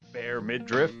Bare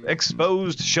midriff,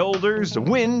 exposed shoulders,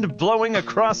 wind blowing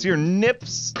across your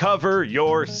nips. Cover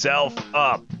yourself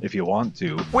up, if you want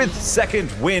to, with Second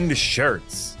Wind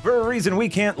shirts. For a reason we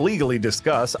can't legally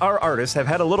discuss, our artists have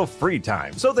had a little free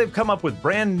time, so they've come up with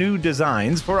brand new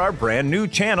designs for our brand new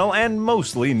channel and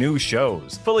mostly new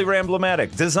shows. Fully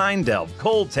Ramblematic, Design Delve,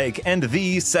 Cold Take, and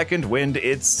the Second Wind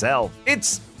itself.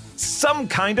 It's some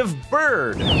kind of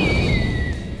bird.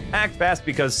 Act fast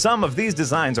because some of these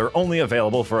designs are only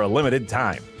available for a limited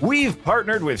time. We've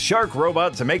partnered with Shark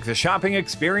Robot to make the shopping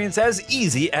experience as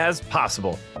easy as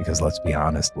possible. Because let's be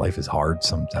honest, life is hard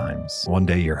sometimes. One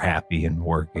day you're happy and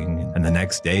working, and the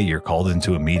next day you're called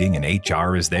into a meeting and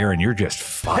HR is there and you're just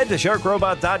fucked. Head to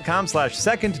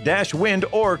sharkrobot.com/second-wind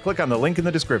or click on the link in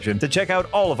the description to check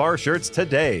out all of our shirts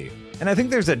today. And I think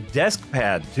there's a desk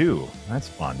pad too. That's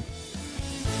fun.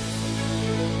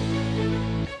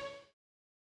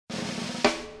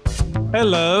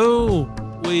 Hello,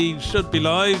 we should be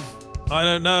live. I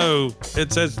don't know.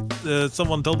 It says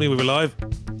someone told me we were live.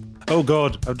 Oh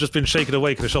God, I've just been shaken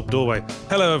awake in a shop doorway.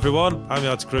 Hello everyone, I'm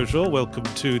Artie Croshaw. Welcome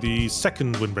to the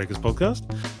second Windbreakers podcast.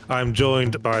 I'm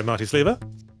joined by Marty Slaver.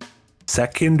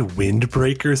 Second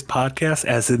Windbreakers podcast,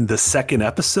 as in the second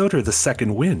episode or the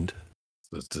second wind?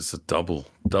 It's a double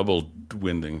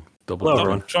winding.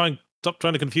 Stop trying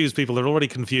to confuse people. They're already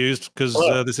confused because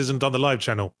this isn't on the live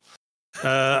channel.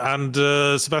 And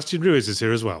Sebastian Ruiz is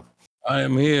here as well. I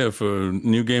am here for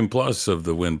New Game Plus of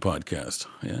the Wind podcast.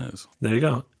 Yes. There you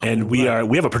go. And we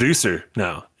have a producer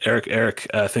now. Eric,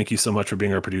 thank you so much for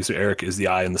being our producer. Eric is the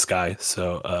eye in the sky.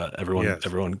 So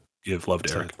everyone give love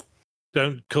to Eric.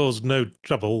 Don't cause no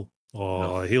trouble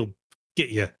or he'll get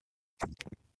you.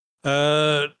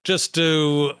 Just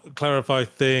to clarify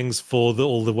things for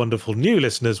all the wonderful new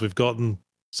listeners we've gotten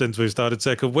since we started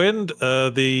Second Wind,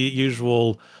 the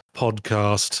usual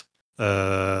podcast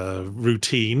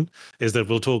routine is that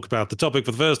we'll talk about the topic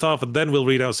for the first half and then we'll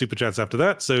read out super chats after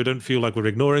that. So don't feel like we're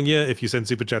ignoring you if you send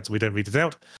super chats and we don't read it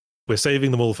out. We're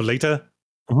saving them all for later.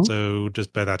 Mm-hmm. So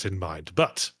just bear that in mind.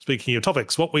 But speaking of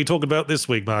topics, what were you talking about this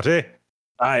week, Marty?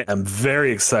 I am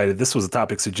very excited. This was a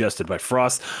topic suggested by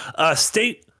Frost.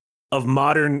 State of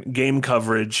modern game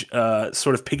coverage,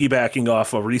 sort of piggybacking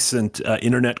off a recent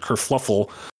internet kerfluffle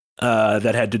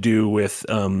that had to do with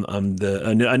an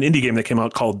indie game that came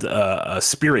out called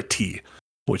Spirit Tea,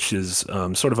 which is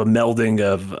sort of a melding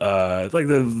of like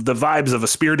the vibes of a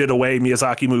Spirited Away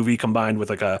Miyazaki movie combined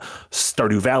with like a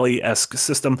Stardew Valley-esque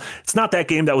system. It's not that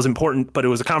game that was important, but it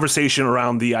was a conversation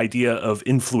around the idea of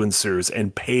influencers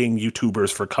and paying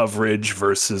YouTubers for coverage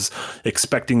versus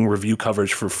expecting review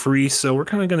coverage for free. So we're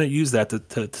kind of going to use that to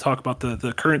talk about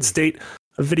the current state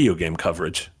of video game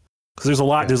coverage. Because there's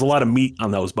a lot of meat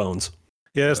on those bones.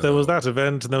 Yes, there was that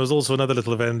event, and there was also another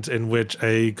little event in which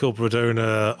a corporate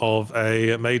owner of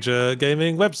a major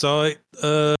gaming website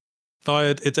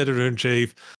fired its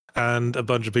editor-in-chief, and a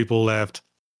bunch of people left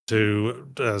to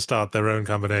start their own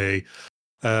company.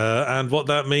 And what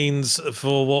that means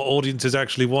for what audiences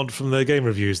actually want from their game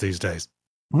reviews these days.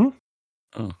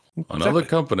 Mm-hmm. Oh, another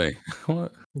company.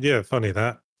 What? Yeah, funny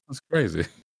that. That's crazy.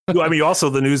 I mean, also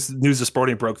the news of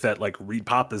Sporting broke that like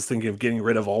ReedPop is thinking of getting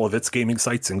rid of all of its gaming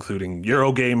sites, including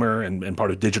Eurogamer and part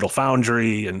of Digital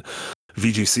Foundry and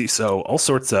VGC. So all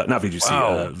sorts of not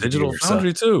VGC, Digital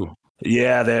Foundry too.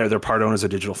 Yeah, they're part owners of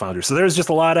Digital Foundry. So there's just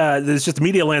the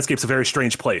media landscape's a very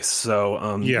strange place.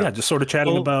 So just sort of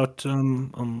chatting about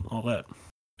all that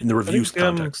in the reviews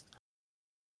context.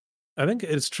 I think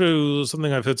it's true.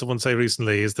 Something I've heard someone say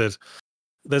recently is that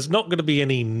there's not going to be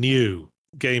any new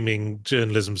gaming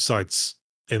journalism sites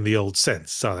in the old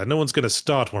sense, are there? No one's going to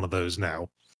start one of those now,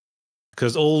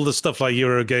 because all the stuff like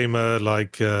Eurogamer,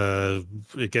 like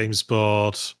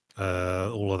GameSpot,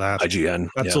 all of that, IGN,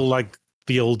 that's all like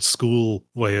the old school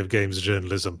way of games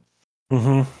journalism.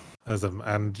 Mm-hmm.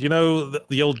 And you know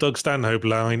the old Doug Stanhope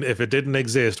line: "If it didn't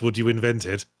exist, would you invent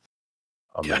it?"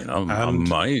 I mean, I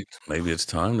might. Maybe it's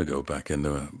time to go back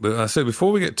into it. But I say,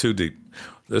 before we get too deep,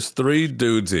 there's three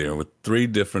dudes here with three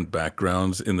different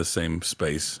backgrounds in the same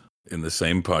space, in the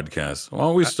same podcast. Why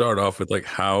don't we start off with like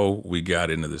how we got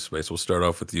into this space? We'll start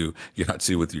off with you,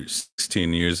 Yahtzee, with your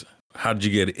 16 years. How did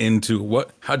you get into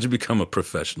how'd you become a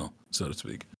professional, so to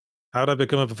speak? How'd I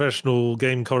become a professional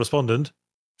game correspondent?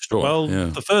 Sure. Well,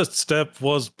 the first step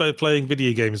was playing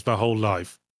video games my whole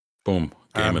life. Boom.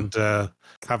 Gaming. And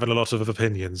having a lot of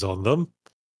opinions on them.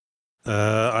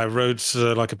 I wrote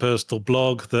like a personal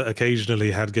blog that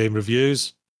occasionally had game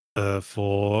reviews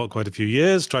for quite a few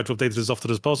years, tried to update it as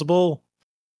often as possible.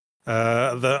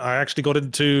 That I actually got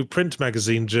into print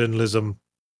magazine journalism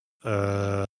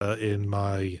in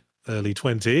my early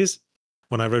 20s.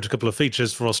 when I wrote a couple of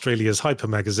features for Australia's Hyper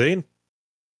magazine.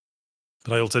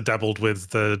 But I also dabbled with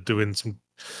doing some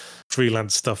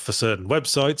freelance stuff for certain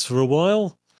websites for a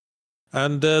while.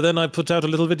 And then I put out a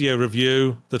little video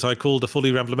review that I called a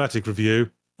fully Ramblematic review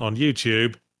on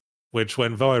YouTube, which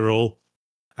went viral.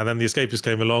 And then the Escapists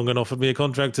came along and offered me a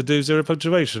contract to do Zero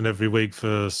Punctuation every week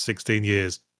for 16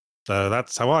 years. So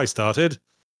that's how I started.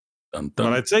 Dun, dun.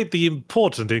 But I'd say the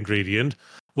important ingredient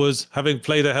was having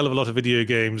played a hell of a lot of video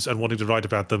games and wanting to write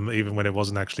about them, even when it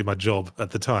wasn't actually my job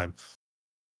at the time.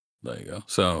 There you go.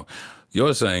 So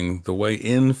you're saying the way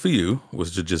in for you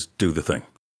was to just do the thing.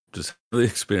 Just have the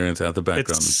experience, have the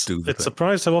background, and do the thing. It's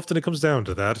surprised how often it comes down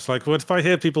to that. It's like, if I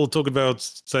hear people talk about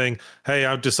saying, hey,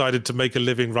 I've decided to make a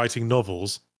living writing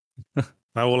novels,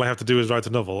 now all I have to do is write a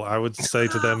novel, I would say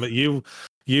to them, you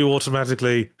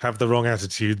automatically have the wrong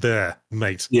attitude there,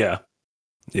 mate. Yeah.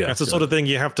 That's the sort of thing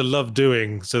you have to love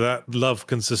doing, so that love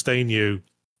can sustain you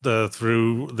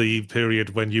through the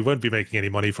period when you won't be making any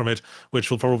money from it, which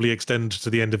will probably extend to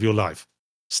the end of your life,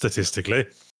 statistically.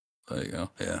 There you go.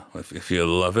 Yeah. If you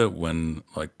love it, when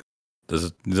like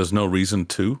there's no reason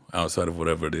to outside of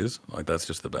whatever it is, like that's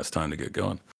just the best time to get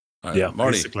going. All right, Yeah,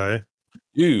 Marty, basically.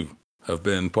 you have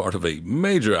been part of a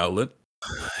major outlet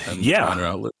and minor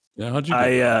outlet. Yeah, how'd you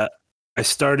do? I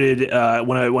started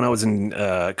when I was in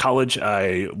college.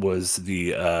 I was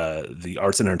the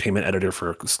arts and entertainment editor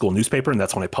for a school newspaper, and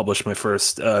that's when I published my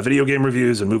first video game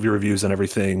reviews and movie reviews and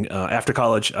everything. After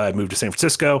college, I moved to San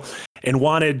Francisco and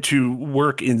wanted to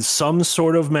work in some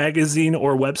sort of magazine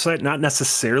or website, not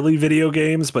necessarily video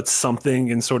games, but something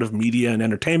in sort of media and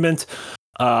entertainment.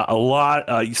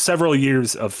 Several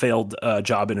years of failed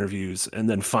job interviews, and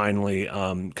then finally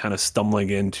kind of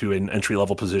stumbling into an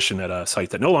entry-level position at a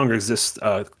site that no longer exists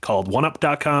called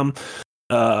OneUp.com,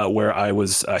 where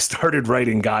I started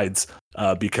writing guides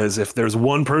because if there's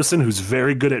one person who's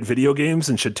very good at video games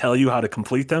and should tell you how to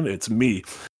complete them, it's me.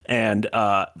 And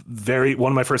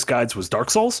one of my first guides was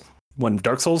Dark Souls, when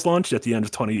Dark Souls launched at the end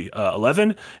of 2011,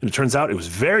 and it turns out it was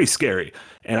very scary.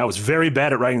 And I was very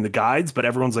bad at writing the guides, but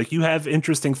everyone's like, you have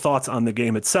interesting thoughts on the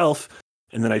game itself.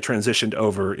 And then I transitioned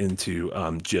over into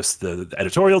just the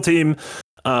editorial team.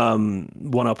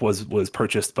 OneUp was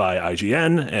purchased by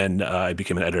IGN, and I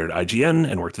became an editor at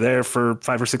IGN and worked there for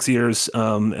 5 or 6 years,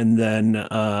 and then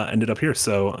ended up here.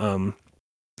 So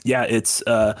it's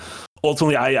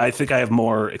ultimately, I think I have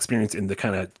more experience in the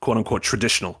kind of quote unquote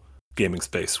traditional gaming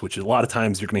space, which a lot of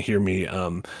times you're going to hear me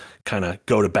kind of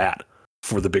go to bat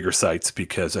for the bigger sites,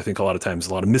 because I think a lot of times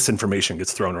a lot of misinformation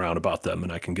gets thrown around about them,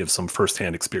 and I can give some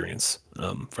firsthand experience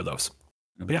for those.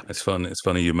 But yeah, it's fun. It's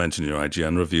funny you mentioned your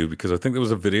IGN review, because I think there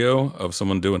was a video of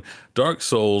someone doing Dark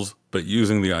Souls but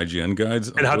using the IGN guides.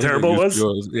 And how terrible it was?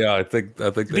 Yours. Yeah, I think.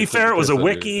 To be fair, it was a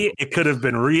wiki. It could have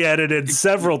been re-edited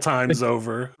several times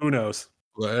over. Who knows?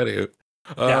 Well, anyway,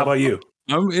 how about you?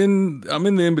 I'm in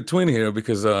the in between here,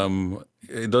 because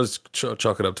it does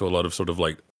chalk it up to a lot of sort of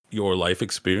like your life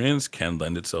experience can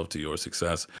lend itself to your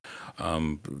success.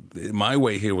 My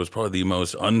way here was probably the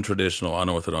most untraditional,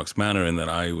 unorthodox manner, in that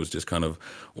I was just kind of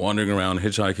wandering around,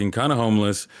 hitchhiking, kind of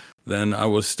homeless. Then I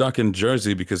was stuck in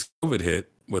Jersey because COVID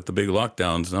hit with the big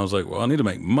lockdowns, and I was like, well, I need to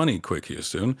make money quick here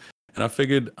soon. And I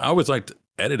figured I always liked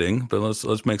editing, but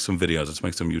let's make some videos. Let's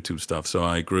make some YouTube stuff. So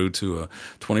I grew to a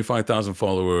 25,000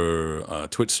 follower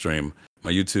Twitch stream.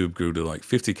 My YouTube grew to like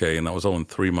 50K, and that was all in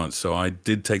 3 months. So I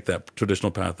did take that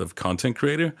traditional path of content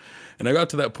creator. And I got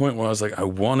to that point where I was like, I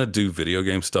want to do video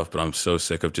game stuff, but I'm so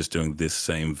sick of just doing this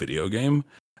same video game.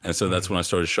 And so that's when I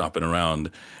started shopping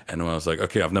around. And when I was like,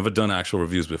 okay, I've never done actual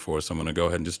reviews before, so I'm going to go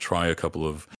ahead and just try a couple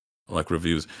of like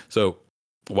reviews. So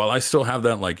while I still have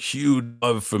that like huge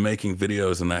love for making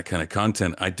videos and that kind of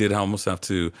content, I did almost have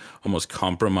to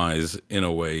compromise in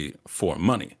a way for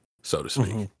money, so to speak.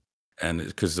 Mm-hmm. And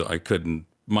because I couldn't,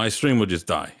 my stream would just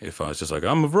die if I was just like,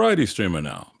 I'm a variety streamer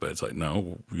now. But it's like,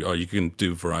 no, you can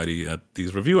do variety at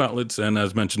these review outlets. And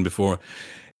as mentioned before,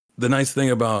 the nice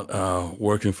thing about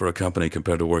working for a company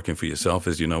compared to working for yourself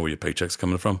is you know where your paycheck's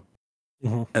coming from.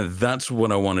 Mm-hmm. And that's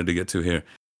what I wanted to get to here.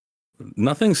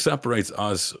 Nothing separates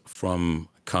us from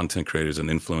content creators and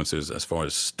influencers as far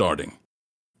as starting.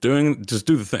 Just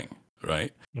do the thing,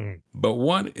 right? Mm. But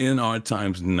what in our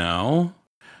times now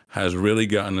has really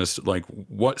gotten us, like,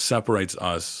 what separates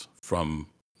us from,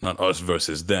 not us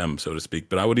versus them, so to speak,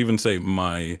 but I would even say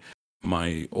my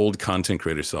old content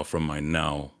creator self from my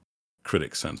now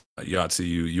critic sense. Yahtzee,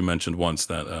 you mentioned once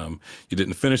that you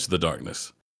didn't finish The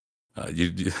Darkness.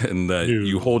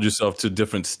 You hold yourself to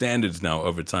different standards now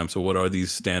over time. So what are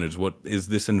these standards? What is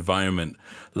this environment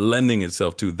lending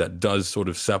itself to that does sort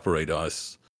of separate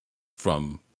us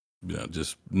from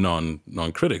just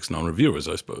non-critics, non-reviewers,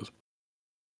 I suppose?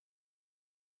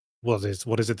 what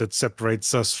is it that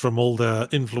separates us from all the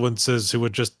influencers who are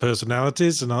just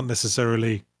personalities and aren't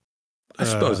necessarily? I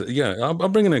suppose, yeah. I'll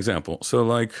bring an example. So,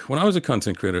 like, when I was a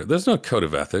content creator, there's no code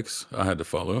of ethics I had to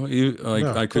follow. No, I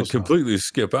of could course not. completely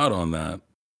skip out on that,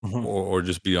 Mhm. or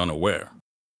just be unaware,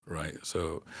 right?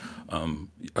 So,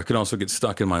 I could also get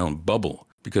stuck in my own bubble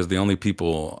because the only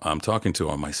people I'm talking to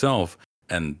are myself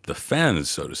and the fans,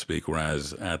 so to speak.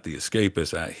 Whereas at the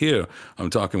Escapist, at here, I'm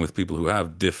talking with people who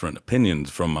have different opinions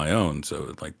from my own.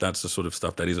 So, like, that's the sort of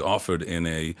stuff that is offered in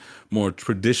a more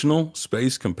traditional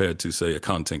space compared to, say, a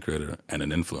content creator and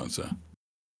an influencer.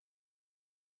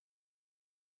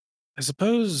 I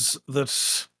suppose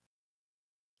that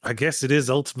I guess it is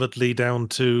ultimately down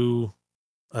to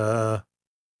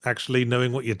actually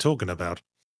knowing what you're talking about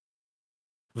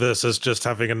versus just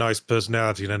having a nice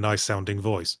personality and a nice sounding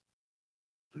voice.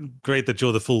 Great that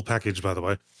you're the full package, by the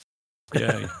way.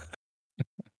 Yeah.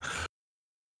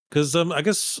 Because I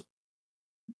guess,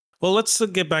 well, let's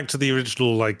get back to the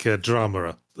original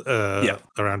drama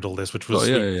around all this, which was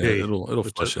yeah. Sweet Tea, It'll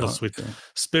which flush not out. Sweet Yeah.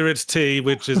 Spirit Tea,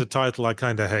 which is a title I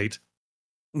kind of hate.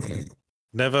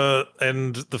 Never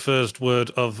end the first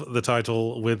word of the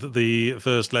title with the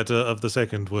first letter of the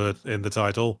second word in the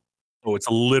title. Oh, it's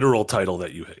a literal title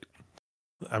that you hate.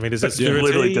 I mean, is it You Spirit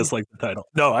literally Tea? dislike the title.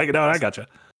 No, I gotcha.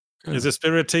 Is it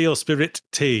Spirit Tea or Spirit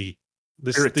Tea?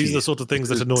 Spirit These are Tea. the sort of things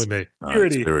that annoy me.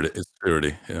 Spirity. It's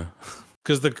spirity, yeah.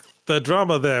 Because the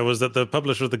drama there was that the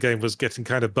publisher of the game was getting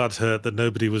kind of butthurt that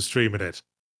nobody was streaming it.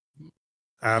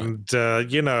 And,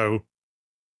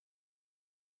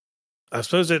 I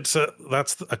suppose that's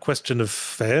a question of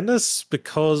fairness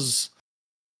because,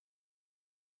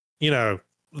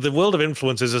 the world of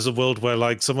influencers is a world where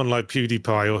like someone like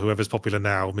PewDiePie or whoever's popular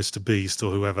now, Mr. Beast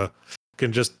or whoever,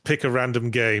 can just pick a random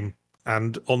game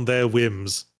and on their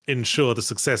whims ensure the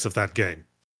success of that game.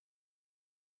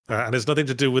 And it's nothing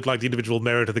to do with like the individual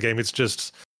merit of the game. It's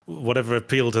just whatever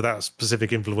appealed to that specific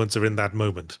influencer in that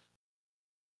moment.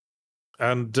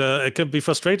 And it can be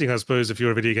frustrating, I suppose, if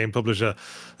you're a video game publisher,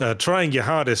 trying your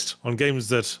hardest on games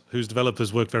whose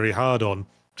developers work very hard on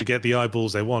to get the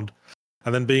eyeballs they want,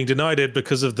 and then being denied it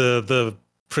because of the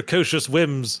precocious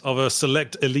whims of a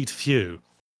select elite few.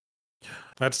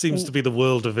 That seems to be the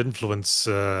world of influence,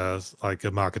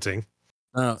 marketing.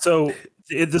 So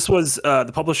this was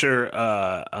the publisher,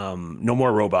 No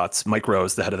More Robots. Mike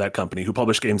Rose, the head of that company, who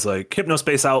published games like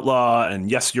Hypnospace Outlaw and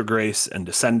Yes, Your Grace and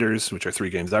Descenders, which are 3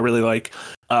 games I really like.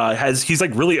 He's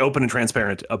like really open and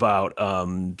transparent about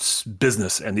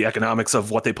business and the economics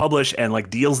of what they publish and like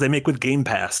deals they make with Game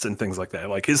Pass and things like that.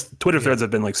 Like his Twitter threads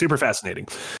have been like super fascinating.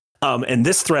 And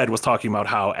this thread was talking about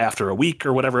how after a week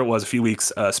or whatever it was, a few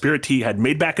weeks, Spirit Tea had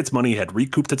made back its money, had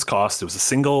recouped its cost. It was a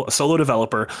solo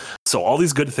developer. So all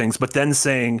these good things, but then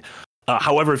saying,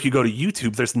 however, if you go to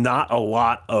YouTube, there's not a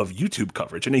lot of YouTube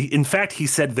coverage. And in fact, he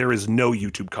said there is no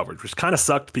YouTube coverage, which kind of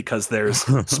sucked because there's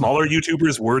smaller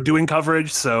YouTubers were doing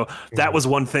coverage. So that was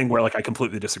one thing where like I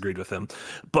completely disagreed with him.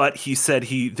 But he said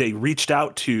they reached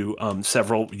out to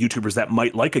several YouTubers that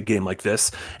might like a game like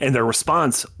this. And their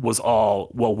response was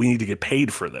all, well, we need to get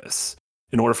paid for this.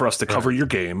 In order for us to cover your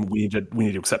game, we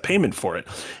need to accept payment for it.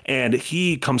 And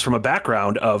he comes from a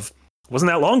background of, wasn't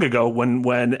that long ago when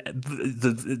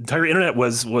the entire internet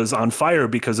was on fire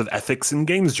because of ethics in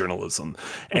games journalism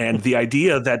and the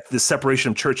idea that the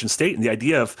separation of church and state and the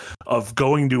idea of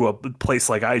going to a place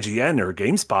like IGN or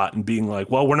GameSpot and being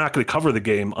like, well, we're not going to cover the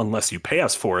game unless you pay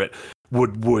us for it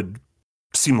would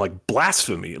seem like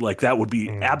blasphemy. Like that would be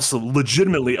absolutely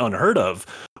legitimately unheard of.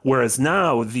 Whereas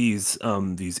now these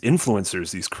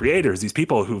influencers, these creators, these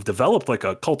people who've developed like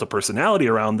a cult of personality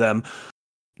around them,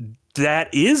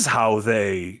 that is how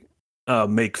they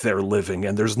make their living,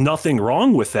 and there's nothing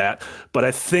wrong with that. But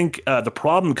I think the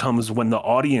problem comes when the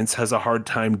audience has a hard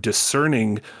time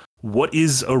discerning what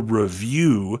is a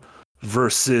review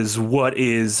versus what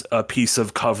is a piece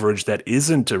of coverage that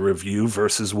isn't a review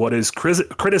versus what is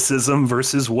criticism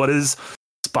versus what is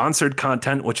sponsored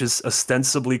content, which is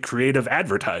ostensibly creative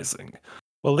advertising.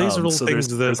 Well, these are all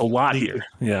things there's a lot here.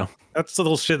 Yeah. That's the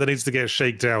little shit that needs to get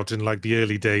shaked out in like the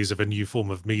early days of a new form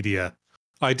of media,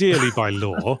 ideally by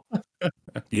law.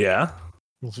 Yeah.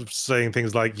 Saying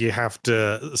things like you have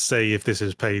to say if this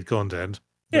is paid content.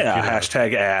 Yeah,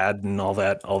 hashtag ad and all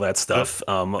that stuff.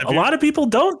 A lot of people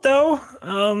don't though.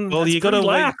 Well, you got to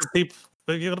wait for people.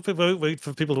 You got to wait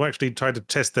for people to actually try to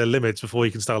test their limits before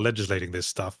you can start legislating this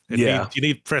stuff. You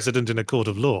need precedent in a court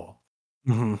of law.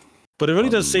 Mm-hmm. But it really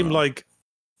does seem like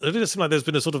there's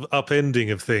been a sort of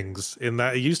upending of things in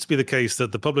that it used to be the case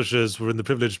that the publishers were in the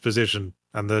privileged position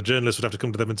and the journalists would have to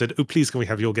come to them and say, oh, please, can we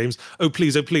have your games? Oh,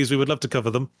 please, we would love to cover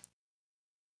them.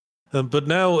 But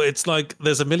now it's like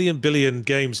there's a million billion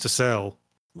games to sell,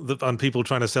 and people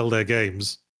trying to sell their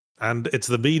games, and it's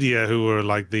the media who are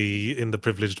like in the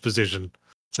privileged position,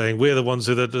 saying we're the ones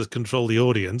that control the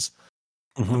audience.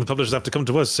 Mm-hmm. And the publishers have to come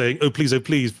to us saying, oh, please,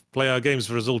 play our games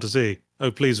for us all to see.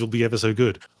 Oh, please, we'll be ever so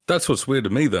good. That's what's weird to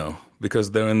me, though,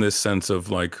 because they're in this sense of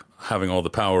like having all the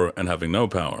power and having no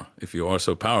power. If you are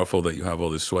so powerful that you have all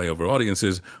this sway over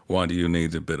audiences, why do you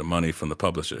need a bit of money from the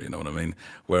publisher? You know what I mean?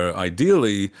 Where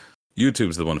ideally,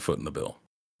 YouTube's the one footing the bill,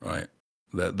 right?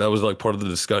 That was like part of the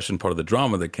discussion, part of the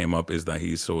drama that came up is that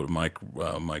he's sort of Mike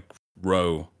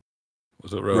Rowe.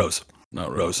 Was it Rose? Rose.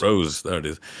 Not Rose. Rose, there it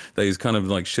is. That he's kind of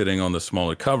like shitting on the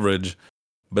smaller coverage,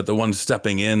 but the ones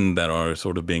stepping in that are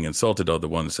sort of being insulted are the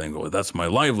ones saying, well, that's my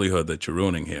livelihood that you're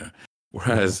ruining here.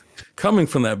 Whereas coming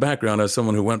from that background as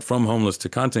someone who went from homeless to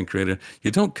content creator,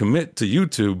 you don't commit to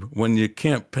YouTube when you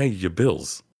can't pay your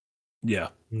bills. Yeah.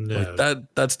 No. Like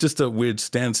that's just a weird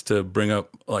stance to bring up,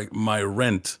 like my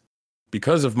rent.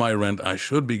 Because of my rent, I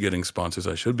should be getting sponsors.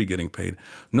 I should be getting paid.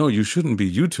 No, you shouldn't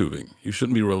be YouTubing. You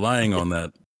shouldn't be relying on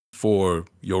that for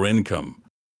your income,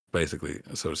 basically,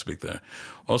 so to speak. There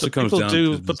also but comes people down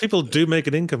do, to but people do make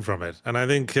an income from it, and I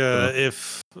think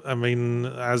as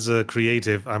a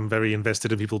creative, I'm very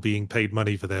invested in people being paid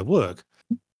money for their work.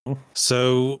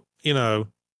 So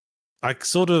I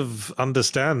sort of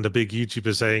understand a big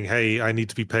YouTuber saying, "Hey, I need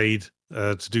to be paid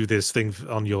to do this thing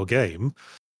on your game,"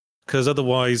 because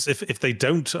otherwise, if they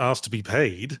don't ask to be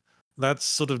paid, that's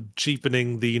sort of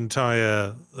cheapening the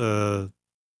entire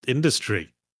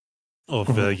industry of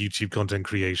YouTube content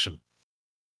creation.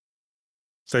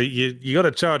 So you got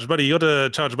to charge money. You got to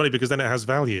charge money because then it has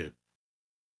value.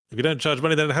 If you don't charge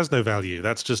money, then it has no value.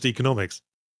 That's just economics.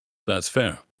 that's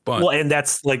fair. But Well, and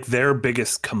that's like their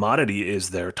biggest commodity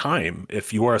is their time.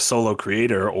 If you are a solo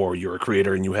creator or you're a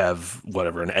creator and you have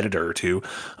whatever, an editor or two,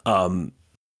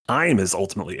 time is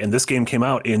ultimately, and this game came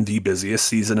out in the busiest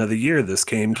season of the year. This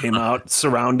game came out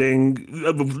surrounding,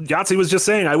 Yahtzee was just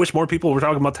saying, I wish more people were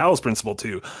talking about Talos Principle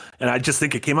too. And I just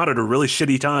think it came out at a really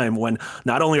shitty time when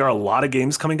not only are a lot of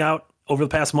games coming out over the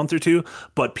past month or two,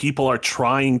 but people are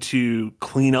trying to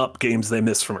clean up games they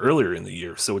missed from earlier in the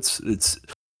year. So it's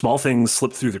small things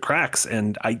slip through the cracks.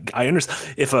 And I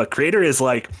understand if a creator is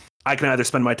like, I can either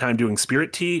spend my time doing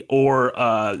Spirit Tea or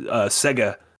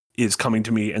Sega is coming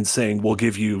to me and saying, we'll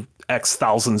give you X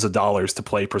thousands of dollars to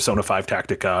play Persona 5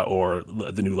 Tactica or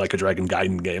the new Like a Dragon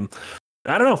Gaiden game.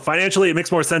 I don't know. Financially, it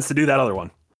makes more sense to do that other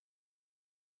one.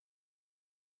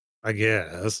 I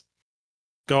guess.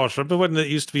 Gosh, remember when it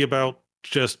used to be about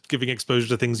just giving exposure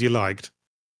to things you liked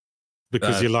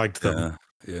because you liked them?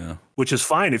 Yeah. Which is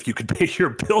fine if you could pay your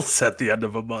bills at the end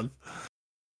of a month.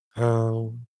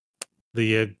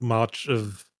 The march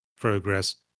of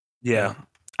progress. Yeah.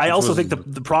 I also think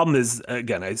the problem is,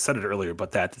 again, I said it earlier,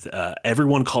 but that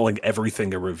everyone calling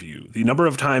everything a review. The number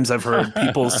of times I've heard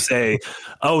people say,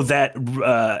 oh, that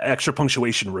extra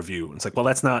punctuation review. And it's like, well,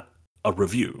 that's not a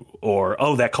review. Or,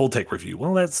 oh, that cold take review.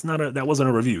 Well, that wasn't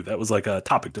a review. That was like a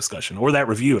topic discussion. Or that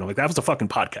review. And I'm like, that was a fucking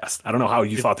podcast. I don't know how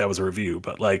you thought that was a review,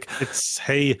 but like. It's,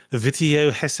 hey, video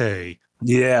essay.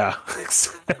 Yeah,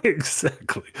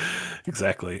 exactly.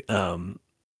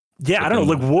 Yeah, I don't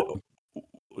know. Like, what?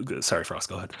 Sorry, Frost,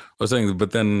 go ahead. I was saying,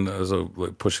 but then also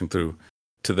like pushing through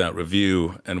to that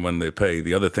review, and when they pay,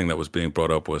 the other thing that was being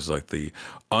brought up was like the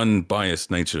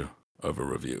unbiased nature of a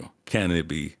review. Can it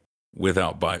be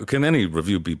without bias? Can any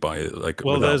review be biased? Like,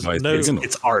 well, without bias?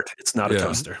 It's art. It's not a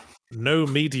toaster. No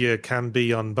media can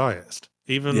be unbiased.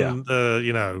 Even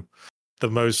the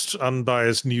most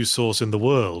unbiased news source in the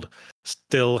world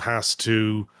still has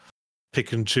to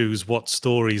pick and choose what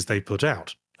stories they put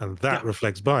out, and that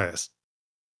reflects bias.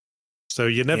 So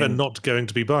you're never not going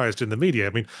to be biased in the media.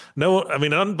 A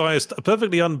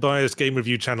perfectly unbiased game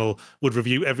review channel would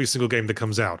review every single game that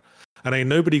comes out. And ain't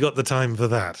nobody got the time for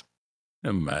that.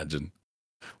 Imagine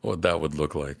what that would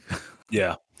look like.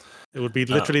 Yeah. It would be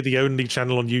literally the only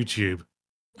channel on YouTube.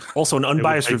 Also, an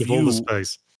unbiased review all the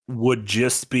space. Would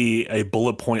just be a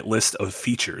bullet point list of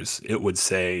features. It would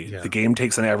say the game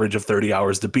takes an average of 30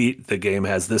 hours to beat. The game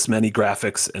has this many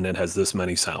graphics and it has this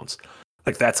many sounds.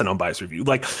 Like, that's an unbiased review.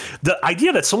 Like, the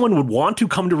idea that someone would want to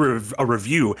come to a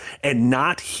review and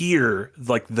not hear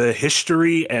like the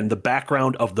history and the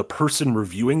background of the person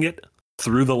reviewing it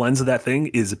through the lens of that thing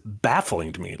is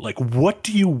baffling to me. Like, what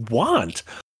do you want?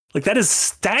 Like, that is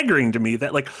staggering to me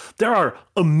that like there are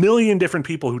a million different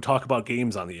people who talk about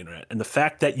games on the internet. And the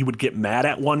fact that you would get mad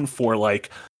at one for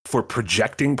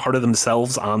projecting part of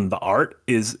themselves on the art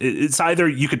it's either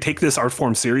you could take this art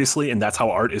form seriously and that's how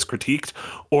art is critiqued,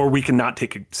 or we can not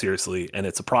take it seriously and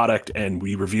it's a product and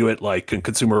we review it like a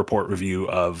Consumer Report review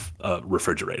of a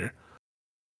refrigerator.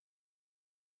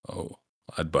 oh,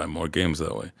 I'd buy more games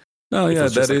that way. No, yeah,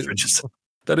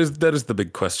 that is the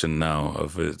big question now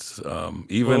of it.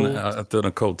 Even after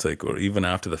a cold take or even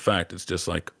after the fact, it's just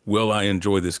like, will I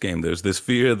enjoy this game? There's this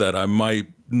fear that I might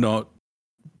not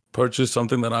purchase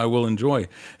something that I will enjoy,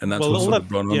 and that's what sort of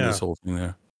brought on this whole thing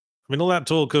there. I mean, all that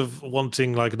talk of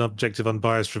wanting like an objective,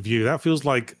 unbiased review, that feels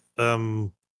like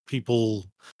people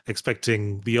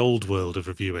expecting the old world of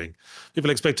reviewing. People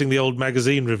expecting the old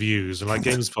magazine reviews and like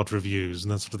GameSpot reviews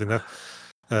and that sort of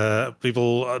thing.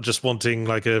 People are just wanting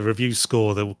like a review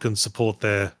score that can support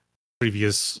their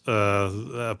previous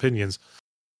opinions.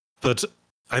 But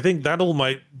I think that all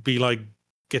might be like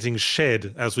getting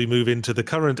shed as we move into the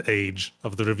current age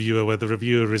of the reviewer, where the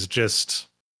reviewer is just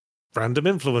random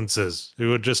influencers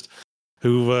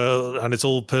and it's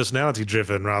all personality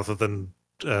driven rather than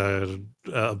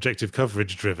objective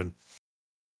coverage driven.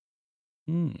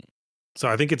 So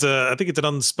I think it's an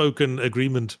unspoken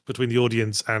agreement between the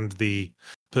audience and the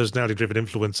personality driven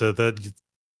influencer that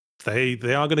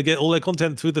they are going to get all their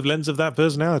content through the lens of that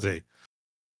personality.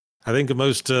 I think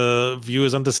most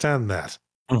viewers understand that.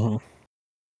 Mm-hmm.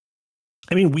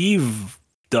 I mean, we've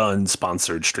done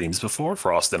sponsored streams before,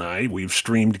 Frost and I. We've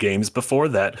streamed games before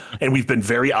that, and we've been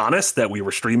very honest that we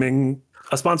were streaming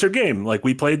a sponsored game. Like,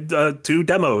 we played 2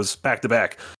 demos back to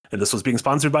back, and this was being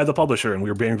sponsored by the publisher, and we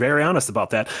were being very honest about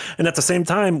that. And at the same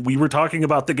time, we were talking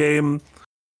about the game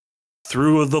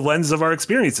through the lens of our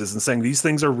experiences and saying these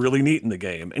things are really neat in the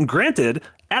game. And granted,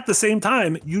 at the same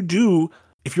time, you do,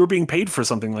 if you're being paid for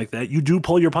something like that, you do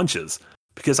pull your punches,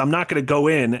 because I'm not going to go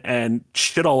in and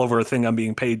shit all over a thing I'm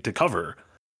being paid to cover.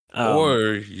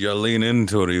 Or you lean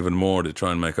into it even more to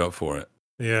try and make up for it.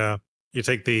 Yeah. You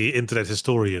take the internet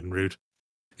historian route.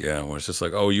 Yeah, where it's just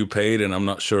like, oh, you paid, and I'm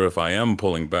not sure if I am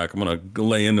pulling back. I'm going to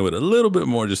lay into it a little bit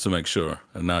more just to make sure.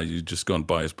 And now you just gone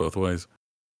biased both ways.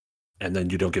 And then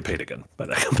you don't get paid again by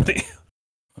that company.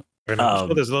 And I'm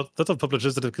sure there's a lot of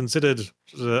publishers that have considered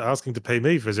asking to pay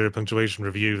me for 0 punctuation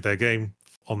review of their game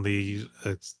on the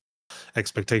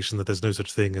expectation that there's no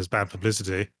such thing as bad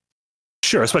publicity.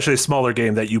 Sure, especially a smaller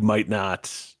game that you might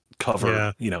not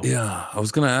cover. Yeah, I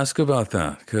was going to ask about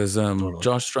that because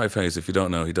Josh Strife-Hayes, if you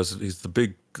don't know, he's the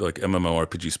big like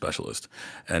MMORPG specialist,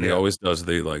 and he always does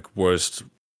the like worst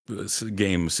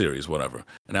game series, whatever.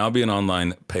 And Albion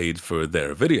Online paid for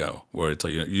their video, where it's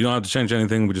like you don't have to change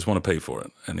anything, we just want to pay for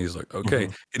it. And he's like, okay,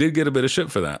 he did get a bit of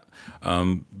shit for that,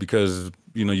 because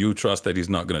you trust that he's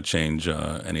not going to change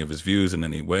any of his views in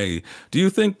any way. Do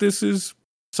you think this is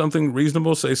something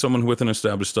reasonable? Say someone with an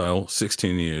established style,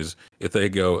 16 years, if they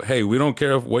go, hey, we don't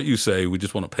care what you say, we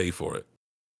just want to pay for it.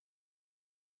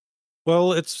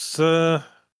 Well, it's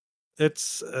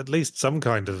at least some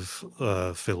kind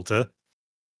of filter.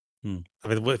 I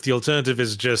mean, if the alternative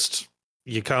is just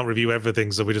you can't review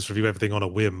everything, so we just review everything on a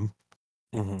whim.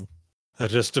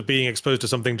 Just being exposed to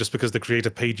something just because the creator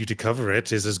paid you to cover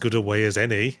it is as good a way as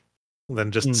any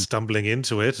than just stumbling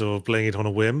into it or playing it on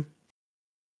a whim.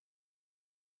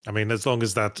 I mean, as long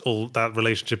as that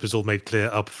relationship is all made clear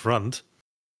up front,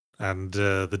 and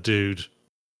the dude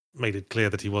made it clear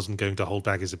that he wasn't going to hold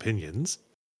back his opinions.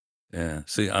 Yeah,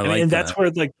 see, I mean, and that's where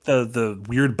like the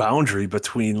weird boundary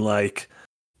between like,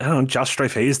 I don't know, Josh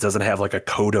Strife-Hayes doesn't have like a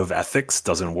code of ethics,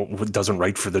 doesn't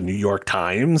write for the New York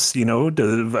Times,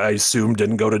 I assume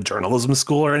didn't go to journalism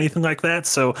school or anything like that.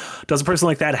 So does a person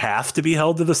like that have to be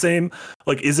held to the same?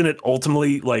 Like, isn't it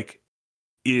ultimately like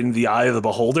in the eye of the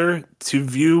beholder to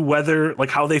view whether, like,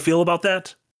 how they feel about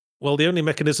that? Well, the only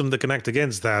mechanism that can act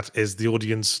against that is the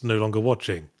audience no longer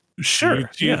watching. Sure.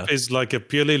 YouTube is like a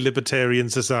purely libertarian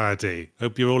society.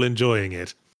 Hope you're all enjoying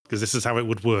it, because this is how it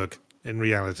would work in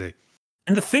reality.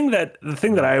 And the thing that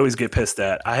I always get pissed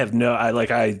at, there's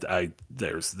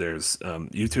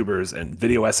YouTubers and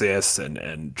video essayists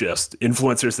and just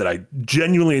influencers that I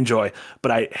genuinely enjoy,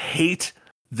 but I hate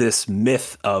this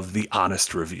myth of the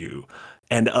honest review.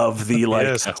 And of the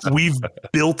we've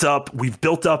built up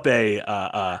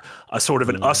a sort of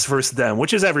an us versus them,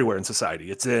 which is everywhere in society.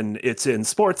 It's in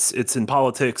sports, it's in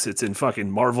politics, it's in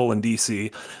fucking Marvel and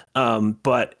DC.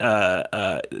 But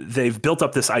they've built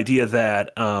up this idea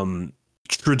that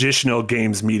traditional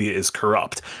games media is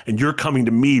corrupt, and you're coming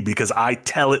to me because I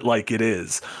tell it like it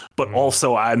is, but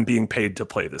also I'm being paid to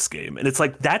play this game. And it's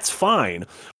like, that's fine,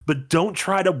 but don't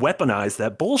try to weaponize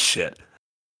that bullshit.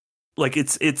 Like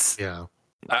it's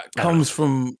that comes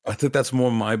from, I think that's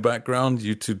more my background.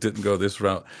 You two didn't go this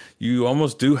route. You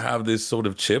almost do have this sort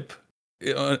of chip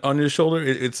on your shoulder.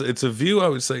 It's a view I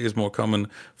would say is more common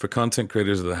for content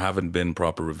creators that haven't been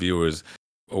proper reviewers,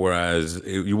 whereas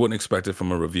you wouldn't expect it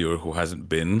from a reviewer who hasn't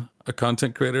been a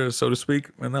content creator, so to speak,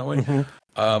 in that way.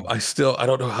 I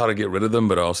don't know how to get rid of them,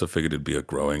 but I also figured it'd be a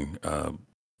growing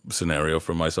scenario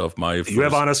for myself. You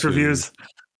have honest reviews.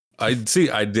 I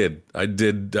did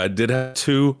have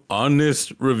 2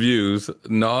 honest reviews,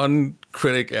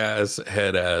 non-critic ass,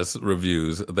 head ass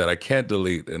reviews that I can't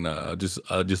delete, and I'll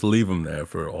just leave them there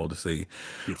for all to see.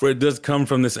 Where it does come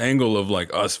from this angle of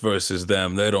like us versus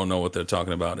them, they don't know what they're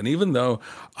talking about. And even though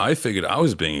I figured I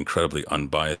was being incredibly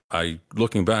unbiased,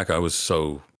 looking back, I was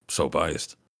so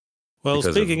biased. Well,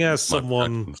 speaking as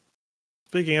someone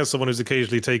who's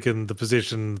occasionally taken the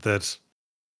position that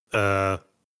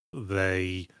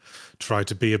they try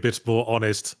to be a bit more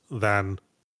honest than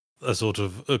a sort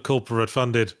of a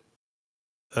corporate-funded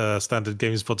standard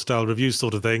GameSpot style review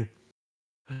sort of thing,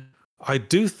 I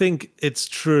do think it's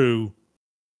true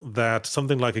that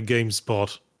something like a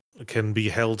GameSpot can be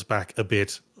held back a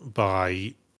bit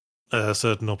by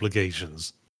certain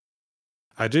obligations.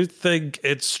 I do think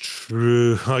it's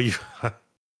true.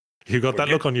 You got that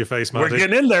look on your face, Marty. We're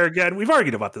getting in there again. We've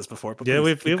argued about this before. But yeah,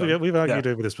 we've argued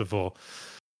over this before.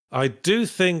 I do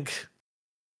think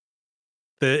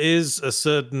there is a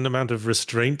certain amount of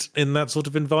restraint in that sort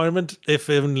of environment, if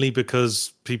only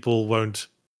because people won't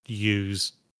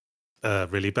use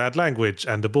really bad language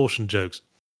and abortion jokes.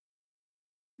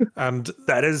 And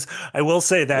that is, I will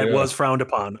say that was frowned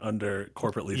upon under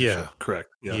corporate leadership. Yeah. Correct.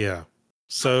 Yeah.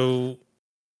 So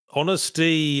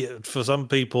honesty for some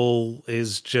people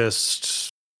is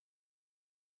just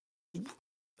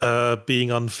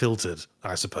being unfiltered,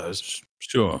 I suppose.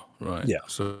 Sure, right. Yeah.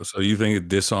 So you think it's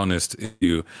dishonest if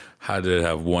you had to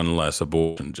have one less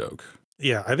abortion joke?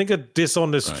 Yeah, I think a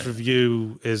dishonest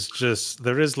review is just,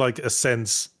 there is like a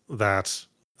sense that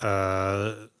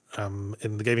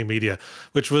in the gaming media,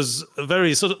 which was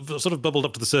very sort of bubbled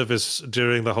up to the surface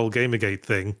during the whole Gamergate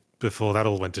thing before that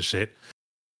all went to shit,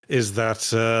 is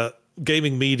that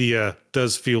gaming media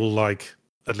does feel like,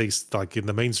 at least like in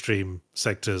the mainstream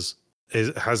sectors,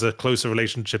 it has a closer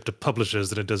relationship to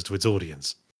publishers than it does to its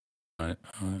audience. Right.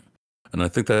 And I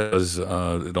think that was,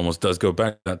 it almost does go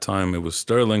back to that time. It was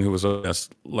Sterling who was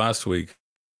last week,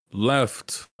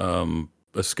 left,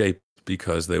 escaped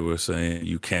because they were saying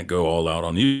you can't go all out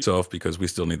on yourself because we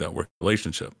still need that working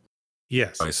relationship.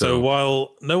 Yes. Right, so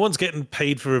while no one's getting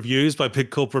paid for reviews by big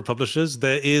corporate publishers,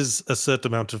 there is a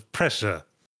certain amount of pressure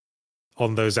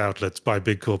on those outlets by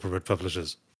big corporate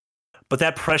publishers. But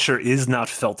that pressure is not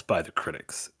felt by the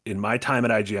critics. In my time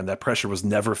at IGN, that pressure was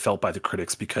never felt by the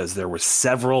critics because there were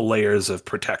several layers of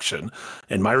protection.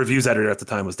 And my reviews editor at the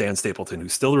time was Dan Stapleton,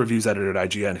 who's still the reviews editor at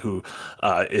IGN, who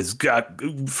is got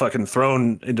fucking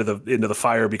thrown into the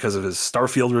fire because of his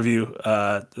Starfield review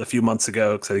a few months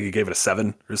ago. Because I think he gave it a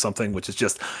 7 or something, which is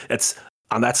just, it's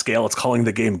on that scale, it's calling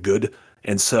the game good.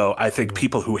 And so I think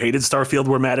people who hated Starfield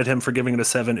were mad at him for giving it a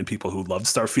 7, and people who loved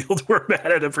Starfield were mad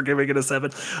at him for giving it a 7.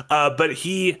 But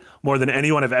he, more than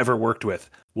anyone I've ever worked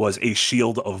with, was a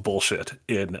shield of bullshit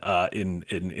in an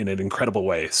incredible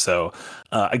way. So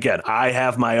again, I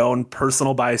have my own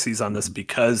personal biases on this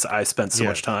because I spent so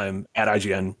much time at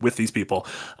IGN with these people,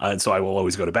 and so I will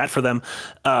always go to bat for them.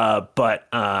 But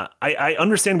I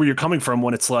understand where you're coming from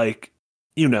when it's like,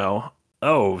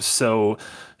 so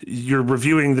you're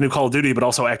reviewing the new Call of Duty, but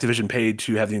also Activision paid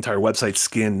to have the entire website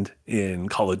skinned in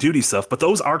Call of Duty stuff. But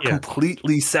those are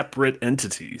completely separate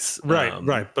entities.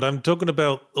 Right. But I'm talking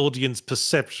about audience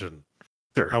perception.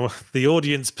 Sure. How the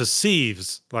audience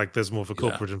perceives like there's more of a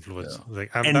corporate influence.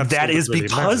 And that is really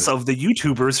because of the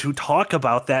YouTubers who talk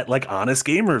about that like honest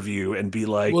game review and be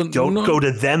like, don't go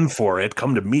to them for it,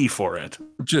 come to me for it.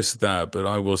 Just that, but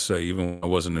I will say, even when I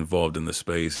wasn't involved in the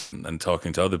space and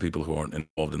talking to other people who aren't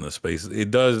involved in the space,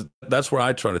 that's where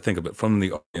I try to think of it from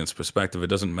the audience perspective. It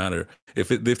doesn't matter if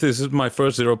this is my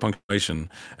first 0 punctuation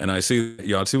and I see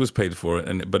Yahtzee was paid for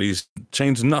it, but he's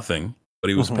changed nothing. But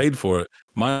he was paid for it.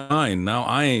 My mind, now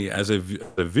I, as a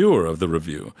viewer of the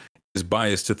review, is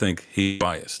biased to think he's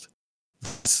biased.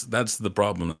 That's the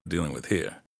problem I'm dealing with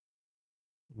here.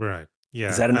 Right. Yeah.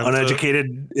 Is that an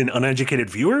uneducated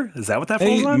viewer? Is that what that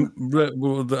falls on?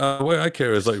 Well, the way I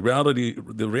care is like reality.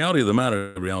 The reality of the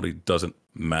matter, reality doesn't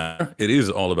matter. It is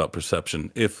all about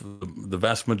perception. If the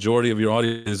vast majority of your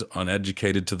audience is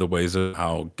uneducated to the ways of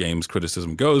how games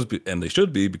criticism goes, and they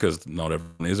should be because not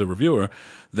everyone is a reviewer,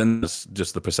 then it's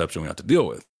just the perception we have to deal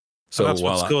with. So and that's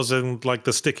what's causing like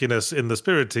the stickiness in the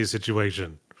Spirity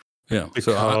situation. Yeah.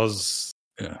 Because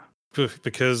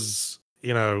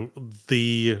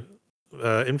the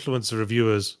influencer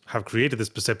reviewers have created this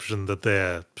perception that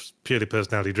they're purely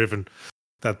personality driven,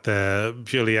 that they're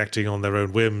purely acting on their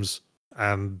own whims,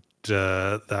 and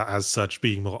that as such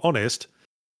being more honest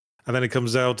and then it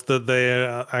comes out that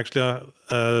they're actually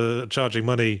charging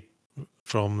money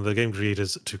from the game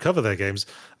creators to cover their games.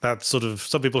 That sort of,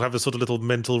 some people have a sort of little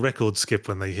mental record skip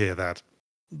when they hear that,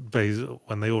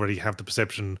 when they already have the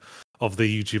perception of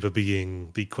the YouTuber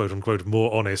being the quote unquote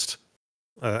more honest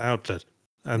outlet.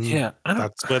 And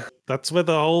that's where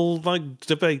the whole like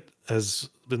debate has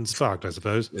been sparked, I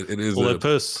suppose. It is although a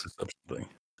perception thing.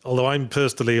 Although I'm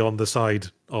personally on the side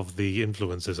of the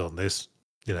influencers on this,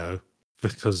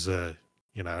 because I'm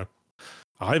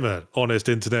an honest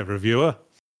internet reviewer.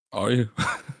 Are you?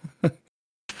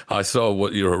 I saw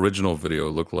what your original video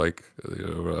looked like.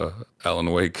 Your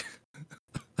Alan Wake.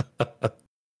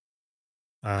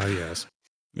 Yes.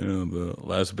 The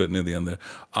last bit near the end there.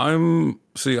 I'm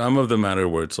of the matter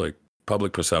where it's like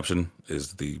public perception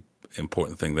is the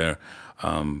important thing there.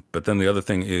 But then the other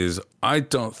thing is, I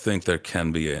don't think there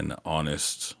can be an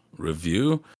honest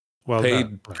review.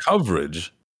 Paid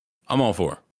coverage, I'm all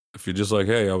for. If you're just like,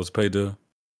 hey, I was paid to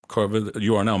cover,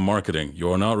 you are now marketing.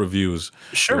 You are not reviews.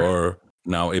 Sure. You are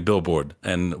now a billboard.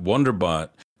 And Wonderbot,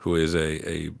 who is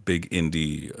a big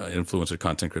indie influencer,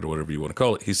 content creator, whatever you want to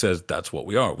call it, he says that's what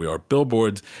we are. We are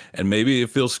billboards, and maybe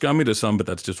it feels scummy to some, but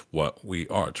that's just what we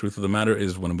are. Truth of the matter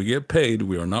is, when we get paid,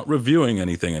 we are not reviewing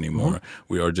anything anymore. Mm-hmm.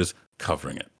 We are just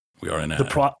covering it. We are an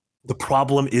ad. The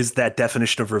problem is that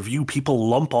definition of review. People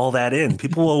lump all that in.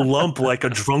 People will lump like a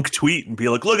drunk tweet and be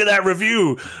like, look at that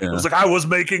review. Yeah. It was like, I was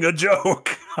making a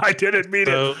joke. I didn't mean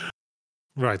it.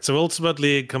 Right. So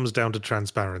ultimately, it comes down to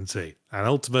transparency. And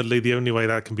ultimately, the only way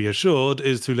that can be assured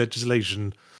is through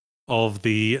legislation of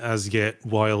the as yet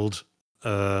wild,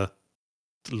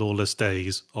 lawless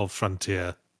days of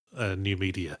frontier new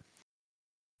media.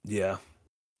 Yeah.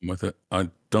 With it, I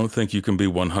don't think you can be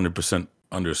 100%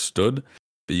 understood,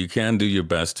 but you can do your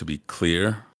best to be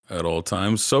clear at all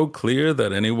times. So clear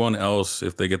that anyone else,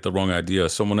 if they get the wrong idea,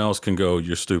 someone else can go,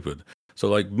 you're stupid. So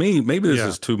like me, maybe this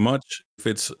is too much. If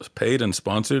it's paid and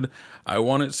sponsored, I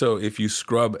want it so if you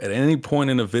scrub at any point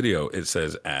in a video, it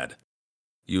says ad.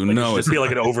 It should be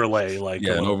like an overlay, like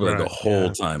an overlay the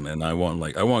whole time. And I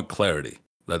want clarity.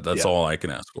 That's all I can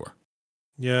ask for.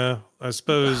 Yeah, I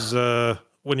suppose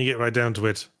when you get right down to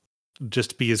it,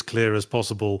 just be as clear as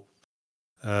possible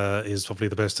is probably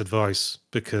the best advice,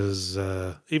 because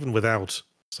even without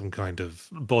some kind of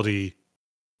body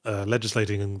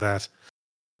legislating that,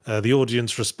 the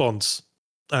audience response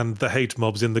and the hate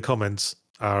mobs in the comments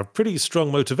are a pretty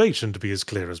strong motivation to be as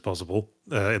clear as possible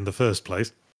in the first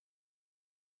place.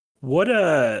 What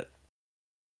do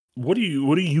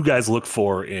you guys look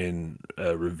for in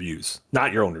reviews?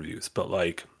 Not your own reviews, but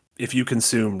like if you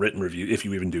consume written reviews, if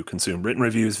you even do consume written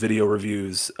reviews, video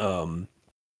reviews,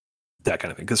 that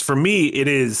kind of thing. Because for me, it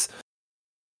is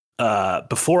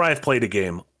before I've played a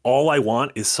game, all I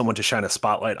want is someone to shine a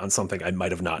spotlight on something I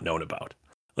might have not known about.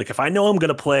 Like if I know I'm going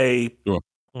to play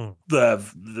the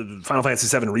Final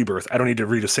Fantasy VII Rebirth, I don't need to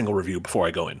read a single review before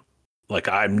I go in. Like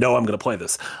I know I'm going to play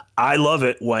this. I love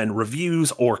it when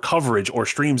reviews or coverage or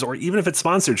streams, or even if it's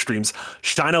sponsored streams,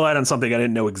 shine a light on something I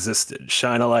didn't know existed.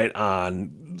 Shine a light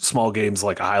on small games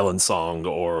like Highland Song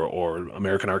or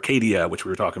American Arcadia, which we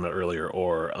were talking about earlier,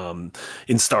 or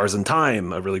In Stars and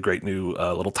Time, a really great new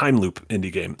little time loop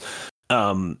indie game.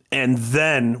 And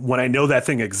then when I know that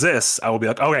thing exists, I will be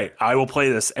like, okay, I will play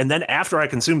this. And then after I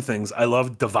consume things, I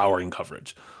love devouring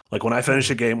coverage. Like when I finish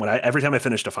a game, every time I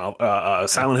finished a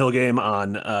Silent Hill game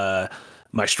on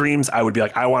my streams, I would be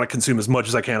like, I want to consume as much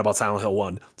as I can about Silent Hill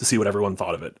 1 to see what everyone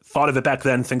thought of it. Thought of it back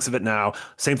then, thinks of it now.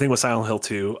 Same thing with Silent Hill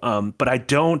 2. But I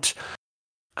don't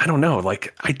know.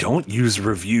 Like I don't use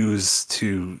reviews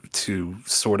to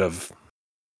sort of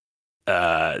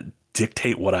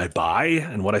dictate what I buy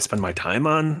and what I spend my time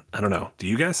on. I don't know. Do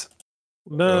you guys?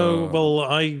 No, well,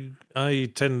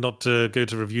 I tend not to go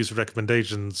to reviews for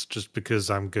recommendations just because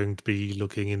I'm going to be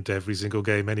looking into every single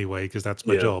game anyway, because that's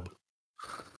my job.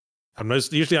 And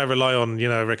usually I rely on,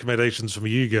 recommendations from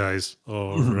you guys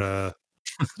or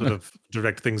sort of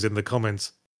direct things in the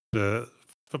comments. For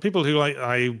people who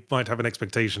I might have an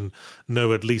expectation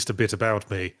know at least a bit about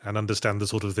me and understand the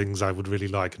sort of things I would really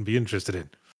like and be interested in.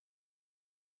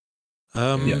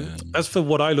 As for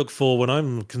what I look for when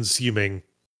I'm consuming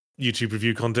YouTube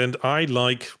review content, I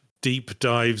like deep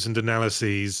dives and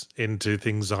analyses into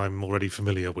things I'm already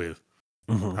familiar with.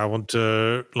 Mm-hmm. I want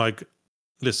to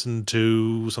listen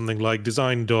to something like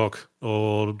Design Doc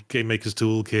or Game Maker's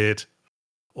Toolkit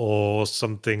or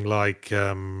something like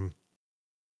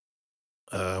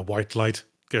White Light,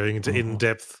 going into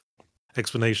in-depth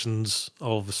explanations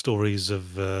of stories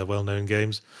of well-known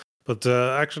games. But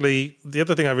actually, the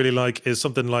other thing I really like is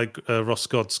something like Ross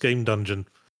Scott's Game Dungeon,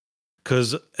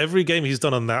 because every game he's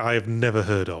done on that I have never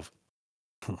heard of.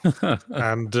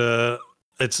 And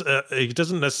it's he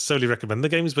doesn't necessarily recommend the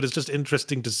games, but it's just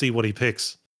interesting to see what he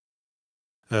picks.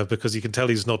 Because you can tell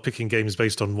he's not picking games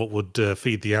based on what would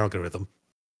feed the algorithm.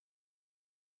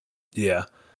 Yeah,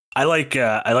 I like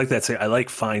that. I like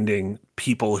finding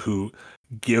people who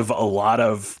give a lot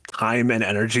of time and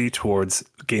energy towards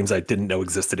games I didn't know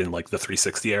existed in like the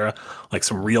 360 era, like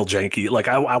some real janky. Like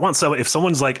I want some. If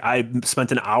someone's like, I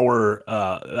spent an hour,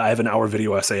 I have an hour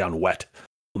video essay on Wet.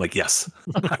 I'm like, yes,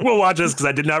 I will watch this because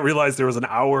I did not realize there was an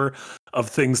hour of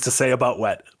things to say about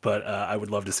Wet. But I would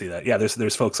love to see that. Yeah,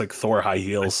 there's folks like Thor High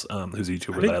Heels, who's a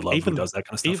YouTuber that I love, who does that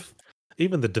kind of stuff.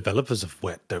 Even the developers of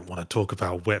Wet don't want to talk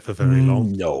about Wet for very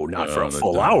long. No, not for a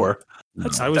full hour.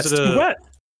 That's too wet.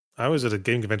 I was at a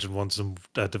game convention once and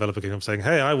a developer came up saying,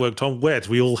 "Hey, I worked on Wet.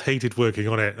 We all hated working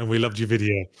on it and we loved your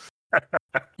video."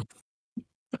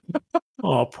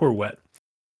 Oh, poor Wet.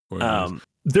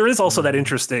 There is also that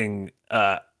interesting,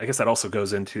 I guess that also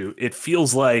goes into, it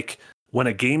feels like when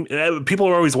a game, people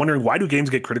are always wondering, why do games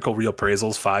get critical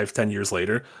reappraisals 5-10 years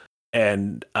later?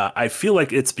 And I feel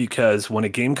like it's because when a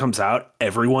game comes out,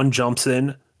 everyone jumps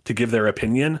in to give their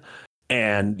opinion.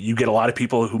 And you get a lot of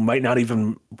people who might not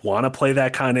even want to play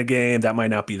that kind of game. That might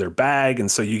not be their bag.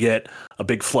 And so you get a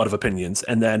big flood of opinions.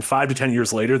 And then 5 to 10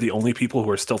 years later, the only people who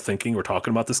are still thinking or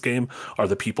talking about this game are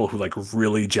the people who like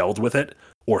really gelled with it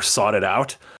or sought it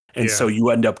out. And so you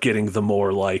end up getting the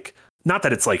more like, not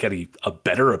that it's like a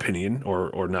better opinion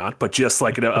or not, but just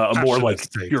like a more like,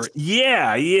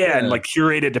 and like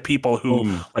curated to people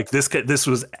who like this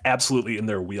was absolutely in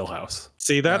their wheelhouse.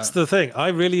 See, that's the thing. I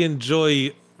really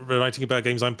enjoy writing about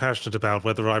games I'm passionate about,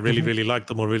 whether I really, really like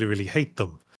them or really, really hate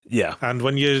them. Yeah. And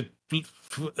when you're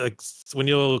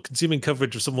consuming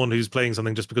coverage of someone who's playing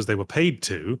something just because they were paid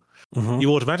to,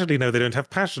 you automatically know they don't have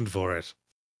passion for it.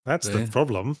 That's the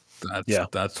problem.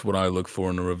 That's what I look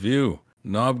for in a review.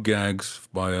 Knob gags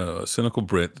by a cynical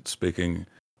Brit speaking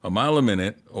a mile a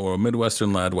minute or a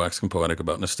Midwestern lad waxing poetic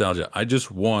about nostalgia. I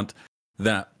just want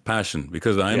that passion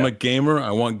because I am a gamer. I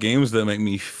want games that make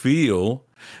me feel.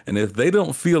 And if they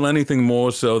don't feel anything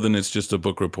more so than it's just a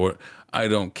book report, I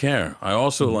don't care. I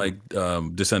also like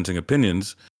dissenting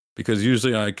opinions because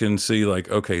usually I can see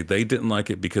like, okay, they didn't like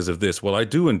it because of this. Well, I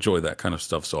do enjoy that kind of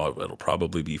stuff, so it'll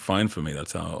probably be fine for me.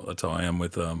 That's how I am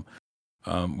with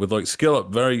like Skill Up.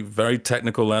 Very, very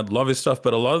technical lad. Love his stuff,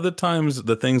 but a lot of the times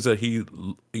the things that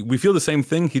we feel the same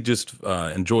thing. He just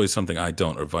enjoys something I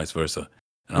don't, or vice versa.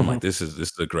 And I'm like, this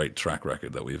is a great track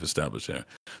record that we've established here.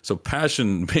 So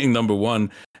passion being number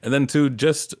one, and then two,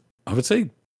 just I would say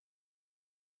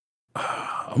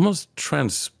almost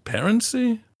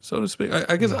transparency, so to speak.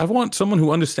 I guess I want someone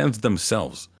who understands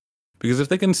themselves, because if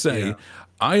they can say,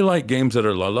 I like games that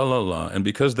are la la la la, and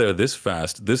because they're this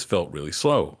fast, this felt really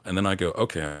slow, and then I go,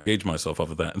 okay, I gauge myself off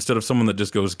of that, instead of someone that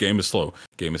just goes, game is slow,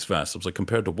 game is fast. I was like,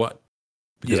 compared to what?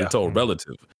 Because it's all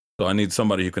relative. So I need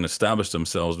somebody who can establish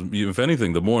themselves. If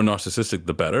anything, the more narcissistic,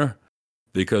 the better.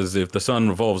 Because if the sun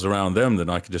revolves around them, then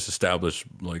I can just establish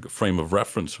like a frame of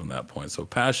reference from that point. So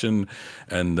passion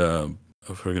and, I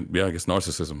guess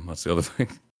narcissism. That's the other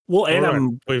thing. Well,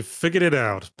 and we've figured it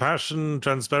out. Passion,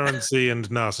 transparency, and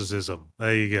narcissism.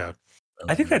 There you go.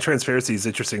 I think that transparency is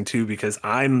interesting too, because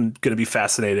I'm going to be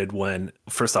fascinated when,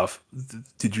 first off,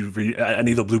 did you read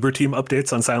any of the Bloober Team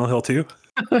updates on Silent Hill 2?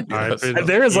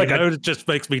 There is like it just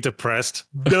makes me depressed.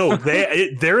 No,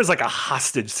 there is like a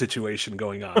hostage situation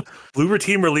going on. Bloober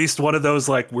Team released one of those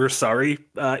like "we're sorry"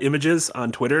 images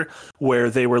on Twitter, where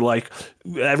they were like,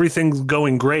 "Everything's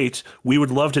going great. We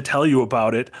would love to tell you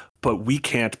about it, but we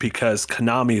can't because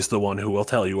Konami is the one who will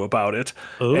tell you about it."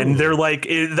 Ooh. And they're like,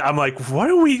 I'm like, what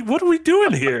are we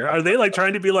doing here? Are they like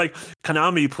trying to be like,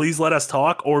 Konami, please let us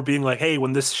talk? Or being like, hey,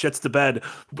 when this shits to bed,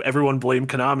 everyone blame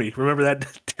Konami. Remember that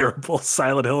terrible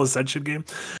Silent Hill Ascension game?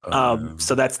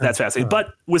 So that's fascinating.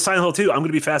 But with Silent Hill 2, I'm going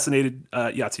to be fascinated,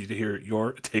 Yahtzee, to hear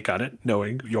your take on it,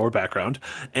 knowing your background.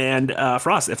 And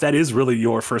Frost, if that is really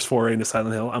your first foray into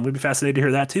Silent Hill, I'm going to be fascinated to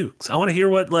hear that too. So I want to hear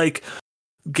what like,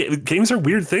 games are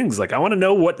weird things. Like I want to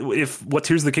know what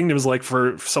Tears of the Kingdom is like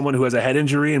for someone who has a head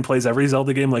injury and plays every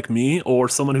Zelda game like me, or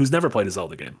someone who's never played a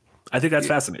Zelda game. I think that's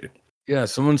fascinating. Yeah,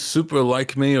 someone super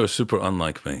like me or super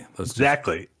unlike me. That's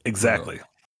exactly.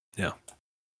 Yeah.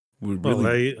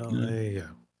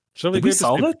 Shall we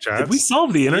solve it? Did we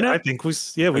solve the internet? I think we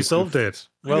solved it.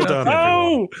 Well done,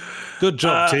 everyone. Good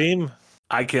job, team.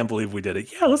 I can't believe we did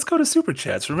it. Yeah, let's go to super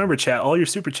chats. Remember, chat, all your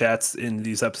super chats in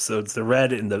these episodes, they're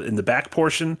read in the back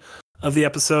portion of the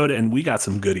episode, and we got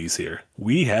some goodies here.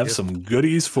 We have some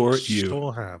goodies for you.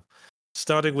 Sure have.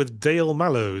 Starting with Dale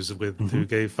Mallows, who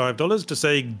gave $5 to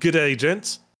say, "Good day,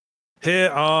 gents. Here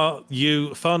are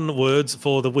you fun words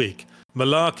for the week.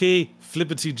 Malarkey,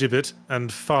 Flippity Gibbet, and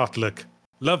Fartlick.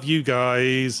 Love you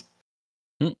guys.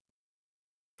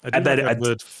 I do like that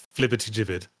word Flippity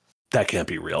Gibbet. That can't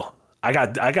be real. I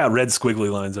got red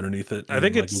squiggly lines underneath it. I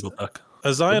think it's Google Doc.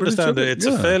 As I understand it, it's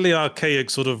a fairly archaic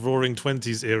sort of Roaring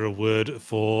Twenties era word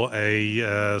for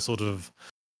a sort of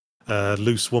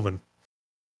loose woman.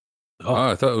 Oh,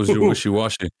 I thought it was your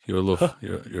wishy-washy. You're a little,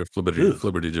 you're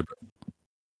flibberty gibbet.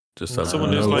 Just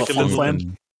someone who's like a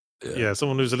little,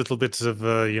 someone who's a little bit of,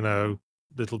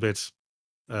 little bit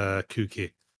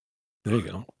kooky. There you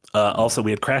go. Also, we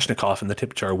had Krashnikov in the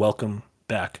tip jar. Welcome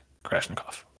back,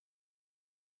 Krashnikov.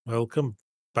 Welcome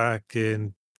back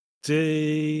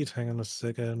indeed. Hang on a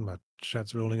second. My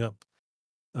chat's rolling up.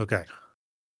 Okay.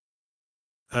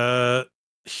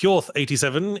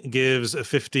 Hjorth87 gives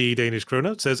 50 Danish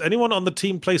kroner. It says, anyone on the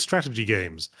team play strategy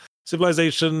games?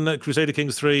 Civilization, Crusader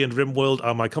Kings 3, and RimWorld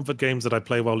are my comfort games that I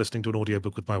play while listening to an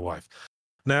audiobook with my wife.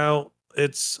 Now,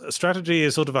 strategy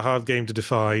is sort of a hard game to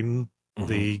define.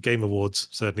 The Game Awards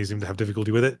certainly seem to have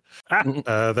difficulty with it.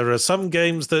 There are some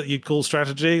games that you'd call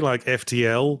strategy, like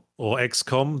FTL or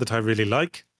XCOM, that I really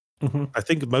like. I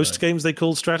think most games they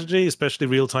call strategy, especially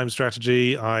real-time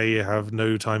strategy, I have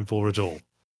no time for at all.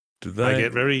 I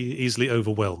get very easily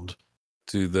overwhelmed.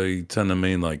 Do they tend to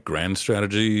mean like grand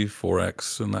strategy,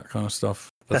 4X, and that kind of stuff?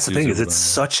 That's the thing, is it's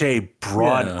such a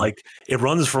broad, like it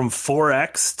runs from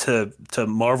 4X to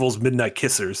Marvel's Midnight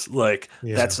Kissers. Like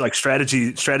that's like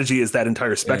strategy is that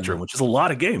entire spectrum, which is a lot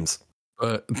of games.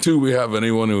 Do we have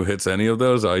anyone who hits any of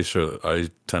those? I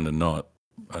tend to not.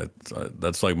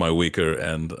 That's like my weaker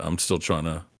end. I'm still trying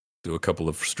to do a couple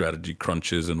of strategy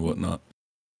crunches and whatnot.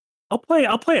 I'll play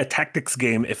a tactics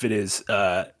game if it is.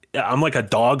 I'm like a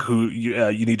dog who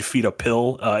you need to feed a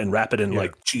pill and wrap it in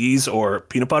like cheese or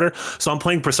peanut butter. So I'm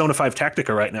playing Persona 5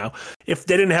 Tactica right now. If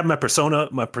they didn't have my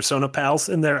Persona pals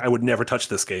in there, I would never touch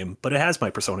this game. But it has my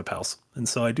Persona pals, and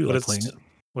so I do like playing it.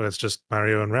 Well, it's just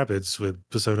Mario and Rabbids with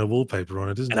Persona wallpaper on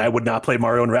it, isn't it? And I would not play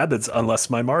Mario and Rabbids unless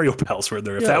my Mario pals were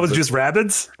there. If that was just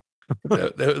Rabbids.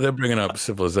 They're bringing up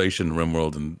Civilization,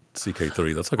 RimWorld, and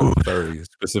CK3. That's like a very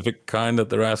specific kind that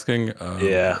they're asking.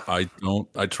 I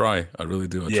try. I really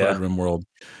do. I tried RimWorld.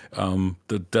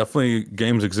 There definitely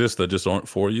games exist that just aren't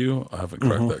for you. I haven't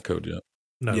cracked that code yet.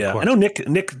 No, I know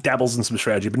Nick dabbles in some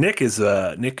strategy, but Nick is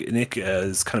kind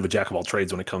of a jack of all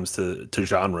trades when it comes to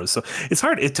genres. So it's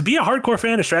hard to be a hardcore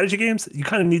fan of strategy games. You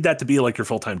kind of need that to be like your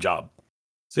full-time job.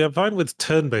 See, I'm fine with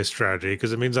turn-based strategy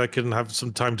because it means I can have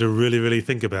some time to really, really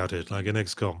think about it, like in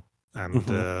XCOM and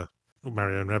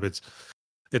Mario and Rabbids.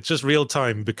 It's just real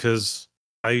time because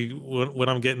when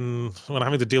I'm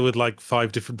having to deal with like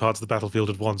 5 different parts of the battlefield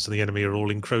at once and the enemy are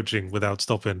all encroaching without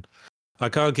stopping, I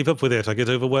can't keep up with it. I get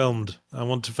overwhelmed. I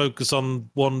want to focus on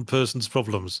one person's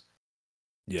problems.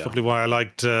 Yeah, probably why I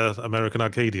liked American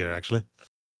Arcadia. Actually,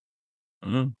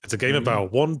 it's a game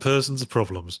about one person's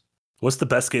problems. What's the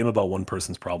best game about one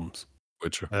person's problems?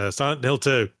 Witcher. Silent Hill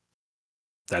 2.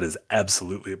 That is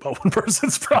absolutely about one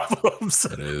person's problems.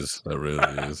 That is. That really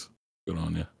is. Good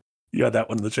on you. You had that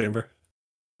one in the chamber.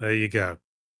 There you go.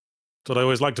 That's what I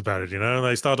always liked about it,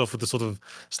 They start off with the sort of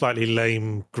slightly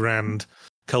lame, grand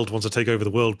cult wants to take over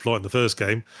the world plot in the first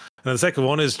game. And then the second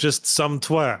one is just some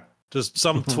twat. Just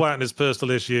some twat and his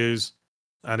personal issues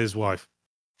and his wife.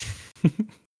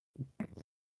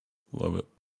 Love it.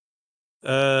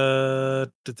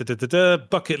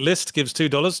 Bucket List gives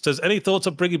 $2. Says, any thoughts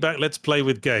on bringing back Let's Play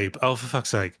with Gabe? Oh, for fuck's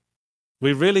sake.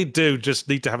 We really do just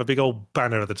need to have a big old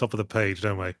banner at the top of the page,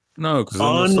 don't we? No,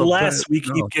 because unless we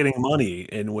keep getting money,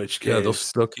 in which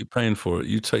case they'll keep paying for it.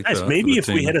 You take that. Maybe if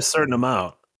we hit a certain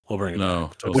amount, we'll bring it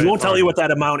back. We won't tell you what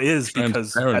that amount is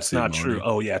because that's not true.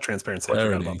 Oh yeah, transparency. I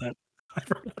forgot about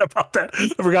that.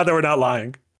 I forgot that we're not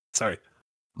lying. Sorry.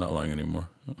 Not lying anymore.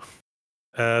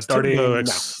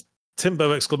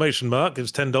 Timbo exclamation mark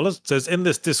gives $10. Says, in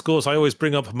this discourse, I always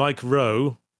bring up Mike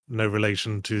Rowe, no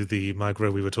relation to the Mike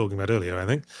Rowe we were talking about earlier, I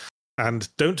think. And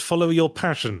don't follow your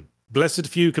passion. Blessed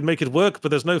few can make it work, but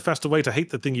there's no faster way to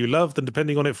hate the thing you love than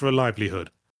depending on it for a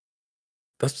livelihood.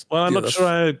 I'm not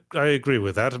sure I agree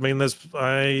with that. I mean,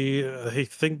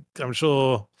 I'm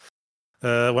sure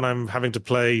when I'm having to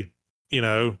play,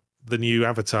 the new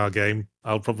Avatar game,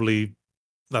 that'll probably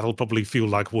feel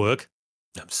like work.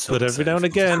 But every now and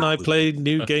again, I play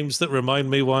new games that remind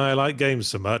me why I like games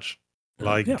so much,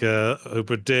 like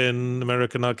Obra Dinn,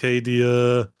 American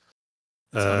Arcadia,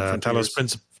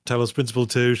 Talos Principle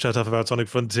 2, Shut Up About Sonic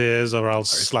Frontiers, or I'll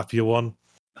slap you one.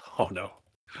 Oh, no.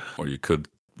 Or you could,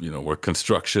 work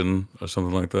construction or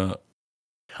something like that.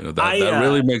 That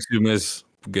really makes you miss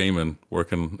gaming,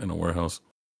 working in a warehouse.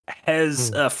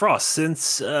 Has Frost,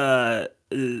 since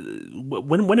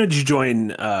when did you join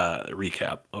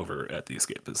Recap over at the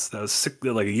Escapists? That was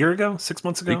like a year ago, 6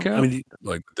 months ago. Recap? I mean,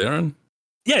 like Darren.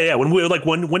 Yeah.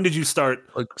 When did you start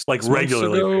like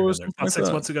regularly? About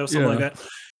 6 months ago, something like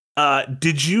that.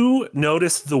 Did you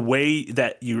notice the way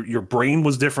that your brain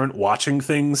was different watching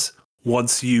things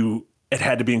once it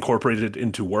had to be incorporated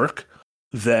into work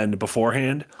than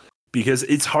beforehand? Because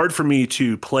it's hard for me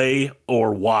to play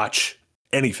or watch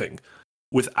anything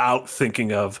without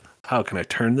thinking of how can I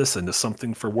turn this into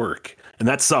something for work? And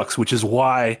that sucks, which is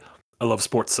why I love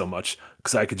sports so much,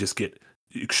 because I could just get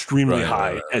extremely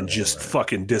high and just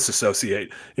fucking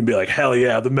disassociate and be like, hell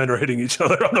yeah, the men are hitting each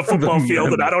other on the football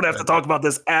field and I don't have to talk about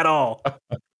this at all.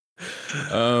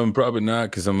 Probably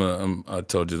not, because I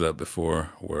told you that before,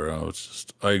 where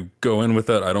I go in with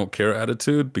that I don't care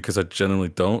attitude, because I generally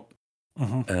don't.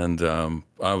 Mm-hmm. And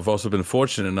I've also been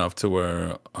fortunate enough to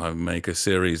where I make a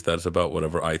series that's about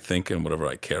whatever I think and whatever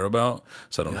I care about,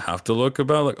 so I don't have to look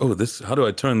about like, oh, this, how do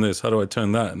I turn this, how do I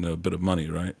turn that into a bit of money,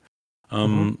 right?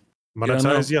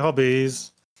 Monetize your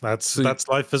hobbies. That's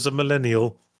life as a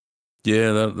millennial.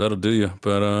 Yeah, that'll do you.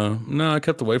 But no, I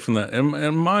kept away from that.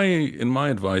 And my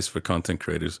advice for content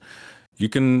creators, you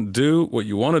can do what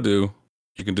you want to do,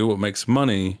 you can do what makes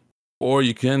money, or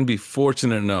you can be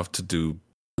fortunate enough to do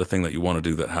the thing that you want to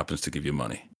do that happens to give you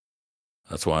money.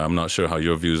 That's why I'm not sure how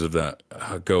your views of that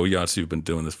go. Yahtzee, you've been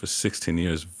doing this for 16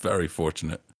 years. Very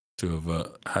fortunate to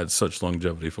have had such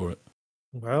longevity for it.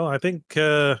 Well, I think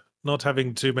not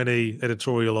having too many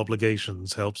editorial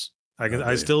obligations helps.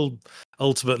 I still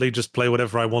ultimately just play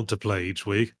whatever I want to play each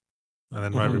week and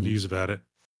then write reviews about it.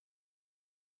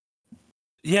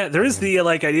 Yeah, there is the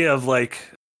idea of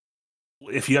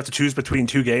if you have to choose between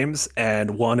two games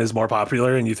and one is more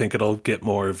popular and you think it'll get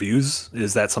more views,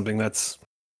 is that something that's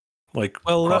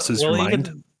crosses your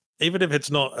mind? Even if it's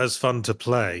not as fun to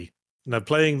play,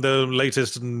 playing the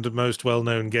latest and most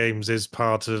well-known games is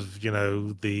part of,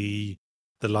 the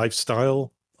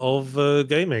lifestyle of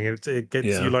gaming. It gets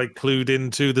you clued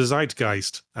into the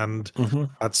zeitgeist, and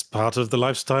that's part of the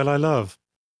lifestyle I love.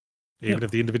 Even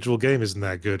if the individual game isn't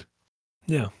that good.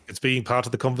 Yeah. It's being part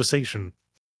of the conversation.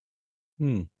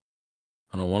 I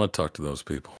don't want to talk to those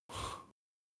people.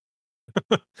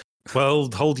 Well,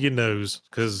 hold your nose,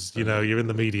 because you're in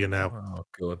the media now. Oh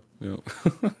god.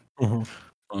 Yeah.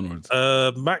 Onwards.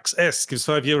 Max S gives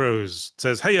 €5.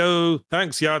 Says, "Heyo,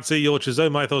 thanks Yahtzee. Your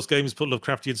Chizo Mythos games put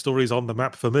Lovecraftian stories on the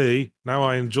map for me. Now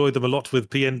I enjoy them a lot with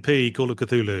PNP, Call of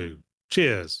Cthulhu.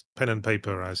 Cheers." Pen and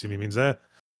paper, I assume he means there.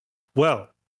 Well,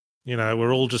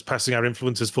 we're all just passing our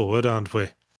influences forward, aren't we?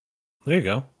 There you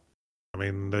go. I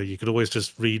mean, you could always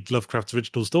just read Lovecraft's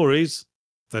original stories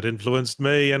that influenced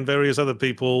me and various other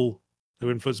people who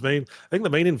influenced me. I think the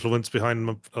main influence behind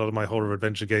a lot of my horror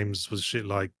adventure games was shit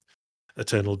like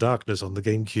Eternal Darkness on the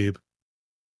GameCube.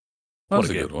 That's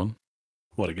a good one.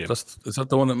 What a game. Is that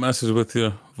the one that messes with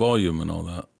your volume and all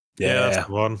that? Yeah, that's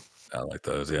the one. I like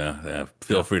those, yeah.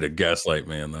 Feel free to gaslight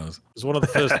me on those. It was one of the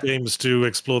first games to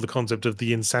explore the concept of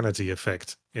the insanity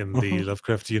effect in the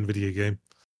Lovecraftian video game.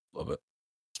 Love it.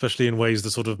 Especially in ways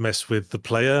that sort of mess with the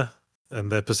player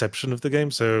and their perception of the game.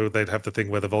 So they'd have the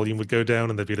thing where the volume would go down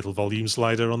and there'd be a little volume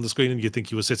slider on the screen and you'd think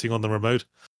you were sitting on the remote.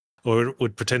 Or it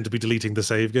would pretend to be deleting the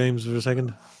save games for a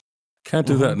second. Can't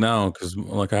do that now because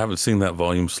I haven't seen that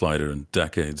volume slider in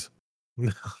decades.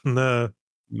 No.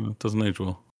 It doesn't age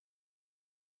well.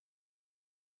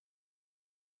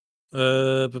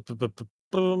 And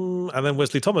then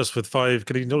Wesley Thomas with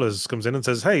 $5 comes in and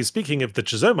says, "Hey, speaking of the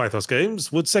Chizo Mythos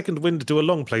games, would Second Wind do a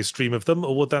long play stream of them,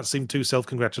 or would that seem too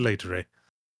self-congratulatory?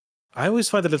 I always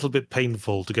find it a little bit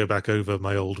painful to go back over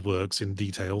my old works in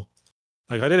detail.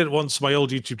 I did it once, my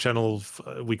old YouTube channel,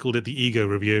 we called it the Ego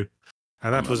Review,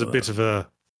 and that was a bit of a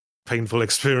painful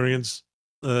experience,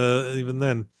 even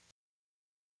then.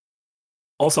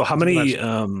 Also, how many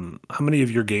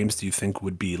of your games do you think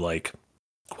would be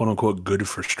quote unquote good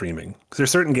for streaming? Because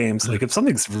there's certain games if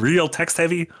something's real text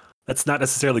heavy, that's not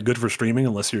necessarily good for streaming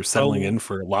unless you're settling in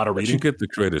for a lot of reading. You get the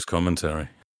creator's commentary.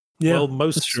 Yeah, well,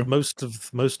 most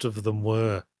of them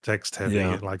were text heavy,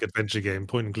 like adventure game,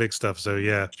 point and click stuff. So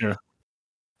yeah, sure.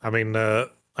 I mean,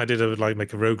 I did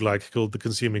make a roguelike called The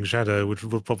Consuming Shadow, which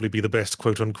would probably be the best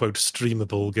quote unquote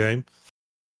streamable game.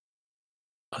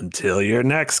 Until your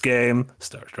next game,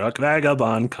 Starstruck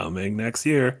Vagabond, coming next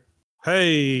year.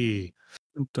 Hey.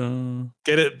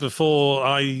 Get it before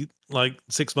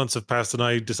 6 months have passed and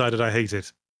I decided I hate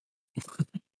it.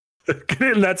 Get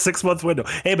it in that 6 month window.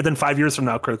 Hey, but then 5 years from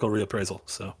now, critical reappraisal.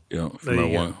 So yeah, for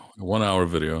my 1 hour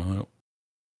video.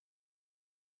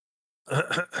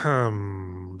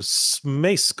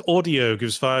 Smask Audio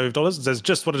gives $5 and says,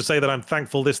 just wanted to say that I'm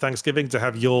thankful this Thanksgiving to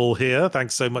have y'all here.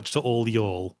 Thanks so much to all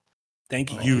y'all.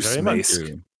 Thank you, very much.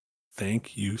 Smask.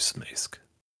 Thank you, Smask.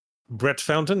 Brett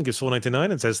Fountain gives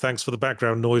 $4.99 and says, thanks for the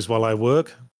background noise while I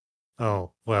work.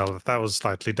 Oh, well, that was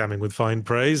slightly damning with fine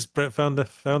praise, Brett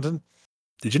Fountain.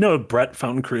 Did you know Brett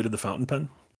Fountain created the fountain pen?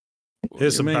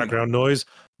 Here's some background noise.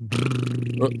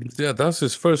 Well, yeah, that's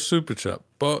his first super chat,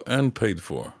 bought and paid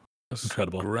for. That's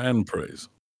Incredible. Grand praise.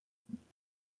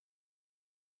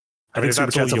 I think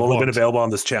super chats have only been available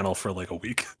on this channel for like a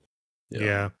week.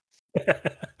 Yeah.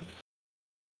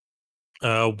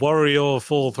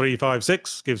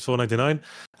 Warrior4356 gives $4.99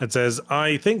 and says,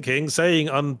 saying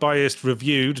unbiased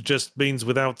reviewed just means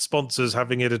without sponsors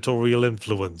having editorial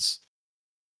influence.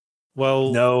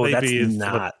 Well, no, maybe that's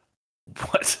not.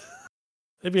 What?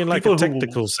 Maybe in like a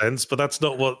technical sense, but that's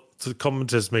not what the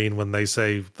commenters mean when they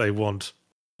say they want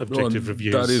objective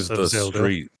reviews. That is the Zelda.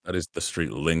 street. That is the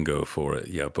street lingo for it.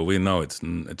 Yeah, but we know it's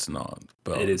not.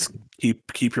 But it is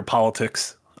keep your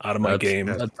politics out of my game.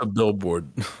 That's a billboard.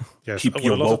 Yes. Keep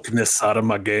your wokeness out of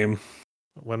my game.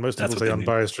 When most people say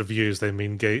unbiased reviews, they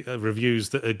mean reviews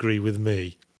that agree with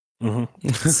me. Mm-hmm.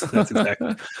 That's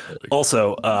exactly.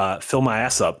 Also, fill my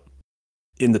ass up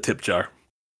in the tip jar.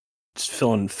 Just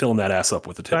filling that ass up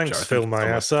with the tip jar. Thanks, fill my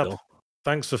ass up.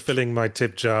 Thanks for filling my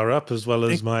tip jar up as well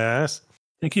as my ass.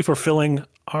 Thank you for filling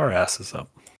our asses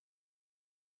up.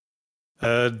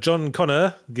 John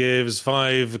Connor gives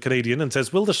 5 Canadian and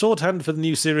says, will the shorthand for the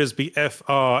new series be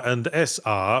FR and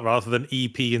SR rather than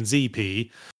EP and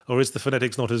ZP, or is the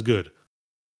phonetics not as good?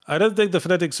 I don't think the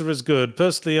phonetics are as good.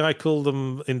 Personally, I call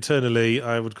them internally,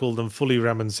 I would call them fully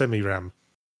RAM and semi-RAM.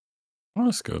 Oh,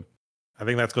 that's good. I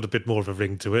think that's got a bit more of a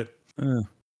ring to it. Yeah.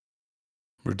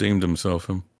 Redeemed himself,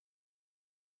 him.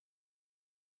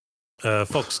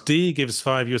 Fox D gives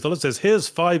 $5 says, here's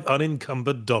 5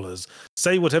 unencumbered dollars.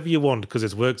 Say whatever you want because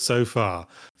it's worked so far.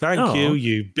 Thank you,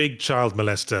 you big child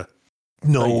molester.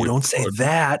 No, don't say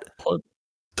that.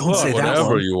 Don't say that.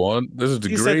 Whatever you want. There's a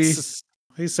degree.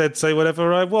 He said, say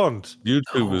whatever I want.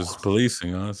 YouTube is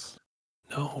policing us.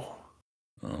 No.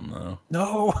 Oh, no.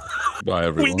 No. Bye,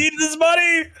 everyone. We need this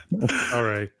money. All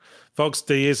right. Fox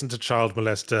D isn't a child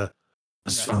molester.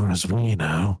 As far as we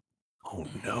know. Oh,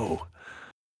 no.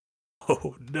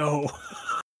 Oh, no.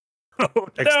 Oh,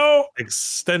 no.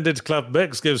 Extended Club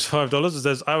Bex gives $5 and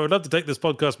says, I would love to take this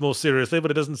podcast more seriously, but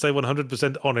it doesn't say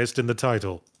 100% honest in the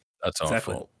title. That's our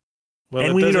fault. Well,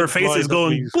 and we need our faces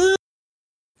going...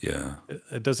 Yeah.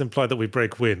 It does imply that we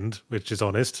break wind, which is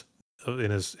honest,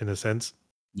 in a sense.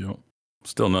 Yeah.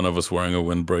 Still none of us wearing a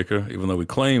windbreaker, even though we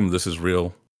claim this is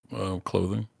real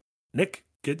clothing. Nick,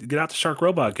 get out the Shark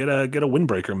Robot. Get a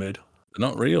windbreaker made. They're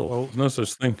not real. Well, there's no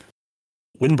such thing.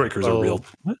 Windbreakers are real.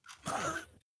 What?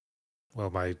 Well,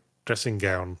 my dressing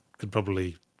gown could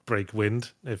probably break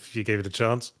wind if you gave it a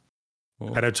chance.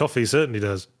 Well, I know Toffee certainly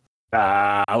does.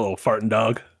 A little farting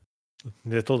dog.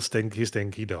 Little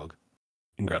stinky dog.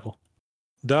 Incredible.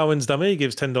 Darwin's Dummy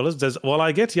gives $10 says, while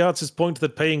I get Yartz's point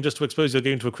that paying just to expose your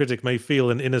game to a critic may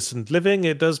feel an innocent living,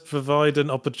 it does provide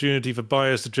an opportunity for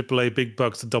buyers to AAA big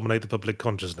bucks to dominate the public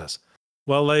consciousness.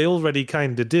 Well, they already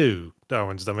kind of do,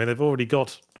 Darwin's Dummy. They've already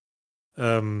got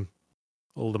all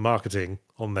the marketing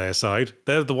on their side.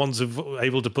 They're the ones who are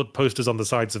able to put posters on the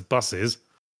sides of buses.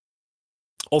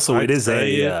 Also, it is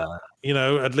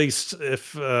at least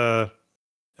if an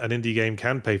indie game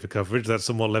can pay for coverage, that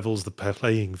somewhat levels the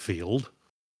playing field.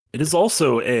 It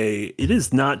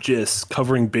is not just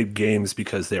covering big games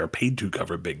because they are paid to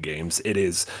cover big games. It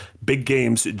is big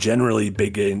games generally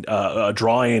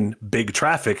drawing big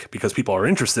traffic because people are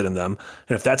interested in them.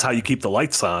 And if that's how you keep the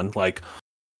lights on, like,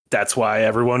 that's why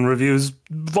everyone reviews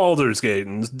Baldur's Gate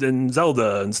and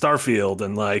Zelda and Starfield,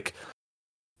 and like,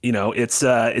 it's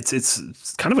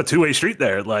kind of a two-way street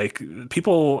there. Like,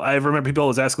 I remember people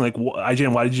was asking like,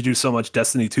 IGN, why did you do so much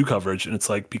Destiny 2 coverage? And it's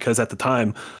like, because at the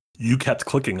time you kept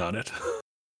clicking on it.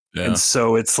 Yeah. And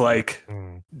so it's like,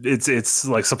 it's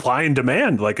like supply and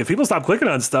demand. Like, if people stop clicking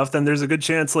on stuff, then there's a good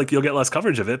chance like you'll get less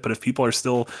coverage of it. But if people are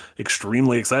still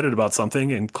extremely excited about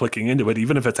something and clicking into it,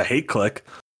 even if it's a hate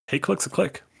click's a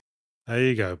click. There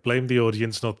you go. Blame the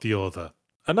audience, not the author.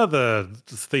 Another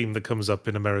theme that comes up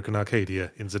in American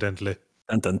Arcadia, incidentally.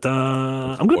 Dun, dun,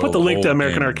 dun. I'm going to put the link to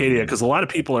American Arcadia because a lot of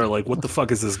people are like, what the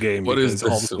fuck is this game? What is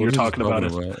this? You're talking about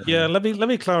it. Yeah, let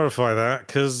me clarify that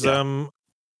because I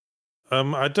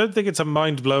don't think it's a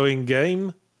mind-blowing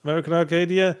game, American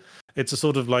Arcadia. It's a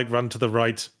sort of like run to the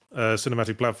right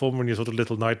cinematic platform in your sort of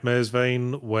Little Nightmares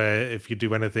vein, where if you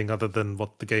do anything other than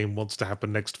what the game wants to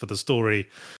happen next for the story,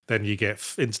 then you get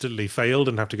instantly failed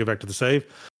and have to go back to the save.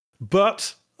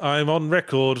 But I'm on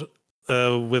record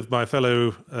with my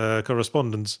fellow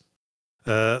correspondents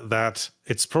that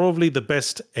it's probably the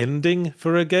best ending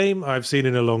for a game I've seen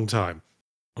in a long time.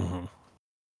 Mm-hmm.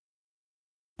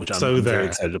 Which I'm very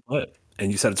excited to play it.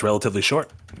 And you said it's relatively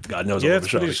short. God knows. Yeah, it's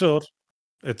pretty short.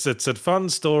 It's a fun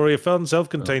story, a fun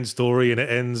self-contained story, and it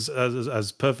ends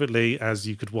as perfectly as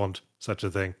you could want such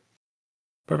a thing.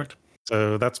 Perfect.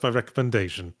 So that's my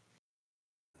recommendation.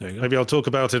 There you go. Maybe I'll talk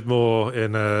about it more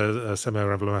in a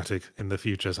semi-emblematic in the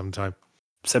future sometime.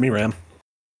 Semi-ram.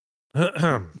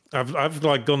 I've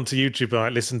like gone to YouTube and I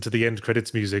listened to the end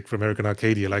credits music from American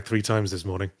Arcadia like 3 times this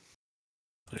morning.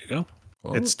 There you go.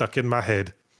 Well, It's stuck in my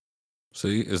head.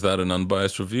 see, is that an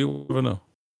unbiased review? Or no?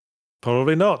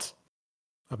 Probably not.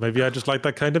 Or maybe I just like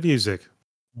that kind of music.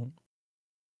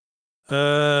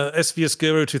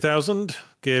 Sviascuro 2000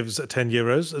 gives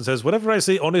 €10 and says, whenever I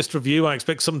see honest review, I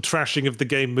expect some trashing of the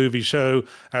game movie show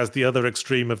as the other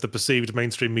extreme of the perceived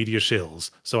mainstream media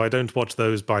shills. So I don't watch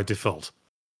those by default.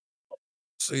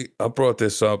 See, I brought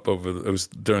this up it was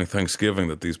during Thanksgiving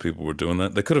that these people were doing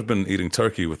that. They could have been eating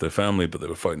turkey with their family, but they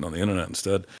were fighting on the internet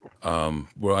instead.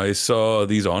 Where I saw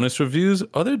these honest reviews,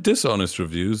 are there dishonest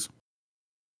reviews?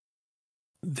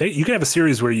 You can have a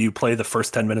series where you play the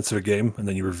first 10 minutes of a game and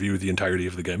then you review the entirety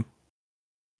of the game.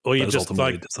 Or you That is just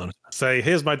ultimately like dishonest. say,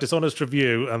 here's my dishonest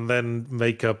review, and then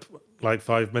make up like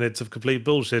 5 minutes of complete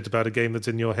bullshit about a game that's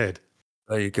in your head.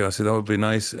 There you go. See, that would be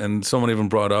nice. And someone even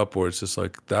brought up where it's just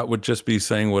like, that would just be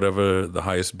saying whatever the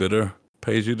highest bidder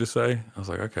pays you to say. I was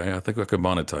like, okay, I think I could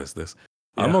monetize this.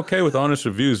 Yeah. I'm okay with honest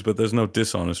reviews, but there's no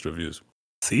dishonest reviews.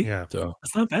 See? Yeah, So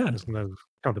That's not bad. there's no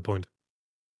counterpoint.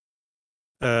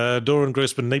 Doran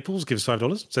Grossman Naples gives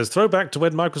 $5. Says, throwback to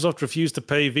when Microsoft refused to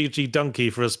pay VG Donkey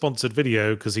for a sponsored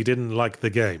video because he didn't like the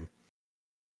game.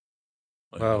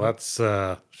 Well, that's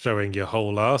showing your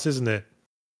whole ass, isn't it?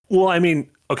 Well, I mean,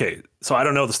 okay, so I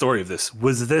don't know the story of this.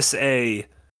 Was this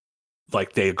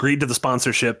like they agreed to the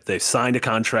sponsorship, they signed a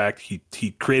contract,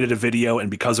 he created a video, and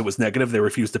because it was negative, they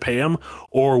refused to pay him?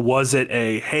 Or was it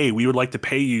hey, we would like to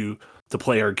pay you to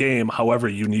play our game, however,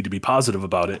 you need to be positive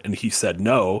about it, and he said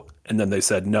no, and then they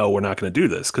said, no, we're not going to do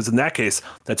this? Because in that case,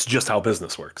 that's just how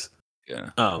business works. yeah.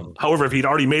 However, if he'd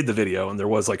already made the video and there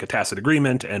was like a tacit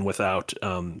agreement and without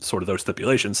sort of those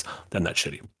stipulations, then that's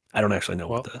shitty. I don't actually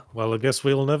know Well, I guess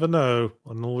we'll never know,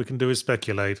 and all we can do is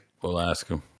speculate. We'll ask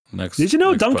him next. Did you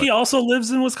know next Donkey part. also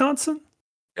lives in Wisconsin?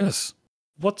 Yes.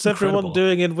 What's Incredible. everyone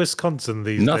doing in Wisconsin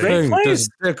these days? Nothing. Great There's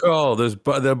dick all.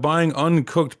 They're buying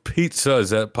uncooked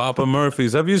pizzas at Papa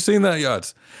Murphy's. Have you seen that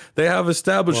yet? They have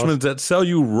establishments that sell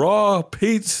you raw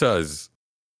pizzas.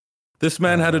 This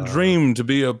man had a dream to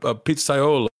be a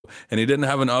pizzaiolo, and he didn't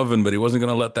have an oven, but he wasn't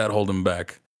going to let that hold him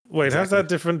back. Wait, how's that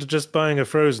different to just buying a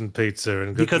frozen pizza?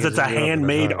 And Because cooking it's a it in the oven at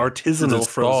handmade home? artisanal It's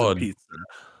frozen thawed. pizza.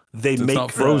 They It's make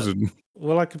not frozen.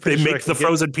 Well, I could They pretty sure I make can the get-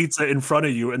 frozen pizza in front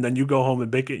of you, and then you go home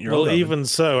and bake it in your Well, own oven. even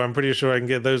so, I'm pretty sure I can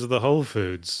get those at the Whole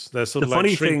Foods. They're sort of The like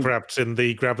funny shrink thing- wrapped in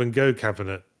the grab and go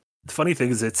cabinet. The funny thing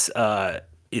is, it's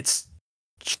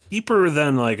cheaper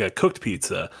than like a cooked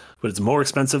pizza, but it's more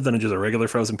expensive than just a regular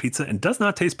frozen pizza, and does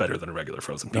not taste better than a regular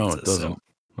frozen pizza. No, it doesn't. So,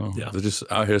 No, yeah. They're just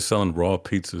out here selling raw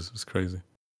pizzas. It's crazy.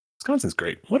 Wisconsin's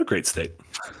great. What a great state.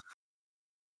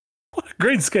 What a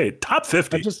great state. Top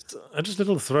 50. I'm just a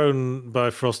little thrown by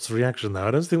Frost's reaction now.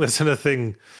 I don't think there's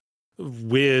anything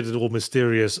weird or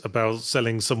mysterious about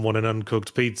selling someone an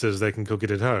uncooked pizza as they can cook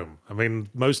it at home. I mean,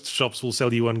 most shops will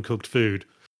sell you uncooked food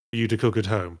for you to cook at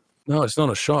home. No, it's not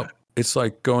a shop. It's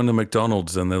like going to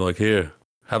McDonald's and they're like, here,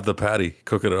 have the patty,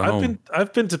 cook it at home.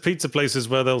 I've been to pizza places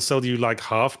where they'll sell you like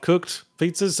half cooked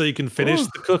pizzas, so you can finish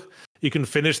you can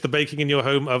finish the baking in your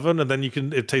home oven, and then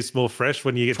it tastes more fresh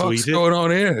when you get to What's eat it. going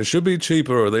on here? It should be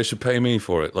cheaper, or they should pay me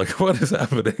for it. Like, what is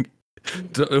happening?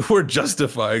 We're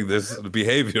justifying this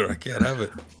behavior. I can't have it.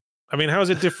 I mean, how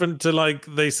is it different to like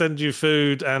they send you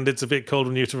food and it's a bit cold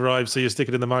when you arrive, so you stick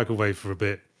it in the microwave for a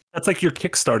bit? That's like you're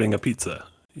kickstarting a pizza.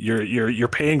 You're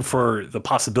paying for the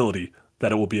possibility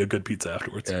that it will be a good pizza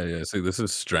afterwards. Yeah. See, this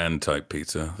is Strand type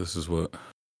pizza. This is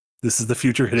the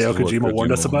future This Hideo is what Kojima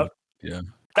warned us Kojima about. Yeah.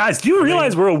 Guys, do you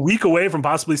realize we're a week away from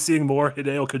possibly seeing more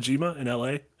Hideo Kojima in LA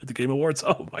at the Game Awards?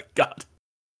 Oh my god.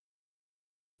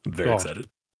 I'm very excited.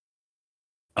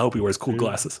 I hope he wears cool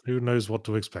glasses. Who knows what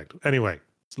to expect? Anyway,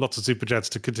 lots of super chats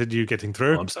to continue getting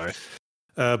through. Oh, I'm sorry.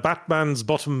 Batman's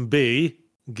Bottom B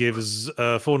gives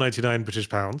 £4.99 British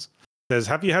pounds. Says,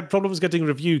 have you had problems getting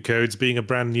review codes being a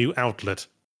brand new outlet?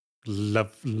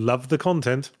 Love the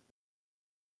content.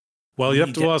 Well, you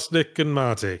have to ask Nick and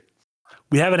Marty.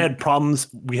 We haven't had problems.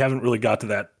 We haven't really got to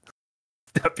that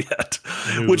step yet,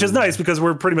 which is nice because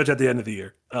we're pretty much at the end of the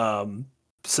year.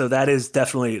 So that is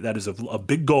a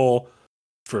big goal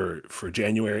for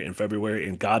January and February,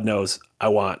 and God knows I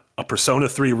want a Persona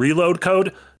 3 reload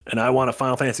code and I want a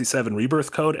Final Fantasy 7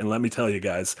 rebirth code. And let me tell you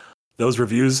guys, those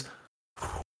reviews,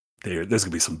 there's going to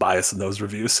be some bias in those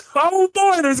reviews. Oh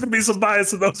boy, there's going to be some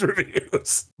bias in those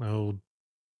reviews. Oh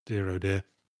dear.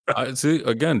 I see.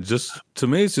 Again, just to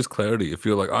me, it's just clarity. If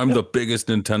you're like, I'm the biggest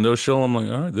Nintendo shill, I'm like,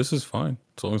 all right, this is fine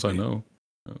as long as I know.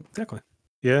 Exactly.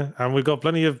 Yeah, and we've got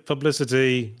plenty of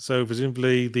publicity, so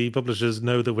presumably the publishers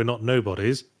know that we're not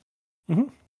nobodies. Mm-hmm.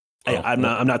 Hey, I'm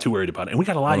not too worried about it. And we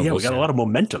got a lot. Yeah, we got a lot of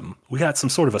momentum. We got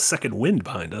some sort of a second wind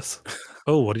behind us.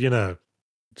 Oh, what do you know?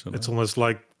 It's almost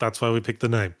like that's why we picked the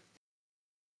name.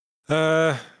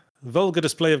 Vulgar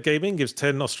Display of Gaming gives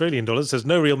 10 Australian dollars. Says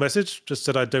no real message. Just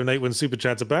said I'd donate when super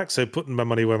chats are back. So putting my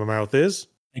money where my mouth is.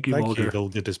 Thank you,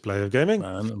 Vulgar Display of Gaming.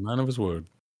 Man of his word.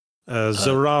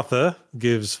 Zaratha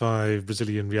gives 5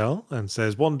 Brazilian real and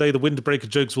says, one day the windbreaker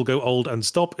jokes will go old and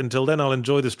stop. Until then, I'll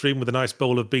enjoy the stream with a nice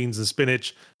bowl of beans and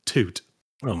spinach. Toot.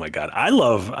 Oh my God. I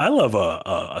love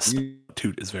a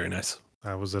toot is very nice.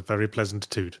 That was a very pleasant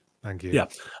toot. Thank you. Yeah.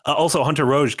 Also, Hunter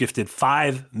Roge gifted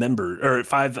 5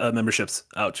 memberships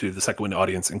out to the Second Wind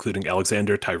audience, including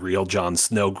Alexander, Tyrell, Jon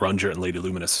Snow, Grunger, and Lady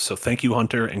Luminous. So thank you,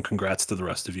 Hunter, and congrats to the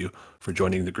rest of you for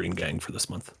joining the Green Gang for this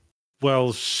month.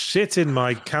 Well, shit in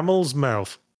my camel's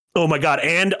mouth. Oh my God.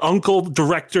 And Uncle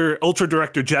Director, Ultra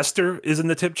Director Jester is in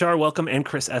the tip jar. Welcome. And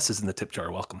Chris S is in the tip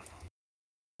jar. Welcome.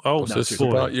 Oh, was this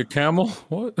about your camel?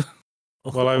 What?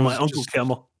 Well, my Uncle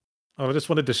Camel. Oh, I just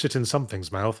wanted to shit in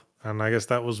something's mouth, and I guess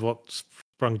that was what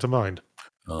sprung to mind.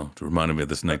 Oh, it reminded me of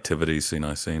this nativity scene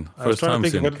I seen. I was First time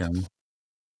seeing a think camel.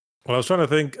 Well, I was trying to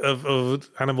think of an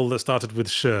animal that started with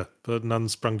sh, but none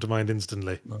sprung to mind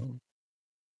instantly. No.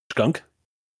 Skunk?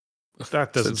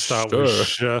 That doesn't Said start with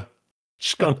sh.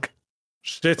 Skunk.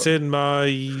 Shit in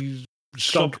my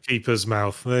shopkeeper's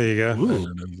mouth. There you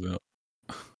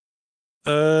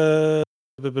go.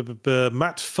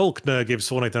 Matt Faulkner gives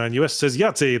 $4.99 US, says,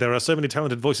 Yahtzee, there are so many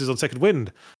talented voices on Second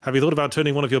Wind. Have you thought about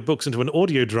turning one of your books into an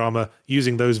audio drama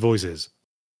using those voices?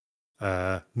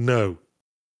 No.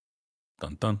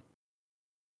 Dun dun.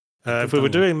 If we were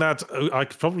doing that, I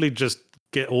could probably just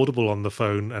get Audible on the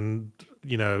phone and,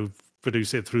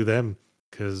 produce it through them,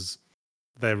 because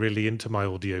they're really into my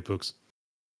audiobooks.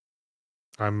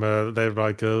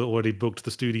 They're already booked the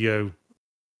studio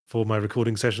for my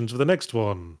recording sessions for the next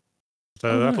one.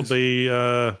 So that'll be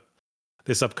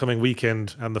this upcoming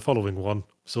weekend and the following one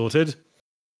sorted.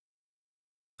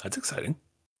 That's exciting.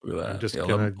 Look at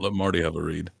that. Let Marty have a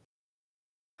read.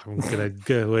 I'm going to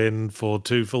go in for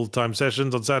 2 full-time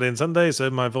sessions on Saturday and Sunday, so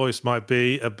my voice might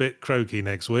be a bit croaky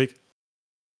next week.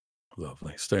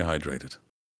 Lovely. Stay hydrated.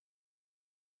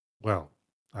 Well,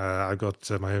 I've got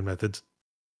my own methods.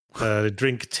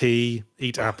 Drink tea,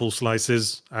 eat apple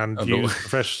slices, and use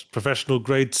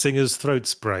professional-grade singer's throat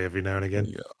spray every now and again.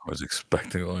 Yeah, I was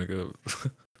expecting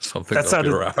something that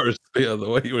sounded, your hours. Yeah, the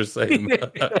way you were saying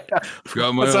that.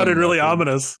 That sounded really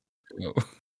ominous.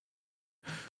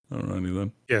 Alrighty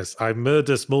then. Yes, I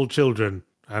murder small children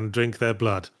and drink their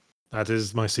blood. That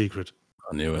is my secret.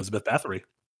 I knew it. Elizabeth Bathory.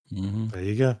 Mm-hmm. There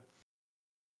you go.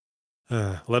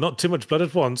 Well, not too much blood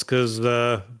at once, because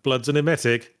blood's an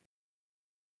emetic.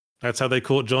 That's how they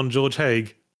caught John George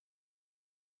Haig.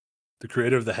 The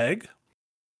creator of The Hague?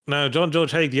 No, John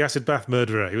George Haig, the acid bath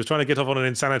murderer. He was trying to get off on an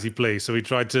insanity plea, so he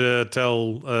tried to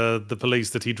tell the police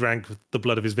that he drank the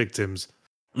blood of his victims.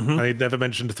 Mm-hmm. And he'd never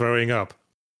mentioned throwing up.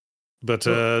 But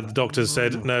the doctors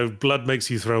said, no, blood makes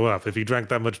you throw up. If he drank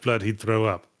that much blood, he'd throw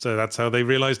up. So that's how they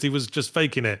realized he was just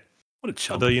faking it. What a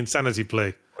chump. The insanity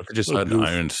plea. If he just had an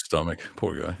iron stomach.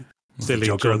 Poor guy. Silly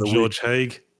John George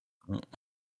Haig.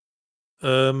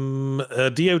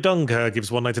 Dio Dunga gives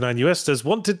 $1.99 US, says,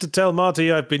 wanted to tell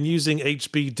Marty I've been using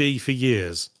HBD for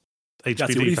years.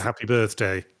 HBD for happy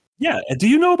birthday. Yeah. Do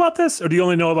you know about this, or do you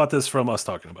only know about this from us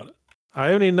talking about it?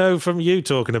 I only know from you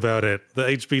talking about it that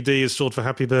HBD is short for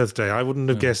happy birthday. I wouldn't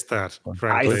have guessed that,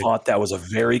 frankly. I thought that was a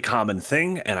very common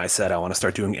thing, and I said I want to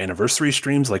start doing anniversary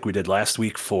streams like we did last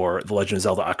week for The Legend of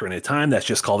Zelda Ocarina of Time. That's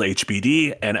just called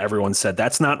HBD, and everyone said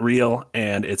that's not real,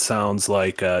 and it sounds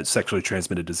like a sexually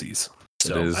transmitted disease.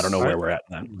 So I don't know where we're at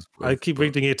in that. I keep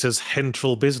reading it as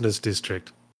Hentral Business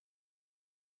District.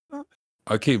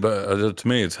 I keep, to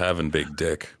me, it's having big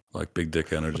dick, like big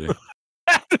dick energy.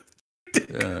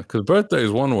 Yeah, because birthday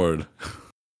is one word.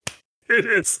 It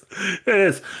is.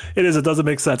 It doesn't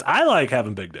make sense. I like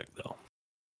having big dick, though.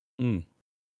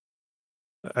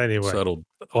 Anyway, settled.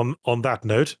 On that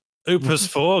note, Opus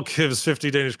 4 gives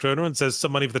 50 Danish kroner and says,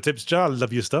 some money for the tips jar.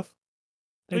 Love your stuff.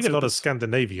 We get a lot of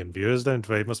Scandinavian viewers, don't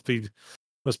we? Must be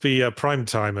prime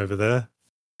time over there.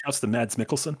 How's the Mads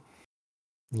Mikkelsen?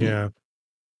 Yeah.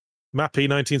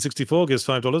 Mappy1964 gives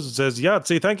 $5. It says,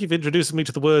 Yahtzee, thank you for introducing me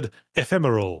to the word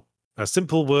ephemeral. A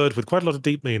simple word with quite a lot of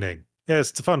deep meaning. Yes,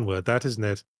 it's a fun word, that, isn't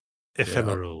it?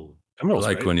 Ephemeral. Emerald's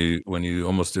Like great. when you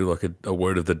almost do like a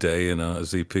word of the day in a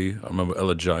ZP. I remember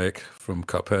elegiac from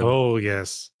Cuphead. Oh,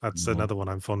 yes. That's another one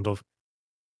I'm fond of.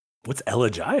 What's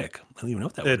elegiac? I don't even know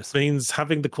what that word It is. means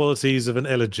having the qualities of an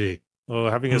elegy or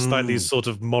having a slightly sort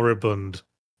of moribund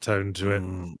tone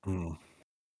to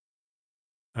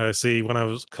it. See, when I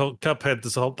was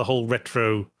Cuphead, the whole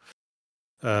retro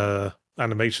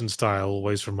animation style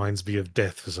always reminds me of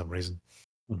death for some reason.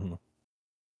 Mm-hmm.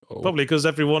 Oh. Probably because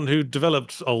everyone who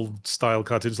developed old style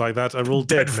cartoons like that are all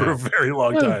dead for now. a very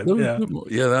long time.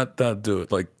 Yeah, that do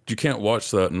it. Like you can't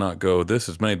watch that and not go, this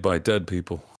is made by dead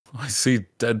people. I see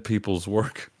dead people's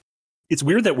work. It's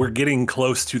weird that we're getting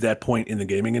close to that point in the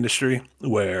gaming industry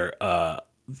where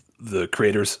the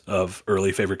creators of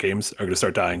early favorite games are going to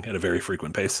start dying at a very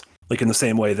frequent pace. Like in the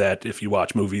same way that if you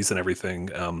watch movies and everything,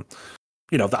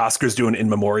 the Oscars do an in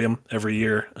memoriam every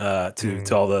year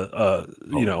to all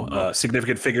the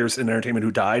significant figures in entertainment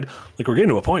who died. Like we're getting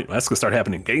to a point that's going to start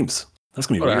happening in games. That's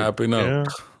going to be What a weird. happy note.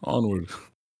 Yeah. Onward.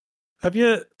 Have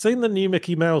you seen the new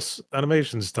Mickey Mouse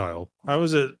animation style? I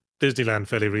was at Disneyland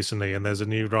fairly recently, and there's a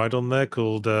new ride on there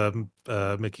called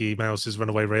Mickey Mouse's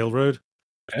Runaway Railroad.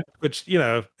 Okay. Which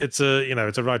it's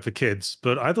a ride for kids,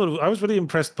 but I was really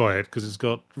impressed by it because it's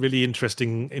got really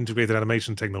interesting integrated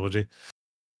animation technology.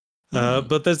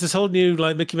 But there's this whole new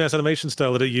like Mickey Mouse animation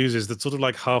style that it uses that's sort of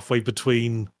like halfway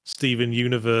between Steven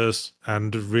Universe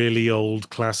and really old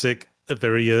classic,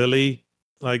 very early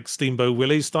like Steamboat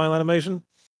Willie style animation.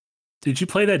 Did you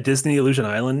play that Disney Illusion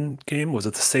Island game? Was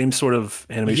it the same sort of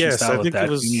animation Yes, style I think that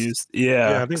it was. you used?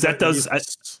 Yeah, I think that does.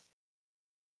 used-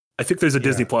 I think there's a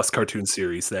Disney Yeah. Plus cartoon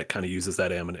series that kind of uses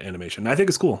that animation. I think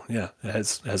it's cool. Yeah, it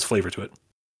has flavor to it.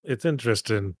 It's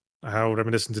interesting how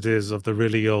reminiscent it is of the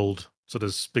really old sort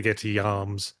of spaghetti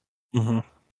arms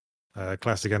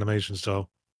classic animation style.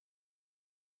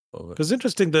 Because it's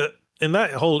interesting that in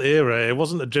that whole era, it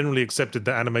wasn't generally accepted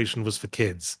that animation was for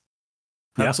kids.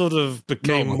 That Yeah. sort of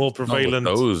became more prevalent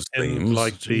those in themes.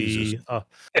 like Jesus.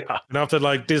 and after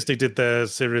like Disney did their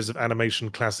series of animation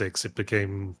classics, it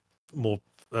became more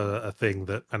a thing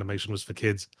that animation was for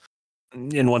kids.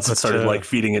 And once it But, started like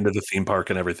feeding into the theme park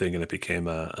and everything, and it became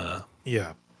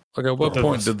yeah. Like at what there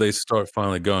point was- did they start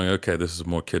finally going, okay, this is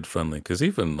more kid friendly? Because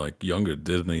even like younger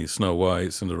Disney, Snow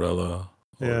White, Cinderella.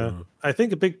 Yeah. I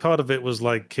think a big part of it was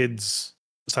like kids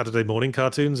Saturday morning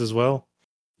cartoons as well.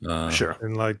 sure.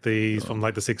 In like from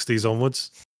like the 60s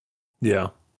onwards. Yeah.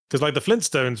 Because like the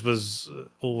Flintstones was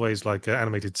always like an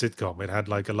animated sitcom. It had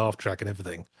like a laugh track and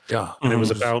everything. Yeah. And it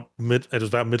was Mhm.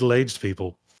 about middle-aged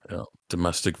people. Yeah.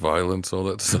 Domestic violence, all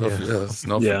that stuff. Yeah. Yeah, it's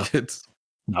not Yeah. for kids.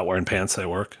 Not wearing pants at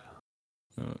work.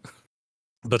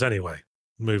 But anyway,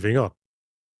 moving on.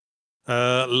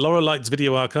 Laura Light's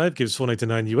video archive gives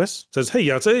 $4.99 US. Says, hey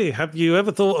Yahtzee, have you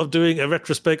ever thought of doing a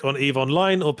retrospect on EVE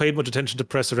Online or paid much attention to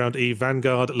press around EVE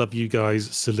Vanguard? Love you guys.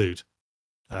 Salute.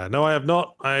 No, I have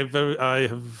not. I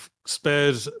have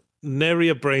spared nary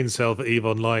a brain cell for EVE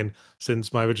Online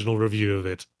since my original review of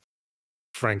it.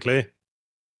 Frankly.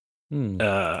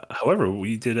 However,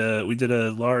 we did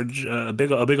a large, a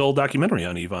big old documentary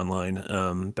on EVE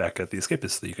Online back at the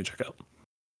Escapist that you can check out.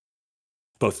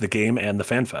 Both the game and the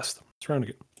fan fest. It's around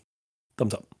again.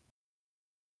 Thumbs up.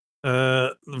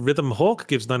 Rhythm Hawk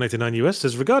gives $9.99 US.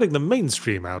 Says, regarding the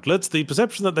mainstream outlets, the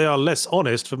perception that they are less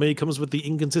honest for me comes with the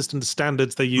inconsistent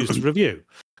standards they use to review.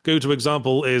 Go-to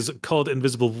example is COD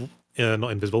Infinite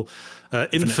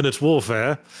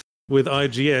Warfare, with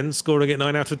IGN scoring it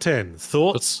 9 out of 10.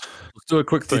 Thoughts? Let's do a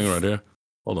quick thing right here.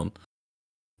 Hold on.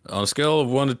 On a scale of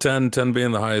 1 to 10, 10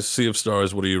 being the highest, Sea of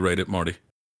Stars, what do you rate it, Marty?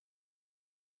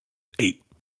 8.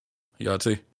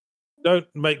 Yahtzee? Don't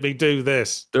make me do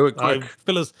this. Do it quick.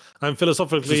 I'm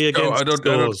philosophically Just go. against I don't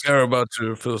scores. care about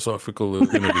your philosophical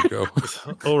immunity. Go.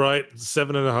 All right,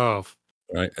 7.5.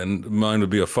 Right, and mine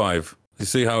would be a 5. You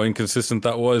see how inconsistent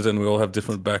that was, and we all have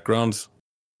different backgrounds.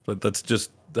 But that's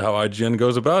just how IGN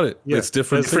goes about it. Yeah, It's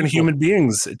different. Different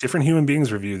people. human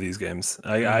beings review these games.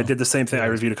 I did the same thing. I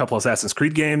reviewed a couple Assassin's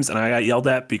Creed games, and I got yelled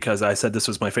at because I said this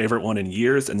was my favorite one in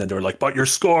years, and then they were like, "But your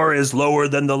score is lower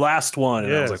than the last one."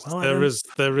 And I was Yes, like, "Well,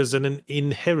 there is an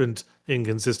inherent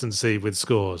inconsistency with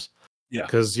scores. Yeah.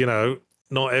 Because,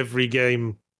 not every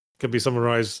game can be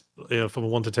summarized from a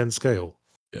 1 to 10 scale.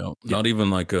 Yeah, not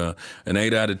even like an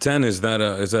 8 out of 10. Is that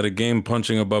a game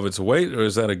punching above its weight, or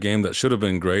is that a game that should have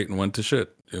been great and went to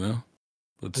shit?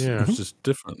 It's just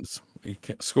different. You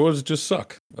can't, scores just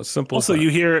suck. That's simple. Also, you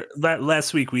hear that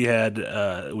last week we had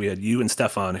you and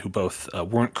Stefan who both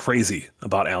weren't crazy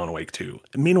about Alan Wake 2.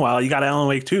 And meanwhile, you got Alan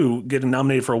Wake 2 getting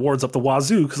nominated for awards up the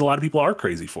wazoo because a lot of people are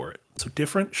crazy for it. So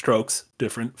different strokes,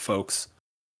 different folks,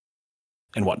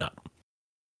 and whatnot.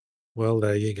 Well,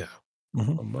 there you go.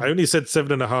 Mm-hmm. I only said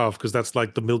 7.5 because that's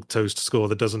like the milquetoast score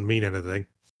that doesn't mean anything.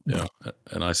 Yeah,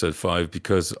 and I said 5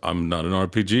 because I'm not an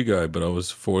RPG guy, but I was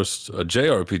forced a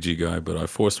JRPG guy, but I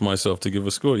forced myself to give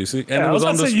a score. You see, and it was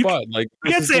on the spot. You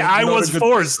can't say I was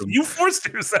forced. System. You forced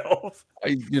yourself.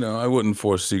 I wouldn't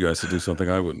force you guys to do something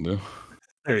I wouldn't do.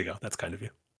 There you go. That's kind of you.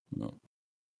 No.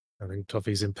 I think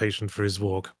Toffee's impatient for his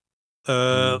walk.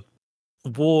 Warrior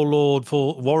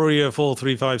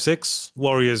 4356.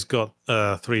 Warrior's got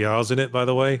 3 R's in it, by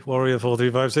the way. Warrior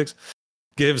 4356.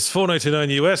 Gives $4.99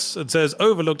 US and says,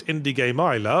 overlooked indie game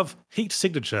I love, Heat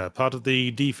Signature, part of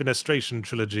the Defenestration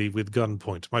trilogy with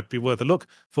Gunpoint. Might be worth a look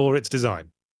for its design.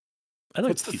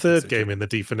 It's the third game in the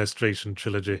Defenestration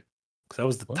trilogy. Because that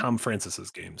was the Tom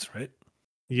Francis's games, right?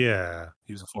 Yeah.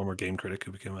 He was a former game critic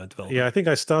who became a developer. Yeah, I think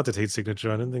I started Heat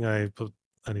Signature. I don't think I put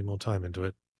any more time into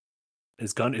it.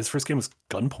 His first game was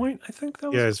Gunpoint, I think?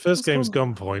 His first game's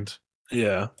Gunpoint.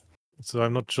 Yeah. So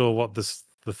I'm not sure what the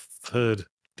third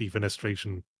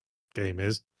Defenestration game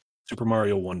is. Super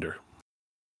Mario Wonder.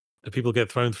 Do people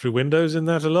get thrown through windows in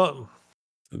that a lot?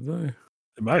 Did they?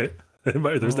 It might.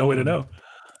 There's no way to know.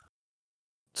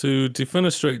 To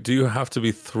defenestrate, do you have to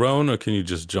be thrown or can you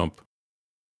just jump?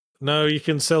 No, you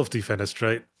can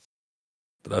self-defenestrate.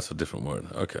 But that's a different word.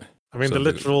 Okay. I mean, So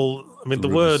the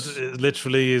word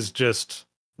literally is just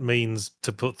means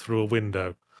to put through a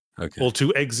window. Okay. Or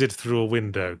to exit through a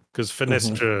window, because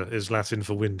fenestra is Latin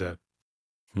for window.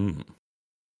 To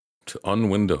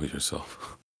unwindow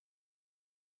yourself.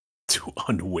 To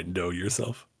unwindow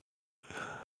yourself.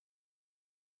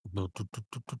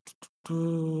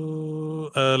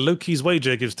 Loki's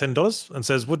Wager gives $10 and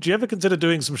says, would you ever consider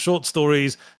doing some short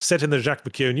stories set in the Jacques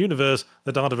McKeown universe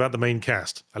that aren't about the main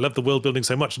cast? I love the world building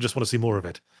so much and just want to see more of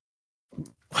it.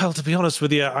 Well, to be honest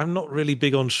with you, I'm not really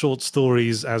big on short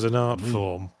stories as an art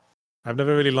form. I've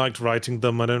never really liked writing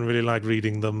them. I don't really like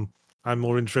reading them. I'm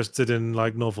more interested in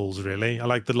like novels, really. I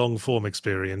like the long form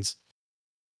experience.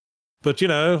 But,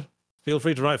 feel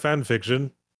free to write fan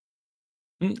fiction.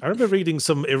 I remember reading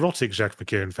some erotic Jacques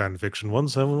McKeown fan fiction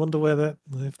once. I wonder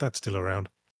if that's still around.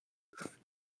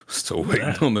 Still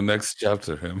waiting on the next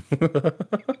chapter, him.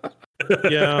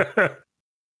 Yeah.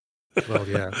 Well,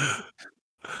 yeah.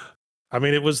 I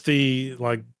mean, it was the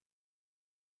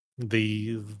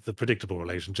predictable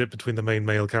relationship between the main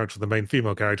male character and the main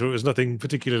female character. It was nothing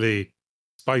particularly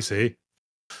spicy,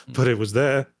 but it was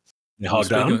there.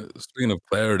 Speaking of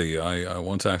clarity, I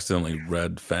once accidentally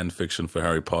read fan fiction for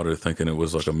Harry Potter thinking it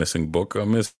was like a missing book I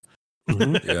missed.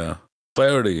 Yeah.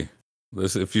 Clarity.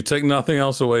 If you take nothing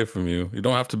else away from you, you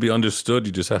don't have to be understood.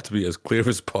 You just have to be as clear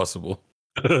as possible.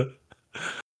 I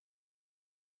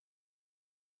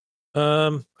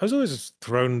was always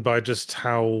thrown by just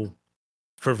how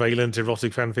prevalent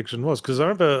erotic fan fiction was, because I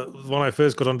remember when I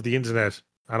first got onto the internet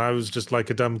and I was just like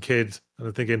a dumb kid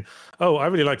and thinking, oh, I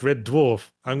really like Red Dwarf.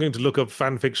 I'm going to look up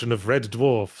fan fiction of Red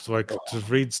Dwarf so I could just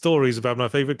read stories about my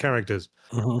favorite characters.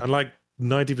 And like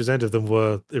 90% of them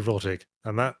were erotic.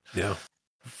 And that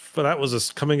was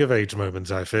a coming of age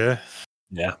moment, I fear.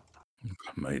 Yeah.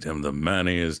 Made him the man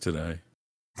he is today.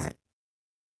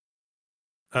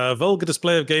 Vulgar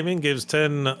Display of Gaming gives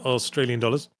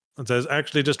 $10 and says,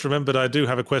 actually, just remembered I do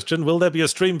have a question. Will there be a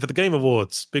stream for the Game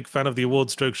Awards? Big fan of the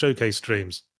Awards / Showcase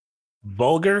streams.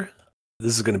 Vulgar?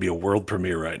 This is going to be a world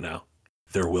premiere right now.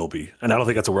 There will be. And I don't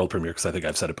think that's a world premiere because I think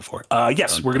I've said it before.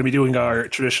 Yes, we're going to be doing our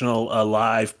traditional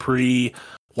live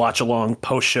watch-along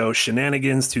post-show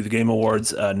shenanigans to the Game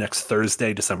Awards next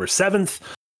Thursday, December 7th.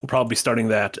 We'll probably be starting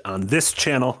that on this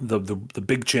channel, the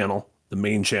big channel, the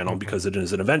main channel, because it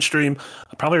is an event stream,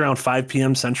 probably around 5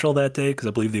 p.m. Central that day, because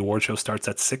I believe the award show starts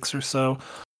at 6 or so.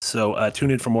 So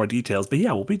tune in for more details. But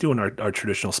yeah, we'll be doing our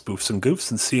traditional spoofs and goofs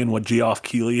and seeing what Geoff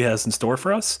Keighley has in store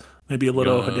for us. Maybe a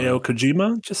little Hideo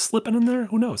Kojima just slipping in there.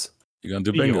 Who knows? You gonna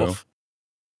do bingo?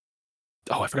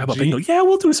 Oh, I forgot about bingo. Yeah,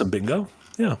 we'll do some bingo.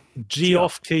 Yeah.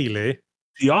 Geoff Keighley.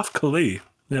 Geoff Keighley.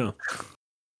 Yeah.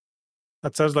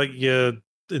 That sounds like you're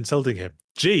insulting him.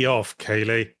 Geoff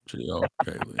Keighley. Geoff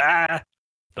Keighley.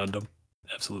 Dundum.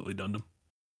 Absolutely Dundum.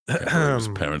 His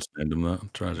parents named him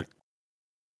that. Tragic.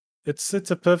 It's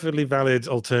a perfectly valid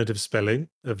alternative spelling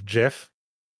of Jeff.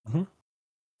 Mm-hmm.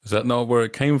 Is that not where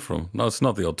it came from? No, it's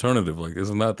not the alternative. Like,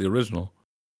 isn't that the original?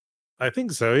 I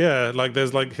think so, yeah. Like,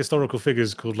 there's like historical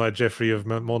figures called like Geoffrey of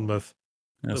Monmouth,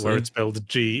 where it's spelled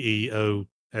Geoffrey.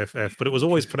 FF, but it was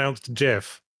always pronounced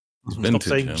Jeff. Stop Vintage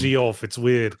saying him. Geoff. It's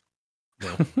weird.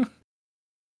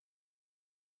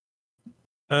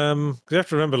 You have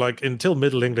to remember, like, until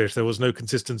Middle English, there was no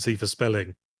consistency for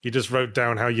spelling. You just wrote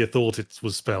down how you thought it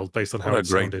was spelled based on how What a it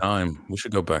great sounded. time. We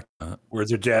should go back to that.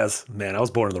 Words are jazz. Man, I was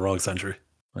born in the wrong century.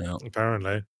 Yeah.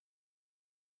 Apparently.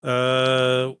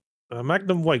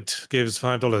 Magnum White gives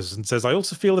 $5 and says, I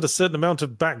also feel that a certain amount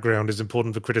of background is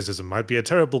important for criticism. I'd be a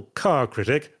terrible car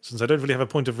critic since I don't really have a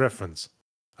point of reference.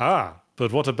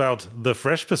 But what about the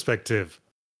fresh perspective?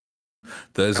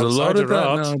 There's a lot of Outsider that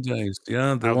art. nowadays.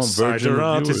 Yeah, they want virgin Outsider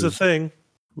art is a reviewers. thing.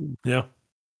 Yeah.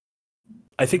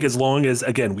 I think as long as,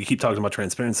 again, we keep talking about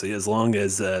transparency, as long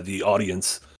as the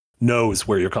audience knows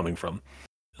where you're coming from.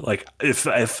 Like, if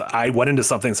I went into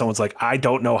something, someone's like, I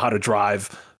don't know how to drive,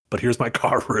 but here's my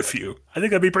car review. I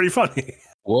think that'd be pretty funny.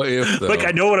 What if, though, Like,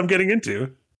 I know what I'm getting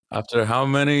into. after how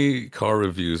many car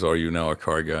reviews are you now a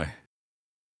car guy?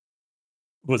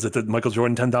 Was it the Michael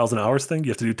Jordan 10,000 hours thing?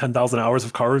 You have to do 10,000 hours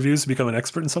of car reviews to become an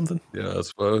expert in something? Yeah, I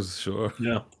suppose, sure.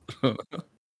 Yeah.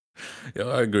 Yeah,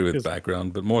 I agree with Yes.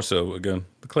 background, but more so, again,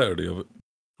 the clarity of it.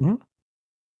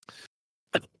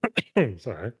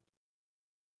 Sorry.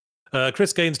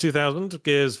 Chris Gaines 2000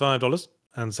 gives $5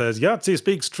 and says, Yahtzee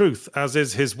speaks truth, as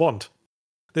is his wont.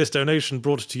 This donation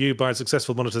brought to you by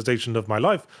successful monetization of my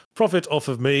life. Profit off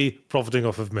of me, profiting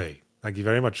off of me. Thank you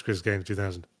very much, Chris Gaines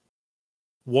 2000.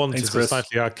 Want Thanks, is Chris. a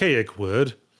slightly archaic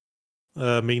word,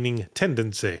 meaning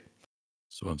tendency.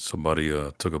 So when somebody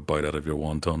took a bite out of your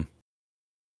wonton,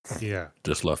 Yeah.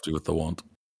 just left you with the want.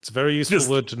 It's a very useful Just-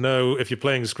 word to know if you're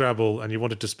playing Scrabble and you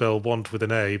wanted to spell want with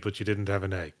an A, but you didn't have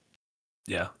an A.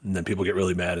 Yeah. And then people get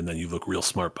really mad, and then you look real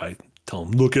smart by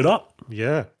telling them, look it up.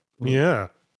 Yeah. Yeah.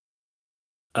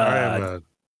 I am Uh, a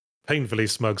painfully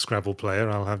smug Scrabble player,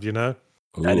 I'll have you know.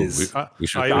 That Ooh, is we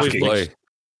should I always play.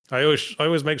 I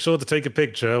always make sure to take a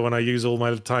picture when I use all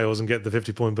my tiles and get the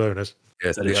 50-point bonus.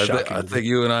 Yes, That is I shocking. think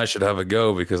you and I should have a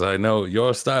go because I know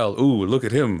your style. Ooh, look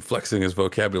at him flexing his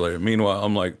vocabulary. Meanwhile,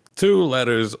 I'm like, 2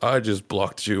 letters. I just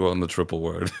blocked you on the triple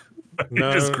word.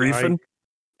 No, just griefing.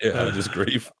 Yeah, just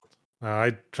grief.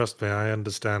 Trust me, I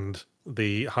understand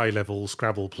the high-level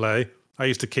Scrabble play. I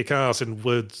used to kick ass in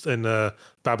words in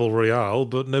Babel Royale,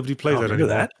 but nobody plays that Remember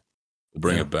anymore. that? We'll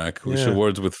bring Yeah. it back. We Yeah. should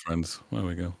words with friends. There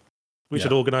we go. We Yeah.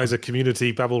 should organize a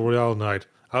community Babel Royale night.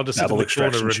 I'll just sit Babel in the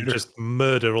extraction corner and shooter. just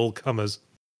murder all comers.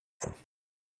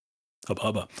 Hubba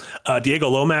hubba. Diego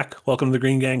Lomac, welcome to the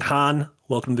Green Gang. Han,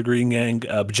 welcome to the Green Gang.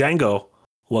 Django,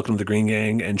 welcome to the Green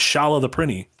Gang. And Shala the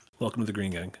Prinny, welcome to the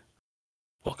Green Gang.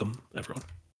 Welcome, everyone.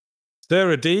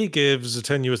 Sarah D gives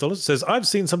 $10 says, I've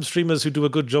seen some streamers who do a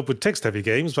good job with text-heavy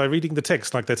games by reading the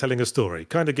text like they're telling a story.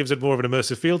 Kind of gives it more of an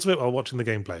immersive feel to it while watching the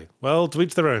gameplay. Well, to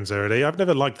each their own, Sarah D. I've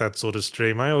never liked that sort of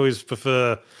stream. I always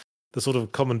prefer the sort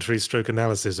of commentary stroke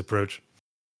analysis approach.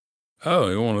 Oh,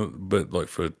 you want to, but like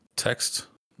for text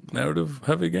narrative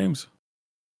heavy games?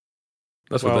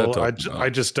 That's what they're Well, talking about. I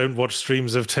just don't watch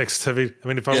streams of text-heavy. I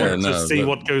mean, if I Yeah, want to no, see but-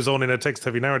 what goes on in a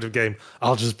text-heavy narrative game,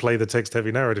 I'll just play the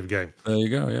text-heavy narrative game. There you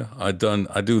go. Yeah, I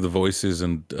do the voices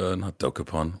and not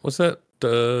Dokapon. What's that?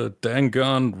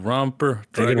 Dangan Romper,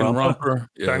 Dragon Danganronpa? Romper.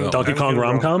 Yeah, Dang- that Donkey one. Kong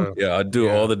Rom-Com? Danganronpa. Yeah, I do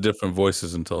Yeah. all the different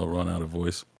voices until I run out of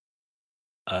voice.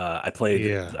 I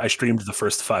streamed the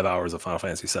first 5 hours of Final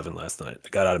Fantasy VII last night. I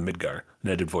got out of Midgar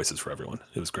and I did voices for everyone.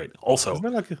 It was great. Also, Isn't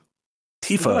there like a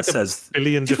Tifa like a says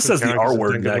billion Tifa different says the R characters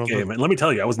word in that Danganronpa? game, and let me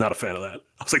tell you, I was not a fan of that.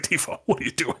 I was like, Tifa, what are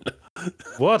you doing?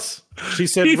 What? She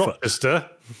said Tifa. Rochester.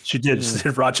 She did. She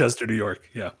did Rochester, New York.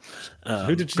 Yeah.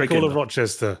 Who did she great call game, her though.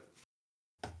 Rochester?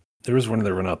 There was one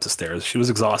that ran up the stairs. She was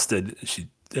exhausted. She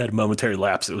had a momentary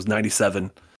lapse. It was 97.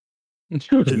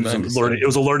 It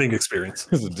was a learning experience.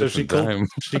 It's a So she different called, time.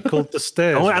 she called the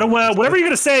stairs. I don't want whatever you're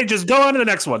gonna say. Just go on to the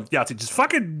next one. Yahtzee, just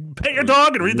fucking pet your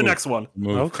dog and read the next one.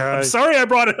 Move. Okay. I'm sorry I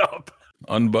brought it up.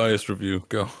 Unbiased review.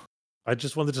 Go. I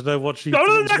just wanted to know what she Go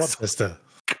to the calls next- Rochester.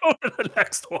 Go to the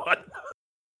next one.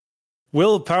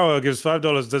 Will Power gives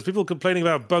 $5. Does people complaining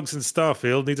about bugs in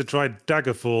Starfield need to try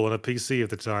Daggerfall on a PC at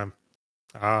the time?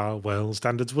 Well,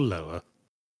 standards were lower.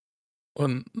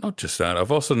 Well, not just that.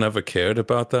 I've also never cared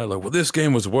about that. Like, well, this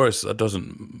game was worse. That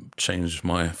doesn't change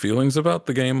my feelings about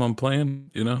the game I'm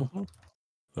playing, you know?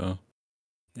 So,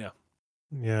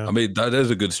 Yeah. I mean, that is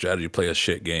a good strategy. Play a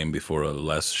shit game before a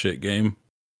less shit game.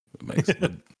 It makes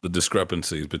the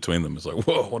discrepancies between them is like,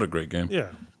 whoa, what a great game. Yeah.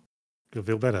 You'll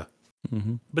feel better.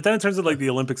 Mm-hmm. But then in terms of like the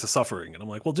Olympics of suffering, and I'm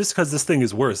like, well, just because this thing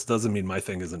is worse doesn't mean my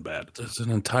thing isn't bad. There's an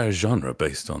entire genre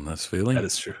based on this feeling. That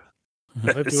is true.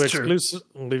 If It's you, true.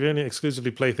 if you only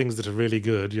exclusively play things that are really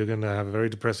good, you're going to have a very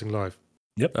depressing life.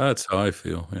 That's how I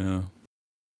feel. Yeah.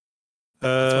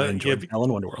 That's why I Yeah, enjoyed Alan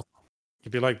Wonderworld.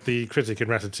 You'd be like the critic in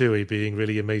Ratatouille being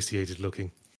really emaciated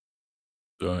looking.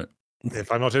 Right.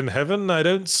 If I'm not in heaven, I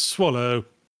don't swallow.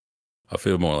 I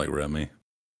feel more like Remy.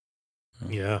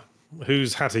 Yeah.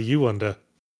 Whose hat are you under?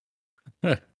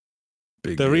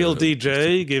 Big, The Real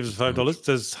DJ gives $5.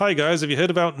 Says, "Hi guys, have you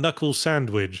heard about Knuckle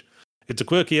Sandwich? It's a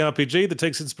quirky RPG that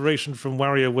takes inspiration from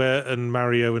WarioWare and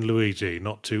Mario and Luigi.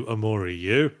 Not to Amori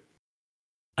you."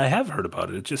 I have heard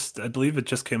about it. I believe it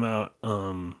just came out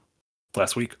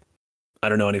last week. I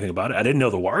don't know anything about it. I didn't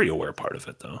know the WarioWare part of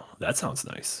it though. That sounds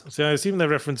nice. So I assume they're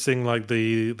referencing like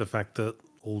the fact that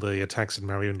all the attacks in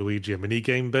Mario and Luigi are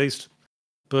minigame based.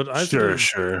 But I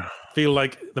Sure. feel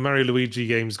like the Mario Luigi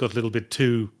games got a little bit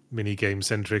too minigame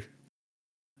centric.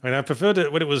 I mean, I preferred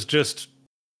it when it was just,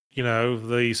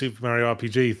 the Super Mario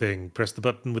RPG thing. Press the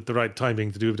button with the right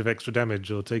timing to do a bit of extra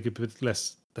damage or take a bit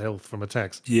less health from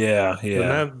attacks. Yeah.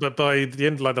 But by the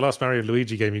end, like the last Mario and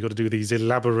Luigi game, you got to do these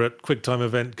elaborate QuickTime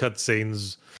event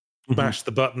cutscenes, mash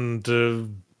the button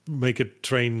to make a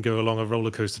train go along a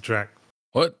roller coaster track.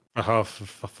 What? For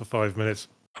 5 minutes.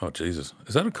 Oh, Jesus.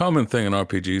 Is that a common thing in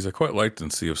RPGs? I quite liked in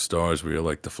Sea of Stars where you're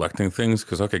like deflecting things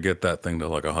because I could get that thing to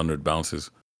like 100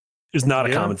 bounces. It's not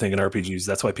a common thing in RPGs.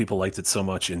 That's why people liked it so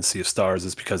much in Sea of Stars,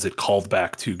 is because it called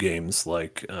back to games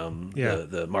like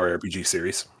the Mario RPG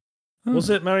series. Was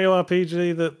it Mario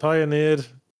RPG that pioneered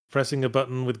pressing a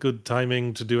button with good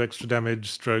timing to do extra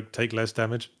damage, take less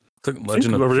damage? I think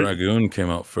Legend of Dragoon came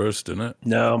out first, didn't it?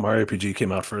 No, Mario RPG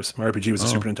came out first. Mario RPG was a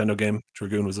Super Nintendo game.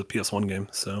 Dragoon was a PS1 game.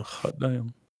 So hot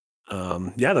damn.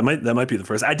 That might be the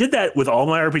first. I did that with all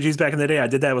my RPGs back in the day. I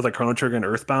did that with like Chrono Trigger and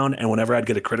Earthbound, and whenever I'd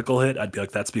get a critical hit, I'd be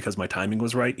like, "That's because my timing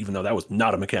was right," even though that was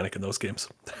not a mechanic in those games.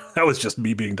 That was just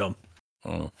me being dumb.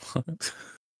 Oh.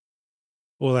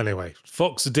 Well, anyway,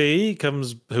 Fox D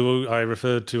who I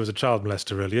referred to as a child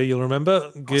molester earlier, you'll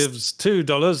remember, gives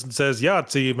 $2 and says,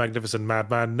 "Yahtzee, you magnificent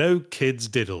madman, no kids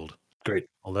diddled." Great.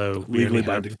 Although legally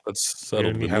binding. Let's we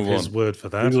only have his word for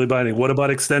that. Legally binding. What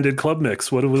about Extended Club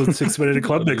Mix? What does Extended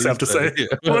Club Mix have to say?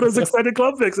 What does Extended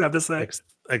Club Mix have to say?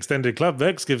 Extended Club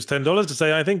Mix gives $10 to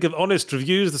say, "I think of honest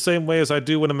reviews the same way as I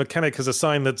do when a mechanic has a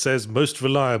sign that says most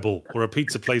reliable or a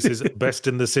pizza place is best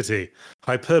in the city.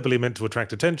 Hyperbole meant to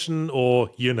attract attention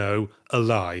or, a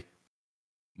lie."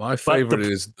 My favorite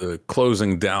is the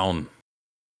closing down,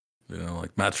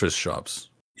 like mattress shops.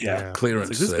 Yeah, clearance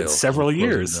this has been sales. several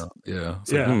years. Yeah.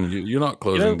 You're not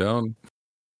closing down.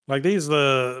 Like these are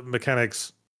the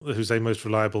mechanics who say most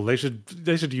reliable. They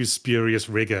should use spurious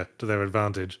rigor to their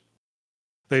advantage.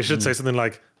 They should say something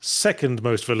like second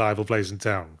most reliable place in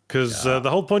town. Because the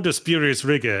whole point of spurious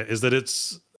rigor is that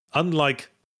it's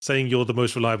unlike saying you're the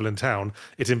most reliable in town,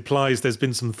 it implies there's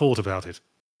been some thought about it.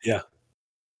 Yeah.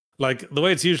 Like the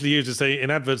way it's usually used is say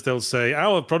in adverts, they'll say,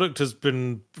 "Our product has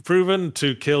been proven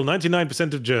to kill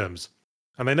 99% of germs."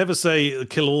 And they never say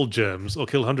kill all germs or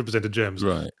kill 100% of germs.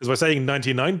 Right. Because by saying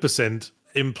 99%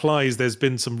 implies there's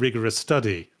been some rigorous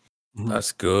study.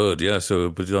 That's good. Yeah. So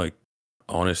it would be like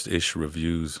honest-ish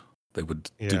reviews. They would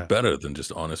do better than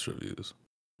just honest reviews.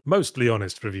 Mostly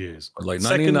honest reviews. Like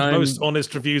 99... Second most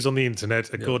honest reviews on the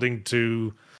internet, according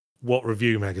to What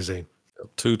Review magazine.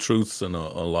 2 truths and a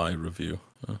lie review.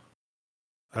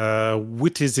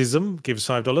 Witticism gives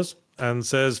 $5 and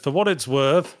says, "For what it's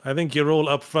worth, I think you're all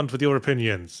upfront with your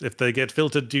opinions. If they get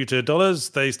filtered due to dollars,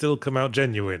 they still come out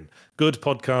genuine. Good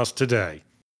podcast today."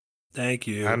 Thank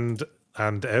you.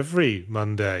 And every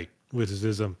Monday,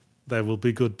 Witticism, there will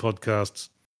be good podcasts.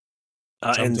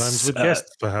 Sometimes with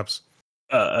guests, perhaps.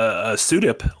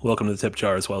 Sudip, welcome to the tip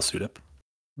jar as well, Sudip.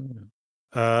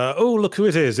 Oh, look who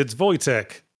it is. It's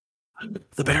Wojtek.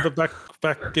 The bear.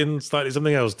 Back in slightly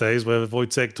something else days where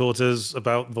Wojtek taught us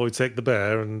about Wojtek the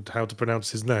bear and how to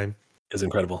pronounce his name. Is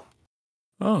incredible.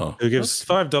 Oh. Who gives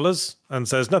 $5 and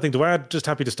says, "Nothing to add, just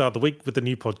happy to start the week with the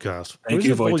new podcast." Thank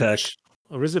you, Wojtek.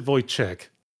 Or is it Wojciech?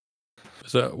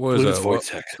 Is that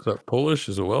Wojtek? Is that Polish?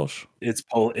 Is it Welsh? It's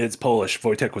Polish.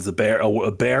 Wojtek was a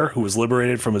bear who was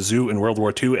liberated from a zoo in World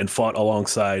War II and fought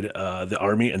alongside the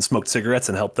army and smoked cigarettes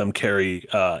and helped them carry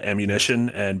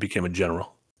ammunition and became a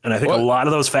general. And I think a lot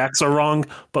of those facts are wrong,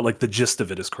 but like the gist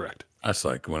of it is correct. That's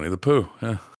like Winnie the Pooh.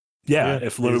 Yeah,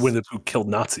 if Winnie the Pooh killed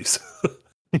Nazis.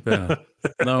 Yeah.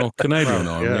 No, Canadian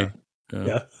army.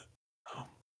 Yeah.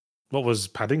 What was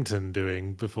Paddington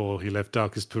doing before he left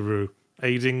Darkest Peru?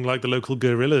 Aiding like the local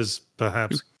guerrillas,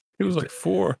 perhaps. He was like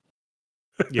 4.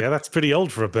 Yeah, that's pretty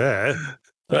old for a bear.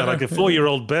 Like a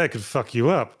 4-year-old bear could fuck you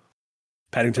up.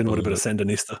 Paddington would have been a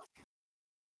Sandinista.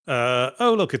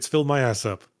 Oh, look, it's Fill My Ass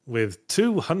Up with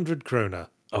 200 krona.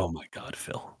 Oh my God,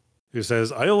 Phil. Who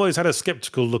says, "I always had a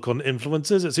skeptical look on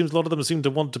influencers. It seems a lot of them seem to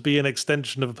want to be an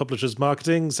extension of a publisher's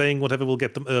marketing, saying whatever will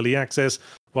get them early access,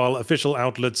 while official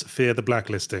outlets fear the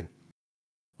blacklisting.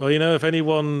 Well, if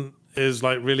anyone is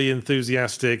like really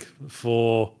enthusiastic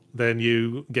for their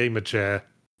new gamer chair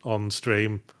on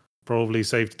stream, probably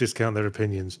safe to discount their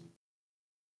opinions.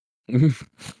 I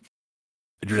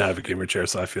do not have a gamer chair,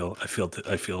 so I feel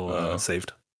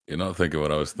saved. You're not thinking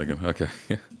what I was thinking. Okay.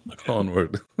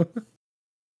 Onward.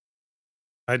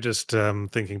 I just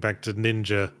thinking back to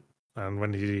Ninja and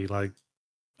when he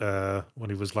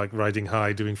was like riding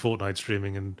high doing Fortnite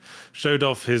streaming and showed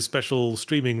off his special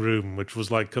streaming room, which was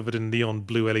like covered in neon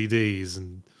blue LEDs,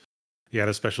 and he had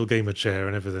a special gamer chair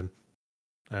and everything,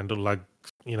 and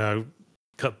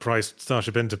cut price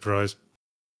Starship Enterprise.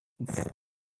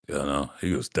 Yeah, no,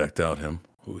 he was decked out. Him.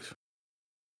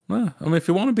 Well, I mean, if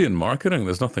you want to be in marketing,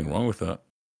 there's nothing wrong with that.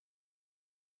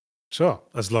 Sure,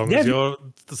 as long as you're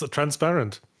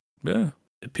transparent. Yeah.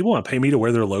 If people want to pay me to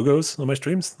wear their logos on my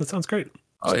streams, that sounds great.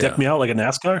 Deck me out like a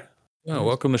NASCAR. Yeah,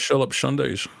 welcome to Shell Up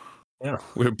Sundays. Yeah.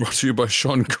 We're brought to you by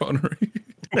Sean Connery.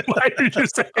 Why did you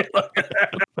say it like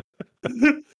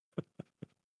that?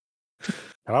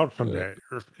 Out from there.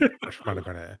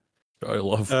 I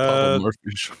love Papa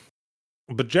Murphy's.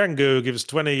 But Django gives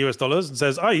 $20 and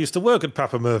says, I used to work at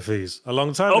Papa Murphy's a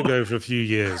long time ago for a few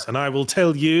years, and I will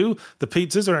tell you the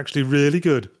pizzas are actually really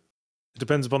good. It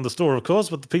depends upon the store, of course,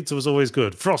 but the pizza was always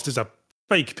good. Frost is a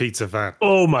fake pizza fan.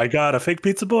 Oh my God, a fake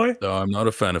pizza boy? No, I'm not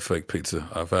a fan of fake pizza.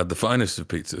 I've had the finest of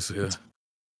pizzas, yeah.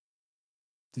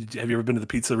 Have you ever been to the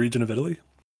pizza region of Italy?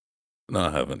 No,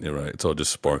 I haven't. You're right. It's all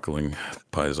just sparkling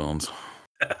paisans.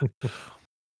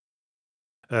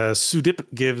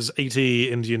 Sudip gives 80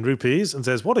 Indian rupees and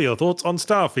says, what are your thoughts on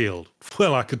Starfield?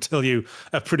 Well, I could tell you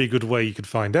a pretty good way you could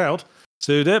find out,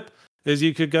 Sudip, is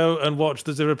you could go and watch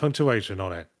the Zero Punctuation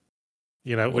on it.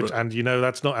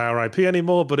 That's not our IP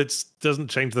anymore, but it doesn't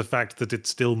change the fact that it's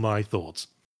still my thoughts.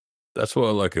 That's what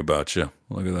I like about you.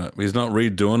 Look at that. He's not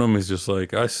redoing them. He's just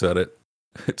like, I said it.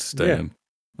 It's staying.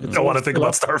 I don't want to think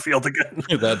about Starfield again.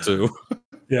 That too.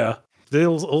 Yeah. They're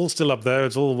all still up there.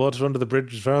 It's all water under the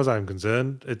bridge as far as I'm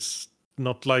concerned. It's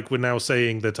not like we're now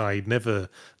saying that I never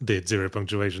did Zero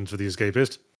Punctuations for The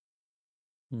Escapist.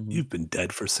 You've been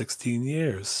dead for 16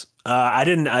 years. I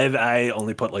didn't. I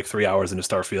only put like 3 hours into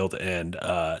Starfield, and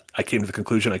I came to the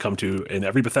conclusion I come to in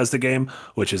every Bethesda game,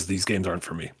 which is these games aren't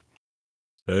for me.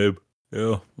 Yeah.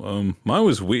 Mine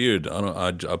was weird.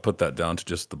 I put that down to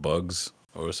just the bugs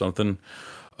or something.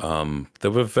 They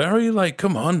were very like,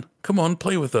 come on,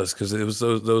 play with us, because it was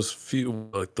those few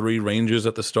like 3 rangers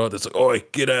at the start that's like, oi,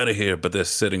 get out of here, but they're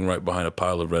sitting right behind a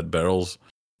pile of red barrels.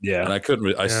 Yeah, and I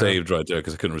couldn't. I saved right there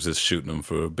because I couldn't resist shooting them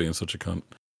for being such a cunt.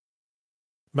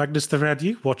 Magnus the Rad,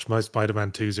 you watch my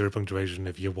Spider-Man 2 Zero Punctuation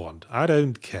if you want. I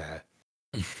don't care.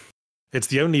 It's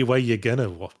the only way you're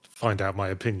gonna find out my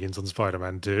opinions on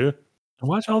Spider-Man 2.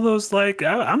 Watch all those, like,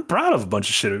 I'm proud of a bunch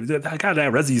of shit. I got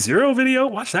that Resi Zero video.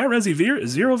 Watch that Resi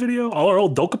Zero video. All our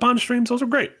old Dokapon streams, those are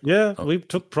great. Yeah, we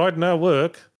took pride in our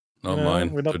work. Not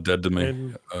mine. They're dead to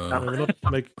me.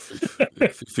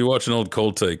 If you watch an old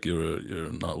Cold Take,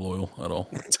 you're not loyal at all.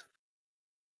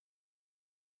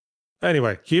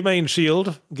 Anyway, Humane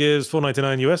Shield gives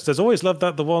 $4.99 US. Says, always loved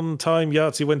that the one time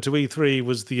Yahtzee went to E3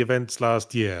 was the events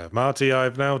last year. Marty,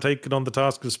 I've now taken on the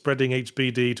task of spreading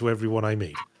HBD to everyone I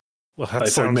meet. Well, that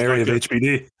sounds Mary like of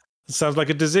HBD. It sounds like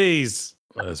a disease.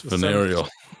 That's venereal.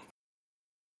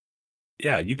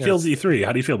 Yeah, you killed E3.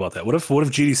 How do you feel about that? What if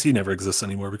GDC never exists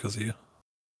anymore because of you?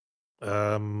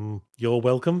 You're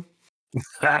welcome.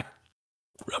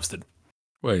 Roasted.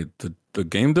 Wait, the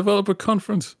game developer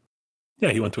conference? Yeah,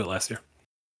 he went to it last year.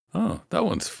 Oh, that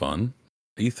one's fun.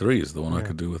 E3 is the one I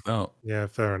could do without. Yeah,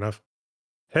 fair enough.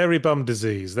 Hairy bum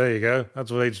disease. There you go.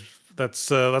 That's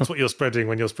what you're spreading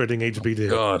when you're spreading HBD. Oh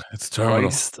God, it's terminal.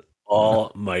 Christ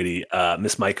almighty.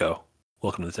 Miss Maiko,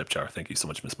 welcome to the tip jar. Thank you so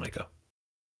much, Miss Maiko.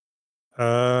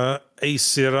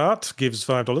 Asirat gives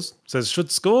 $5. Says,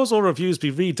 should scores or reviews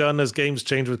be redone as games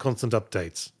change with constant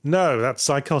updates? No, that's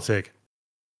psychotic.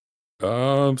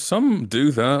 Some do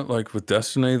that. Like with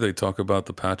Destiny, they talk about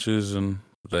the patches and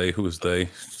who is they?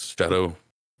 Shadow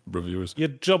reviewers. Your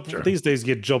job these days,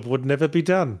 your job would never be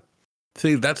done.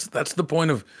 See, that's the point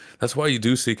of. That's why you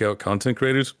do seek out content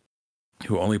creators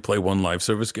who only play one live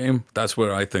service game. That's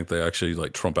where I think they actually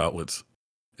like trump outlets.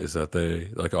 Is that they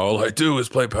like all I do is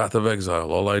play Path of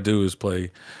Exile. All I do is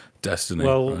play Destiny.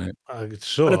 Well, right?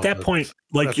 Sure. But at that point,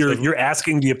 like you're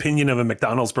asking the opinion of a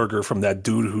McDonald's burger from that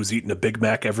dude who's eaten a Big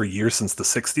Mac every year since the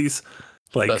 60s.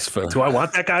 Like, that's fair. Do I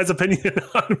want that guy's opinion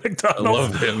on McDonald's? I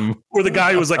love him. Or the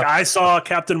guy who was like, I saw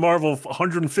Captain Marvel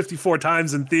 154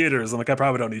 times in theaters. I'm like, I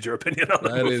probably don't need your opinion on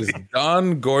that. That is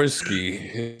Don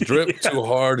Gorski. He dripped too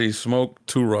hard. He smoked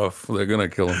too rough. They're gonna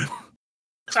kill him.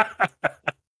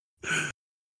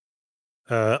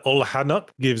 Olhanuk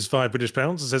gives £5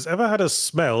 and says, ever had a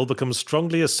smell become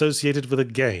strongly associated with a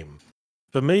game?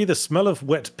 For me, the smell of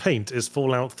wet paint is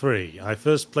Fallout 3. I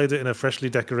first played it in a freshly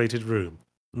decorated room.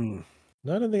 Mm.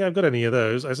 No, I don't think I've got any of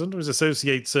those. I sometimes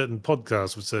associate certain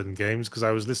podcasts with certain games because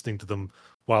I was listening to them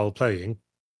while playing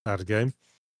that game.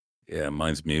 Yeah,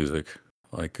 mine's music,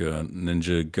 like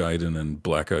Ninja Gaiden and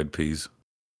Black Eyed Peas.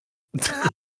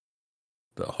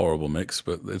 The horrible mix,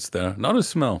 but it's there. Not a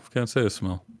smell. Can't say a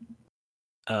smell.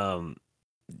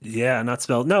 Yeah, not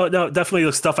smell. No, definitely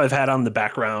the stuff I've had on the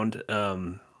background.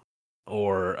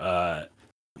 Or I'm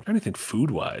trying to think food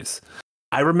wise.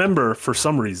 I remember for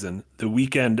some reason the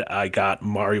weekend I got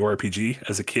Mario RPG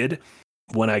as a kid.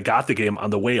 When I got the game on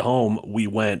the way home, we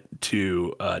went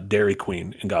to Dairy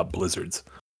Queen and got Blizzards.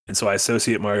 And so I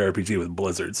associate Mario RPG with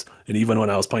Blizzards. And even when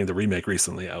I was playing the remake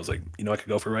recently, I was like, you know, I could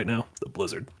go for right now the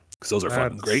Blizzard because those are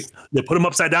fucking great. They put them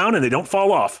upside down and they don't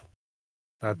fall off.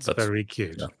 That's very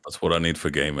cute. Yeah, that's what I need for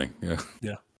gaming.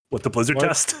 Yeah. What, the Blizzard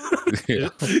test? Yeah.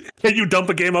 Can you dump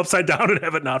a game upside down and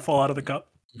have it not fall out of the cup?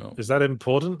 No. Is that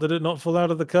important that it not fall out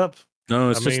of the cup? No,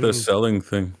 it's just the selling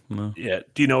thing. No. Yeah.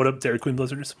 Do you know what a Dairy Queen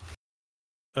Blizzard is?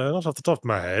 Not off the top of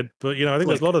my head, but I think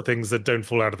there's a lot of things that don't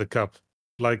fall out of the cup.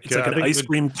 Like it's like an ice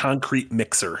cream concrete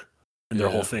mixer, and their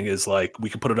whole thing is like we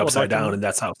can put it upside down, and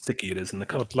that's how sticky it is in the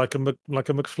cup. Like a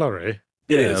McFlurry.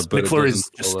 It is. McFlurry is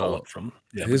just stole it from.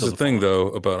 Yeah, here's the thing, though,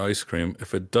 about ice cream: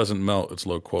 if it doesn't melt, it's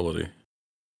low quality.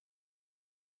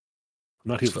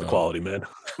 I'm not here for the quality, man.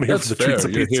 I'm here for the treats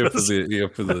of pizzas. You're here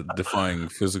for the defying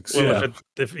physics. Well,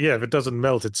 if it doesn't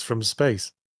melt, it's from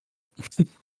space.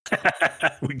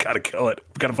 We gotta kill it.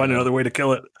 We gotta find another way to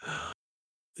kill it.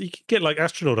 You can get like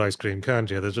astronaut ice cream, can't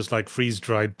you? There's just like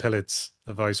freeze-dried pellets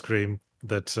of ice cream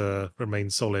that remain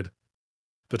solid,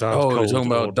 but aren't cold. You're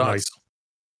talking about dots. Nice.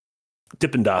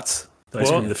 Dippin' Dots. The ice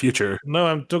cream of the future. No,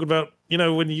 I'm talking about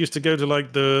when you used to go to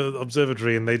like the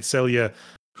observatory and they'd sell you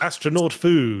astronaut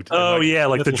food. Oh,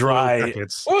 like the dry,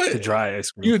 what? The dry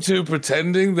ice cream. You two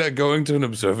pretending that going to an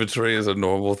observatory is a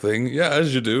normal thing? Yeah,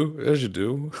 as you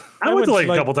do. I went to like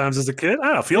a couple times as a kid. I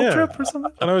don't know, field trip or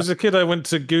something. When I was a kid, I went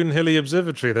to Goonhilly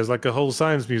Observatory. There's like a whole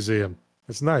science museum.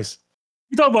 It's nice.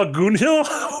 You talking about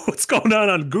Goonhill? What's going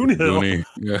on Goonhill?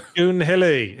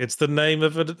 Goonhilly. It's the name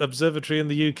of an observatory in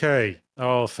the UK.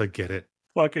 Oh, forget it.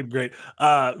 Fucking great.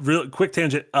 Real quick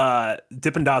tangent.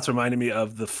 Dippin' Dots reminded me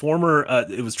of the former,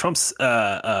 it was Trump's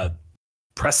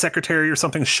press secretary or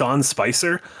something, Sean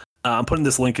Spicer. I'm putting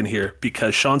this link in here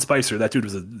because Sean Spicer, that dude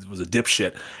was a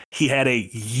dipshit. He had a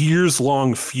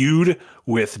years-long feud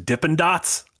with Dippin'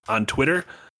 Dots on Twitter.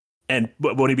 And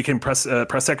when he became press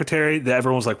secretary,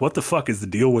 everyone was like, what the fuck is the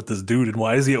deal with this dude? And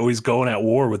why is he always going at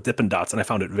war with Dippin' Dots? And I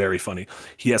found it very funny.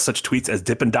 He has such tweets as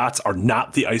Dippin' Dots are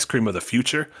not the ice cream of the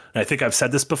future. And I think I've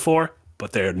said this before,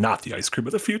 but they're not the ice cream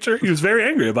of the future. He was very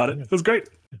angry about it. It was great.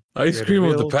 Ice cream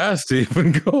of the past, he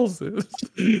even calls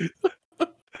it.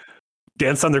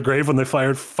 Danced on their grave when they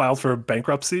filed for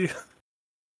bankruptcy.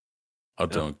 I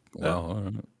don't. Well, all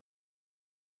right.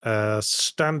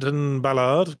 Stanton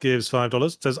Ballard gives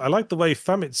 $5. Says, I like the way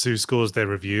Famitsu scores their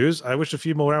reviews. I wish a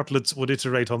few more outlets would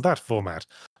iterate on that format.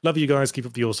 Love you guys. Keep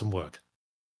up the awesome work.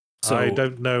 So, I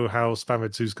don't know how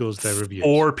Famitsu scores their reviews.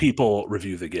 4 people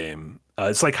review the game.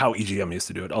 It's like how EGM used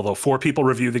to do it. Although 4 people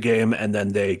review the game and then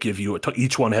they give you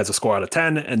each one has a score out of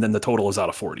 10 and then the total is out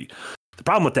of 40. The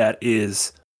problem with that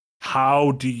is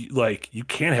how do you you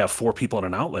can't have 4 people in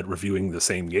an outlet reviewing the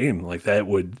same game. Like that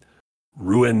would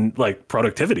ruin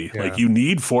productivity. Yeah. Like you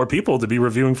need 4 people to be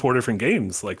reviewing 4 different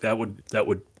games. Like that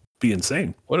would be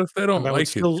insane. What if they don't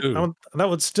like it too? And that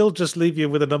would still just leave you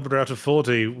with a number out of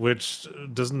 40, which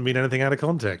doesn't mean anything out of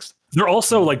context. They're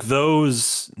also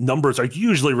those numbers are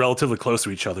usually relatively close to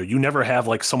each other. You never have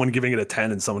someone giving it a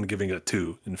 10 and someone giving it a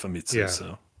 2 in Famitsu. Yeah.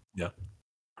 So yeah.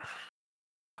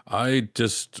 I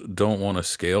just don't want a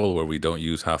scale where we don't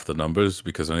use half the numbers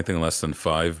because anything less than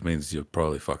 5 means you're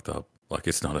probably fucked up. Like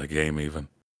it's not a game even.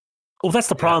 Well, that's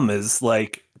the problem is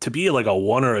to be a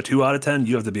 1 or a 2 out of 10,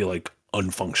 you have to be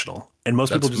unfunctional. And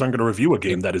most people just aren't going to review a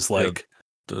game that is or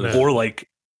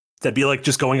that'd be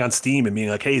just going on Steam and being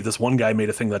like, hey, this one guy made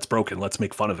a thing that's broken. Let's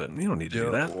make fun of it. You don't need to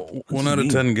do that. 1 out of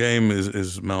 10 game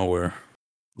is malware.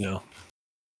 Yeah.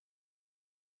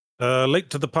 Late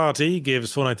to the Party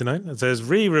gives $4.99. It says,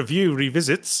 re-review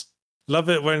revisits. Love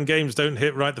it when games don't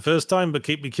hit right the first time, but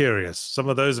keep me curious. Some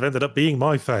of those have ended up being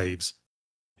my faves.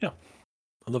 Yeah,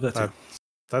 I love that too.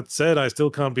 That said, I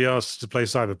still can't be asked to play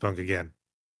Cyberpunk again.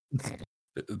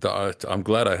 I'm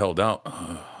glad I held out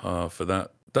for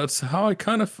that. That's how I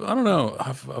kind of, I don't know.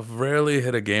 I've rarely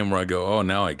hit a game where I go, oh,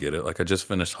 now I get it. Like I just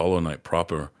finished Hollow Knight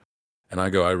proper. And I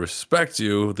go, I respect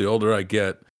you. The older I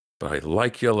get, but I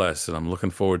like you less, and I'm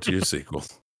looking forward to your sequel.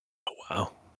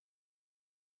 Wow.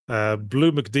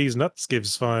 Blue McDee's Nuts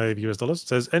gives $5.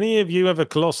 Says, any of you have a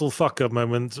colossal fuck up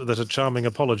moment that a charming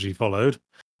apology followed?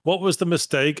 What was the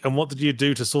mistake, and what did you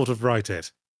do to sort of right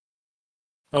it?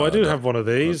 Oh, I do have one of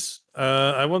these.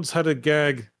 I once had a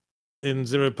gag in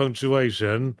zero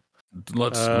punctuation.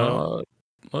 Let's.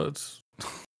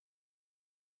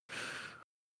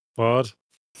 What?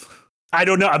 I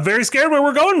don't know. I'm very scared where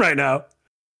we're going right now.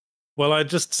 Well, I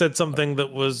just said something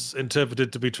that was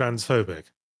interpreted to be transphobic.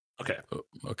 Okay.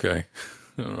 Okay.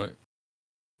 All right.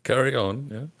 Carry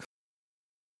on.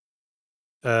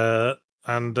 Yeah.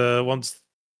 And once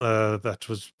that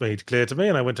was made clear to me,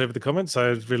 and I went over the comments, I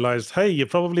realized, hey, you're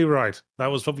probably right. That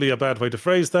was probably a bad way to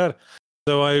phrase that.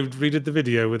 So I redid the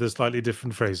video with a slightly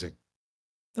different phrasing.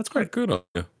 That's great. Good on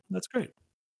you. That's great.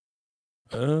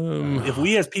 If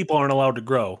we as people aren't allowed to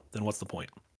grow, then what's the point?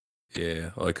 Yeah,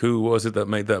 like who was it that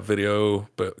made that video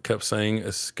but kept saying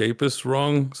escapist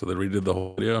wrong? So they redid the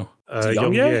whole video.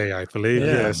 Young Ye, I believe.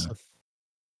 Yeah. Yes.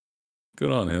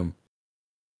 Good on him.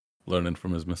 Learning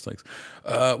from his mistakes.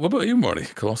 What about you, Marty?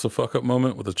 Colossal fuck up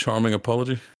moment with a charming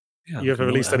apology? Yeah, you ever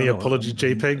released any apology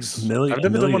JPEGs? I've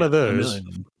never done one of those.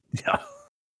 Yeah.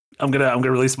 I'm gonna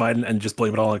release mine and just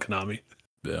blame it all on Konami.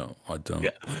 Yeah, I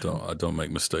don't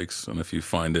make mistakes, and if you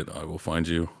find it, I will find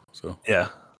you. So yeah.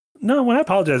 No, when I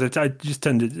apologize, I just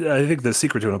tend to. I think the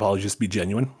secret to an apology is to be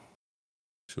genuine.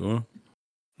 Sure.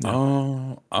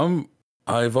 Yeah.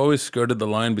 I've always skirted the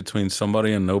line between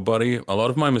somebody and nobody. A lot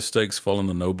of my mistakes fall in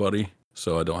the nobody,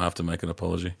 so I don't have to make an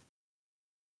apology.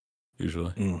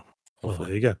 Usually. Well,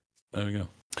 there you go. There we go.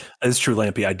 It's true,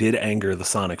 Lampy. I did anger the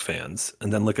Sonic fans,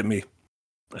 and then look at me.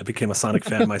 I became a Sonic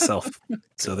fan myself.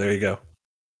 So there you go.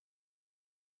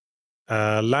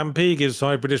 Lampy gives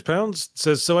 £5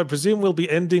 says, so I presume we'll be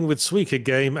ending with Suika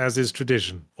game as is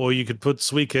tradition. Or you could put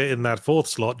Suika in that fourth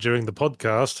slot during the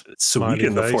podcast. Suika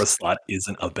in the fourth slot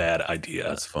isn't a bad idea.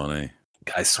 That's funny.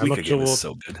 Guys, Suika game is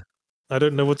so good. I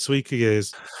don't know what Suika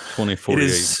is.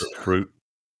 2048 fruit.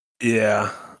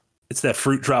 Yeah. It's that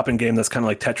fruit dropping game that's kind of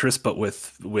like Tetris, but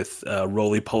with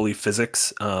roly-poly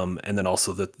physics. And then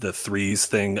also the threes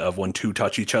thing of when two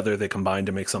touch each other, they combine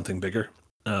to make something bigger.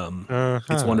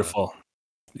 It's wonderful.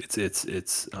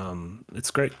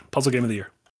 It's great. Puzzle game of the year.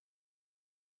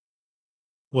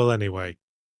 Well, anyway,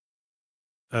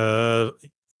 Tower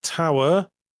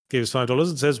gives $5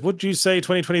 and says, would you say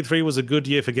 2023 was a good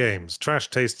year for games? Trash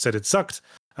Taste said it sucked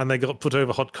and they got put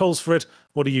over hot coals for it.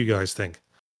 What do you guys think?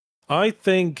 I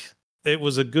think it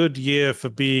was a good year for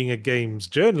being a games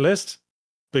journalist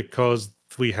because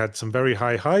we had some very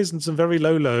high highs and some very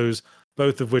low lows,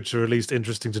 both of which are at least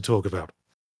interesting to talk about.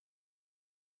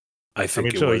 I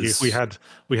think we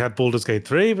had Baldur's Gate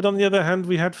 3, but on the other hand,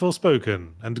 we had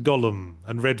Forspoken and Gollum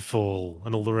and Redfall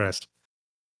and all the rest.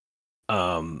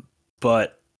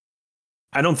 But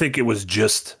I don't think it was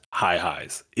just high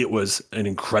highs. It was an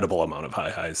incredible amount of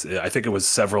high highs. I think it was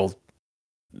several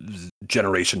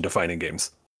generation-defining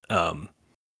games. And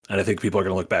I think people are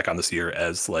going to look back on this year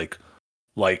as like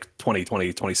 2020,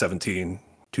 2017,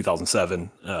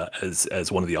 2007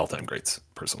 as one of the all-time greats,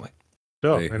 personally.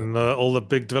 Sure, and all the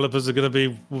big developers are going to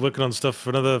be working on stuff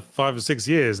for another 5 or 6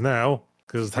 years now,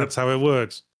 because that's how it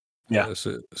works. Yeah.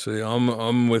 See,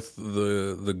 I'm with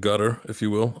the gutter, if you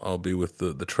will. I'll be with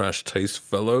the Trash Taste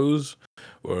fellows.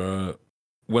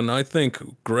 When I think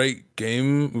great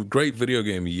video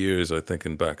game years, I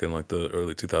think back in like the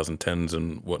early 2010s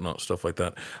and whatnot, stuff like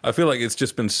that. I feel like it's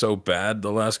just been so bad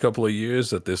the last couple of years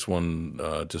that this one,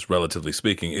 just relatively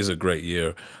speaking, is a great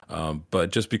year.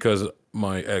 But just because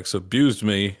my ex abused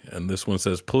me and this one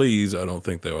says please, I don't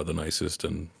think they are the nicest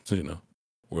and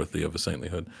worthy of a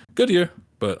saintlyhood. Good year,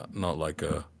 but not like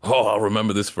I'll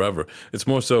remember this forever. It's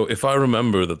more so if I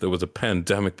remember that there was a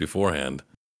pandemic beforehand.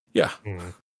 Yeah.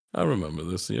 I remember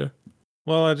this year.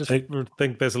 Well, I just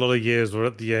think there's a lot of years where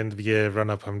at the end of the year run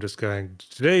up, I'm just going,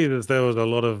 today there was a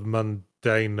lot of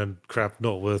mundane and crap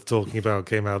not worth talking about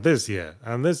came out this year.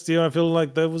 And this year I feel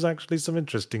like there was actually some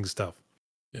interesting stuff.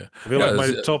 Yeah. I feel like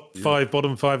my top 5,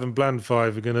 bottom 5, and bland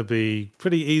 5 are going to be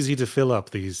pretty easy to fill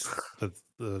up this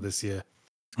year.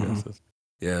 Mm-hmm.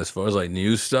 Yeah, as far as like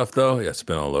new stuff though, it's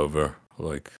been all over.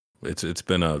 Like it's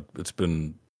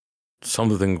been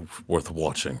something worth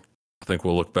watching. I think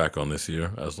we'll look back on this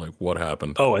year as like what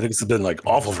happened. Oh, I think it's been like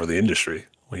awful for the industry.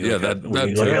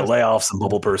 Layoffs and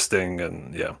bubble bursting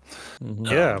and yeah. Mm-hmm.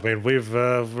 Yeah, I mean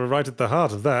we're right at the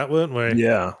heart of that, weren't we?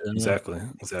 Yeah, exactly.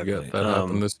 Yeah, that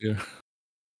happened this year.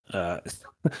 I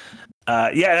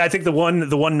think the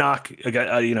one knock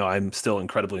again, I'm still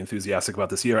incredibly enthusiastic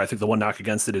about this year. I think the one knock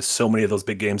against it is so many of those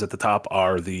big games at the top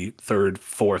are the 3rd,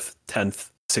 4th, 10th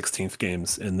 16th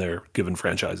games in their given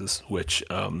franchises, which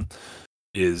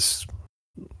is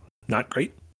not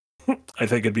great. I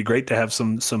think it'd be great to have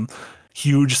some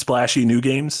huge splashy new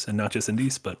games and not just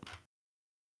indies, but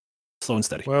slow and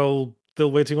steady. Well,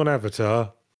 still waiting on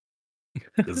Avatar.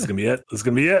 This is gonna be it. This is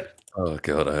gonna be it. Oh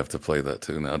god, I have to play that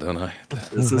too now, don't I?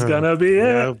 This is gonna be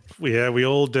it. Yeah, we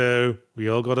all do. We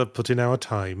all got to put in our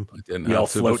time. I didn't We have all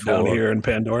to float down before. here in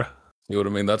Pandora. You know what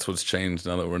I mean? That's what's changed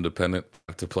now that we're independent.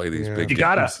 I have to play these Yeah. big You games.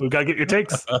 gotta. We gotta get your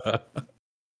takes.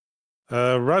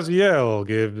 Raziel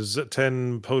gives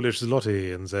 10 Polish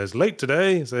zloty and says, late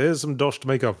today, so here's some dosh to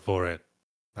make up for it.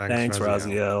 Thanks,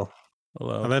 Raziel.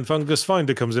 Hello. And then Fungus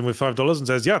Finder comes in with $5 and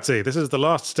says, Yahtzee, this is the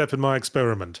last step in my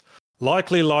experiment.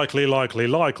 Likely. Thank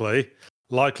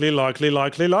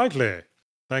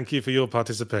you for your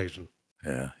participation.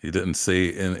 Yeah, you didn't see.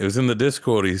 It was in the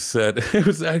Discord. He said it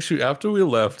was actually after we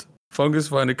left. Fungus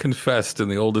Finder confessed in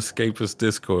the old Escapist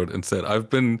Discord and said, "I've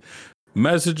been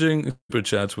messaging super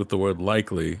chats with the word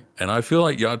likely, and I feel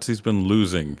like Yahtzee's been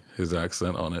losing his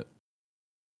accent on it."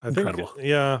 Incredible.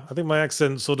 I think my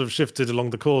accent sort of shifted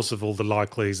along the course of all the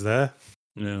likelies there.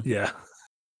 Yeah. Yeah.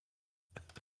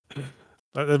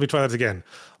 Let me try that again.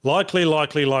 Likely. Oh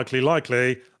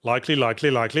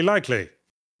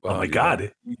my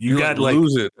God. You got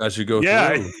lose it as you go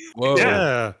through. Whoa.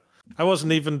 Yeah. I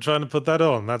wasn't even trying to put that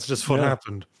on. That's just what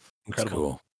happened. That's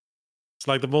cool. It's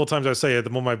like the more times I say it, the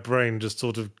more my brain just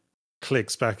sort of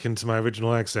clicks back into my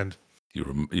original accent. You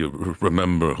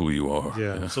remember who you are.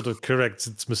 Yeah, sort of corrects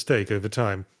its mistake over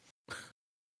time.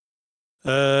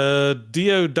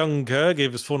 Dio Dunker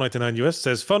gave us $4.99 US.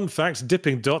 Says, fun fact,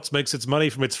 Dipping Dots makes its money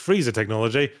from its freezer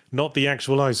technology, not the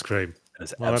actual ice cream.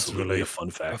 That's absolutely a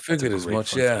fun fact. I figured as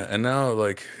much, yeah. And now,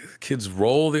 like, kids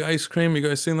roll the ice cream. You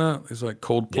guys seen that? It's like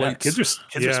cold plates. Yeah,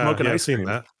 kids are smoking ice cream.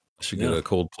 That. I should get a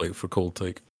cold plate for cold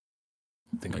take.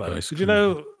 Think about it. Did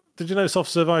you know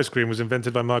soft serve ice cream was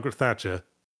invented by Margaret Thatcher?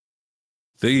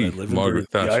 The Margaret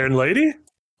Thatcher. The Iron Lady?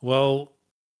 Well,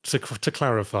 to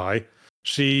clarify,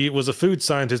 she was a food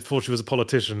scientist before she was a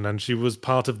politician, and she was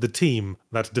part of the team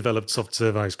that developed soft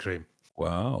serve ice cream.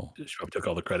 Wow. She probably took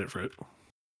all the credit for it.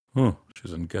 Huh. She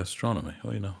was in gastronomy.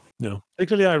 Oh, you know. No.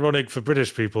 Particularly ironic for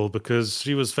British people because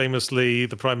she was famously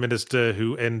the prime minister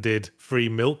who ended free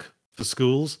milk for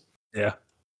schools. Yeah.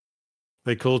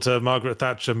 They called her Margaret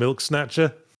Thatcher Milk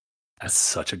Snatcher. That's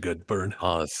such a good burn.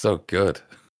 Oh, that's so good.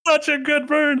 Such a good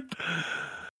burn.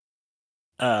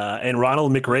 And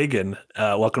Ronald McReagan,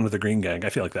 welcome to the Green Gang. I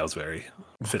feel like that was very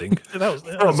fitting. that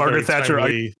was Margaret Thatcher.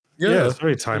 Yeah, it's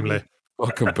very timely.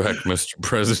 Welcome back, Mr.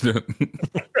 President.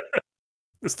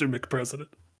 Mr. McPresident.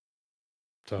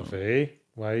 Toffee,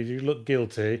 why do you look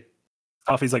guilty?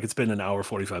 Toffee's like, it's been an hour,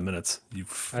 45 minutes.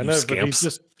 I know,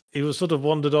 but he was sort of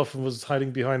wandered off and was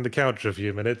hiding behind the couch a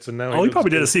few minutes, and now he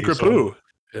probably did a secret poo.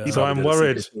 Yeah. So I'm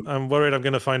worried. I'm worried I'm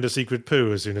going to find a secret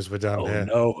poo as soon as we're down here.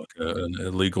 No, an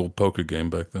illegal poker game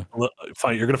back there.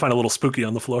 Fine, you're going to find a little spooky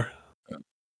on the floor.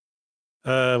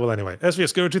 Well, anyway, SVS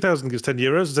Score 2000 gives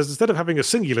 €10. It says instead of having a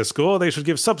singular score, they should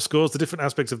give sub-scores to different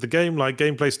aspects of the game, like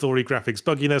gameplay, story, graphics,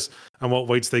 bugginess, and what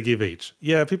weights they give each.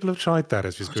 Yeah, people have tried that,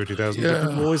 SVS Score 2000. Yeah.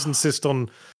 People always insist on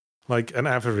like an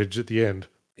average at the end.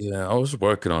 Yeah, I was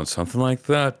working on something like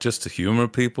that just to humor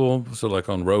people. So, like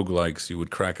on roguelikes, you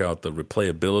would crack out the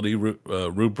replayability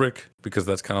rubric because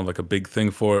that's kind of like a big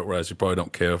thing for it, whereas you probably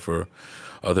don't care for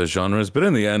other genres. But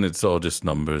in the end, it's all just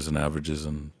numbers and averages,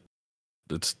 and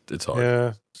it's hard.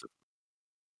 Yeah.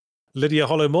 Lydia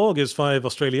Hollowmore gives 5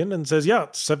 Australian and says,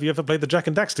 Yachts, have you ever played the Jack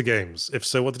and Daxter games? If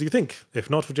so, what did you think? If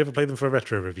not, would you ever play them for a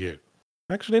retro review?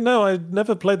 Actually, no, I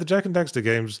never played the Jack and Daxter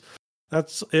games.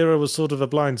 That era was sort of a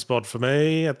blind spot for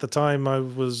me. At the time, I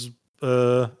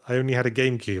only had a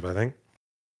GameCube, I think.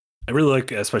 I really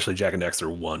like, especially Jack and Daxter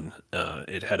 1.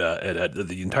 It had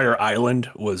the entire island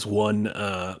was one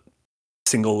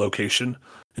single location,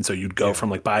 and so you'd go from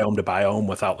like biome to biome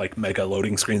without like mega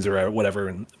loading screens or whatever.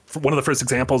 And one of the first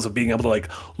examples of being able to like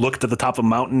look to the top of a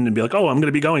mountain and be like, oh, I'm going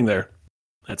to be going there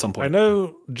at some point. I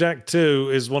know Jak 2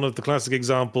 is one of the classic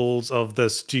examples of the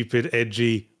stupid,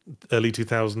 edgy early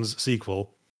 2000s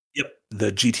sequel. Yep,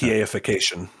 the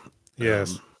GTA-ification.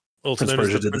 Yes. Also Prince known as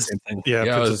Persia did the same thing. Yeah,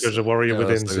 Prince of Persia Warrior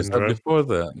Within syndrome. Before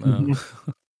that, no.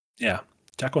 Yeah,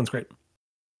 Jak 1's great.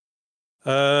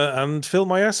 And Phil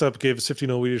Myasup gives 50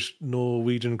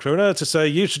 Norwegian kroner to say,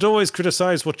 you should always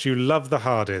criticize what you love the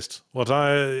hardest. What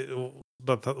eyed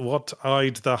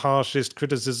the harshest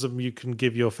criticism you can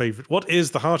give your favorite? What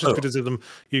is the harshest criticism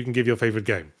you can give your favorite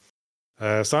game?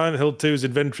 Silent Hill 2's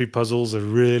inventory puzzles are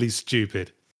really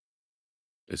stupid.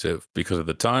 Is it because of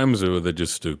the times, or are they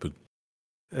just stupid?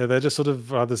 They're just sort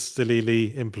of rather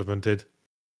sillily implemented.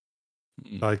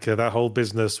 Like that whole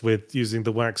business with using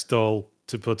the wax doll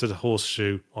to put a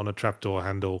horseshoe on a trapdoor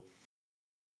handle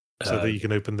so that you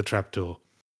can open the trapdoor.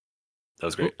 That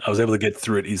was great. I was able to get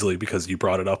through it easily because you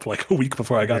brought it up like a week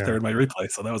before I got there in my replay,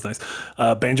 so that was nice.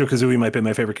 Banjo-Kazooie might be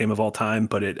my favorite game of all time,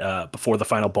 but it before the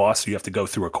final boss, you have to go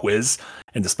through a quiz,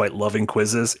 and despite loving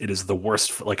quizzes, it is the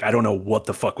worst. Like, I don't know what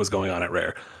the fuck was going on at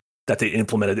Rare that they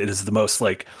implemented. It is the most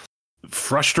like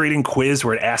frustrating quiz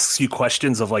where it asks you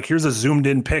questions of like, here's a zoomed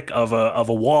in pic of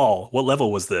a wall. What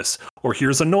level was this? Or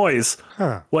here's a noise.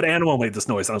 What animal made this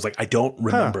noise? And I was like, I don't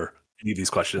remember any of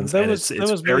these questions, and it's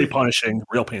very punishing.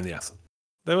 Real pain in the ass.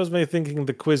 That was me thinking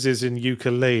the quizzes in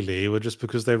Yooka-Laylee were just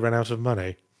because they ran out of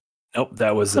money. Nope,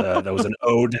 that was an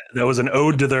ode. That was an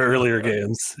ode to their earlier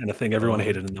games and a thing everyone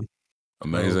hated in them.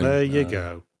 Amazing. Well, there you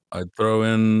go. I'd throw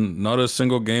in not a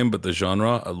single game, but the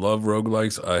genre. I love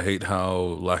roguelikes. I hate how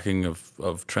lacking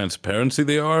of transparency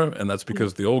they are, and that's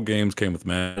because the old games came with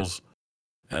manuals,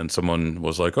 and someone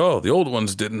was like, "Oh, the old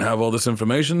ones didn't have all this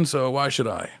information, so why should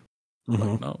I?"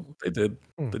 Like, no, they did.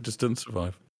 They just didn't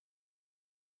survive.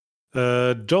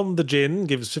 John the Gin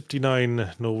gives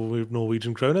 59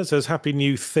 Norwegian kroner, says, Happy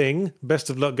New Thing. Best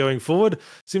of luck going forward.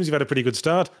 Seems you've had a pretty good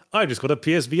start. I just got a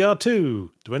PSVR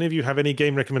 2. Do any of you have any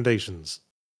game recommendations?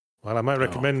 Well, I might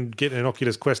recommend getting an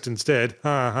Oculus Quest instead.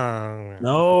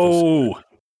 No.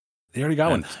 They already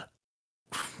got one.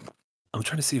 I'm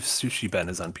trying to see if Sushi Ben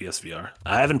is on PSVR.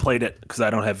 I haven't played it because I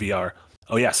don't have VR.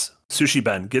 Oh, yes. Sushi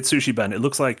Ben. Get Sushi Ben. It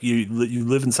looks like you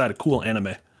live inside a cool anime.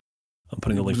 I'm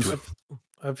putting a link to it.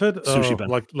 I've heard Sushi Ben.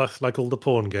 like all the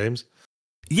porn games.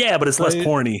 Yeah, but it's less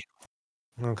porny.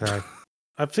 Okay.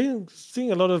 I've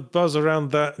seen a lot of buzz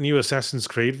around that new Assassin's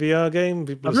Creed VR game.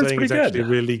 People are saying it's actually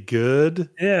really good.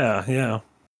 Yeah.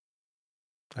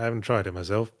 I haven't tried it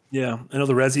myself. Yeah, I know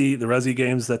the Resi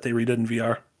games that they redid in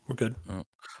VR were good.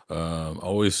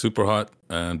 Always Super Hot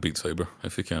and Beat Saber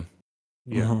if you can.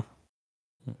 Yeah.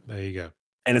 There you go.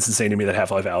 And it's insane to me that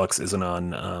Half-Life Alyx isn't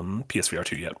on PSVR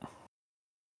 2 yet.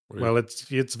 Well,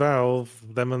 it's Valve,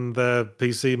 them and their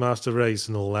PC Master Race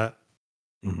and all that.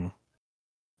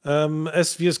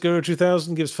 SVS Guru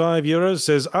 2000 gives €5,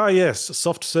 says, yes,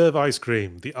 soft serve ice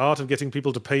cream, the art of getting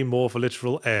people to pay more for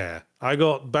literal air. I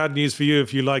got bad news for you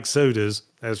if you like sodas,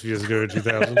 SVS Guru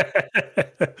 2000.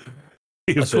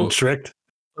 You've been tricked.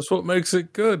 That's what makes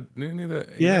it good. You need to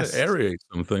aerate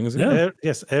some things. Yeah.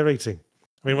 Aerating.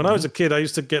 I mean, when I was a kid, I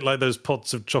used to get like those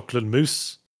pots of chocolate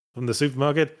mousse from the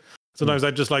supermarket. Sometimes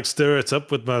I'd just like stir it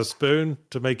up with my spoon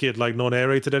to make it like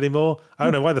non-aerated anymore. I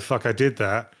don't know why the fuck I did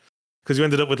that. Because you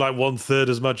ended up with like 1/3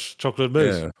 as much chocolate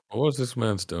mousse. Yeah. What was this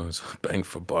man's doing? Bang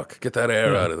for buck. Get that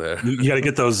air out of there. You got to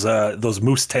get those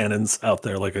mousse tannins out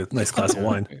there like a nice glass of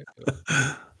wine.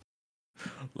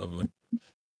 Lovely.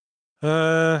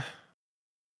 Oh,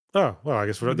 well, I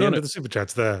guess we're at the end of the super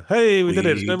chats there. Hey, we did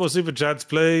it. No more super chats,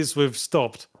 please. We've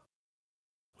stopped.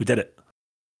 We did it.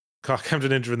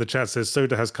 Camden Ninja in the chat says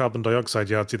soda has carbon dioxide,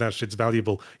 Yahtzee. That shit's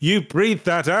valuable. You breathe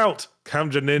that out,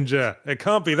 Camden Ninja. It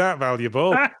can't be that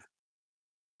valuable.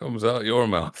 Comes out your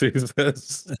mouth, he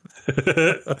says.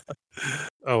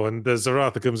 Oh, and there's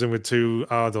Zaratha comes in with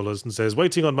 $2 and says,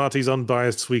 waiting on Marty's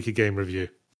unbiased Squeaky game review.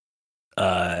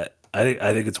 I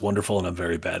think it's wonderful, and I'm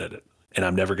very bad at it. And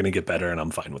I'm never going to get better, and I'm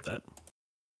fine with that.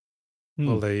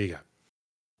 Well, there you go.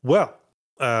 Well,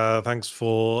 thanks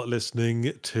for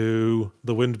listening to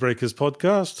the Windbreakers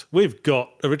podcast. We've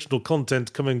got original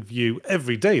content coming for you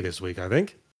every day this week, I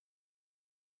think.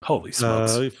 Holy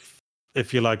smokes.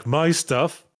 If you like my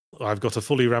stuff, I've got a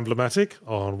fully Ramblomatic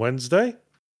on Wednesday.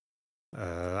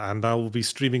 And I will be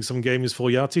streaming some games for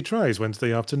Yahtzee Tries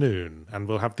Wednesday afternoon. And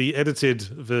we'll have the edited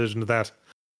version of that,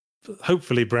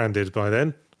 hopefully branded by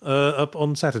then, up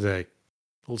on Saturday.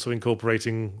 Also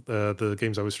incorporating the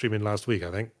games I was streaming last week,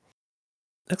 I think.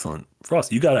 Excellent.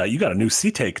 Frost, you got a new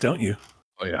C-Take, don't you?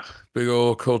 Oh yeah, big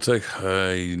old cold take.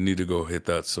 I need to go hit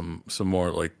that some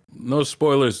more. Like, no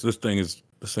spoilers. This thing's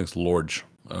large.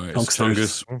 It's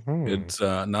humongous. It's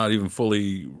not even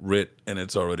fully writ, and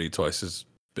it's already twice as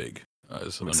big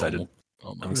as I'm excited.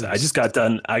 I'm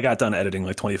excited. I got done editing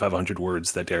like 2,500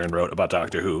 words that Darren wrote about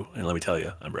Doctor Who, and let me tell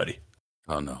you, I'm ready.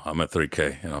 Oh no, I'm at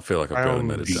 3K, and I feel like I've barely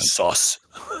made it done. Sauce.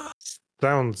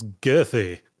 Sounds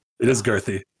girthy. It is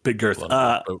girthy. Big girth.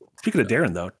 Speaking of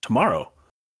Darren, though, tomorrow,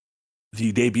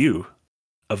 the debut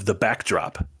of The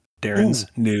Backdrop, Darren's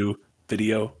new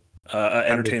video,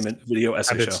 entertainment video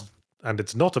essay show. And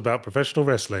it's not about professional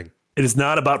wrestling. It is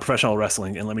not about professional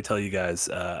wrestling. And let me tell you guys,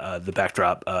 The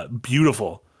Backdrop,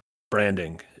 beautiful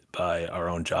branding by our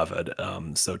own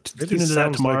Javed. So tune into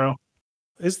that tomorrow.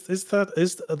 Like, is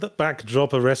the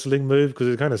Backdrop a wrestling move? Because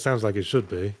it kind of sounds like it should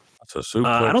be. I It's a suplex.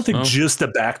 I don't think no? just a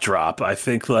backdrop. I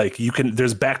think like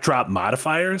there's backdrop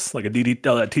modifiers, like a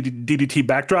DDT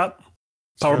backdrop,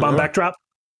 powerbomb backdrop,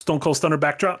 Stone Cold Stunner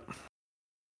backdrop.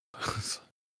 It's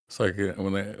like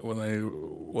when they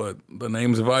what the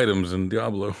names of items in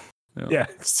Diablo. Yeah,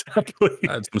 exactly.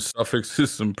 Add some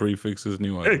suffixes, some prefixes,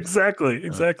 new items. Exactly.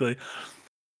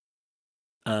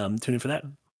 Tune in for that.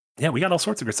 Yeah, we got all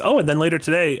sorts of great stuff. Oh, and then later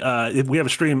today, we have a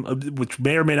stream, which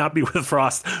may or may not be with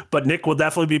Frost, but Nick will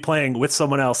definitely be playing with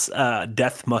someone else.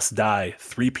 Death Must Die,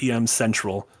 3 p.m.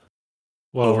 Central,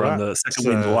 over on the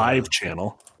Second Wind Live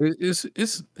channel. It's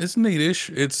neatish.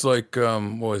 It's like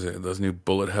what is it? Those new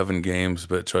Bullet Heaven games,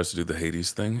 but it tries to do the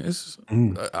Hades thing.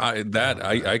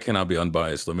 I cannot be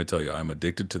unbiased. Let me tell you, I'm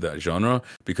addicted to that genre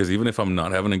because even if I'm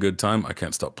not having a good time, I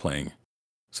can't stop playing.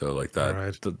 So like that,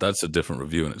 Right. that's a different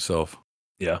review in itself.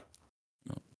 Yeah.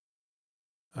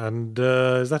 And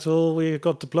is that all we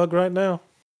got to plug right now?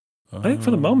 I think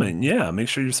for the moment, yeah. Make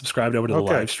sure you're subscribed over to the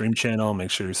live stream channel. Make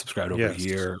sure you're subscribed over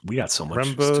here. We got so much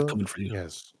stuff coming for you.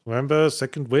 Yes. Remember,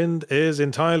 Second Wind is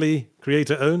entirely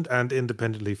creator-owned and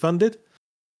independently funded.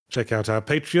 Check out our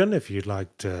Patreon if you'd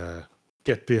like to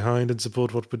get behind and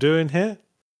support what we're doing here.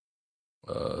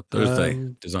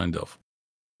 Thursday, Design Delph.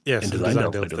 Yes, and Design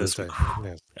Delph Delph later this Thursday.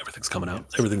 week. Yes. Everything's coming out.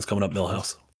 Everything's coming up,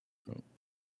 Millhouse.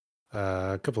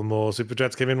 A couple more super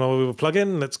chats came in while we were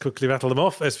plugging. Let's quickly rattle them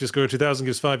off. Sphyscuro 2000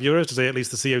 gives €5 to say at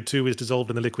least the CO2 is dissolved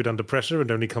in the liquid under pressure and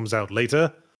only comes out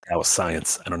later. That was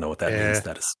science. I don't know what that means.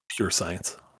 That is pure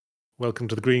science. Welcome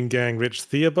to the Green Gang, Rich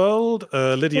Theobald.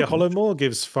 Lydia Hollowmore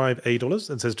gives $5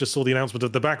 and says, just saw the announcement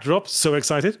of the backdrop. So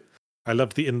excited. I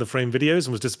loved the In the Frame videos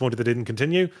and was disappointed they didn't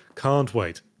continue. Can't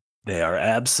wait. They are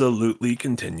absolutely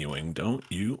continuing. Don't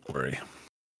you worry.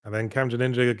 And then Camden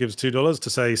Ninja gives $2 to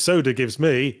say, Soda gives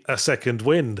me a second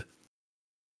wind.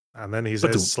 And then he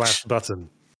says, slash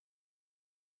button.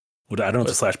 Well, I don't know what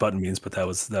the slash button means, but that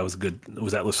was good.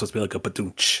 Was that supposed to be like a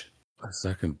batunch? A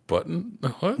second button?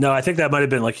 What? No, I think that might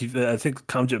have been like, I think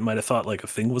Kamjit might have thought like a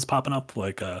thing was popping up,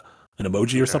 like an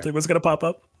emoji or something was going to pop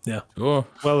up. Yeah. Sure.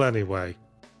 Well, anyway,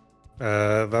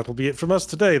 that'll be it from us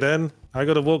today then. I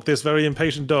got to walk this very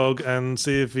impatient dog and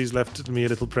see if he's left me a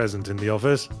little present in the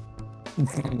office.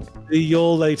 See you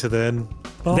all later then.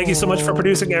 Thank you so much for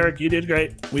producing, Eric. You did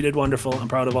great. We did wonderful. I'm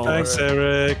proud of all of us. Thanks,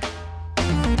 Eric.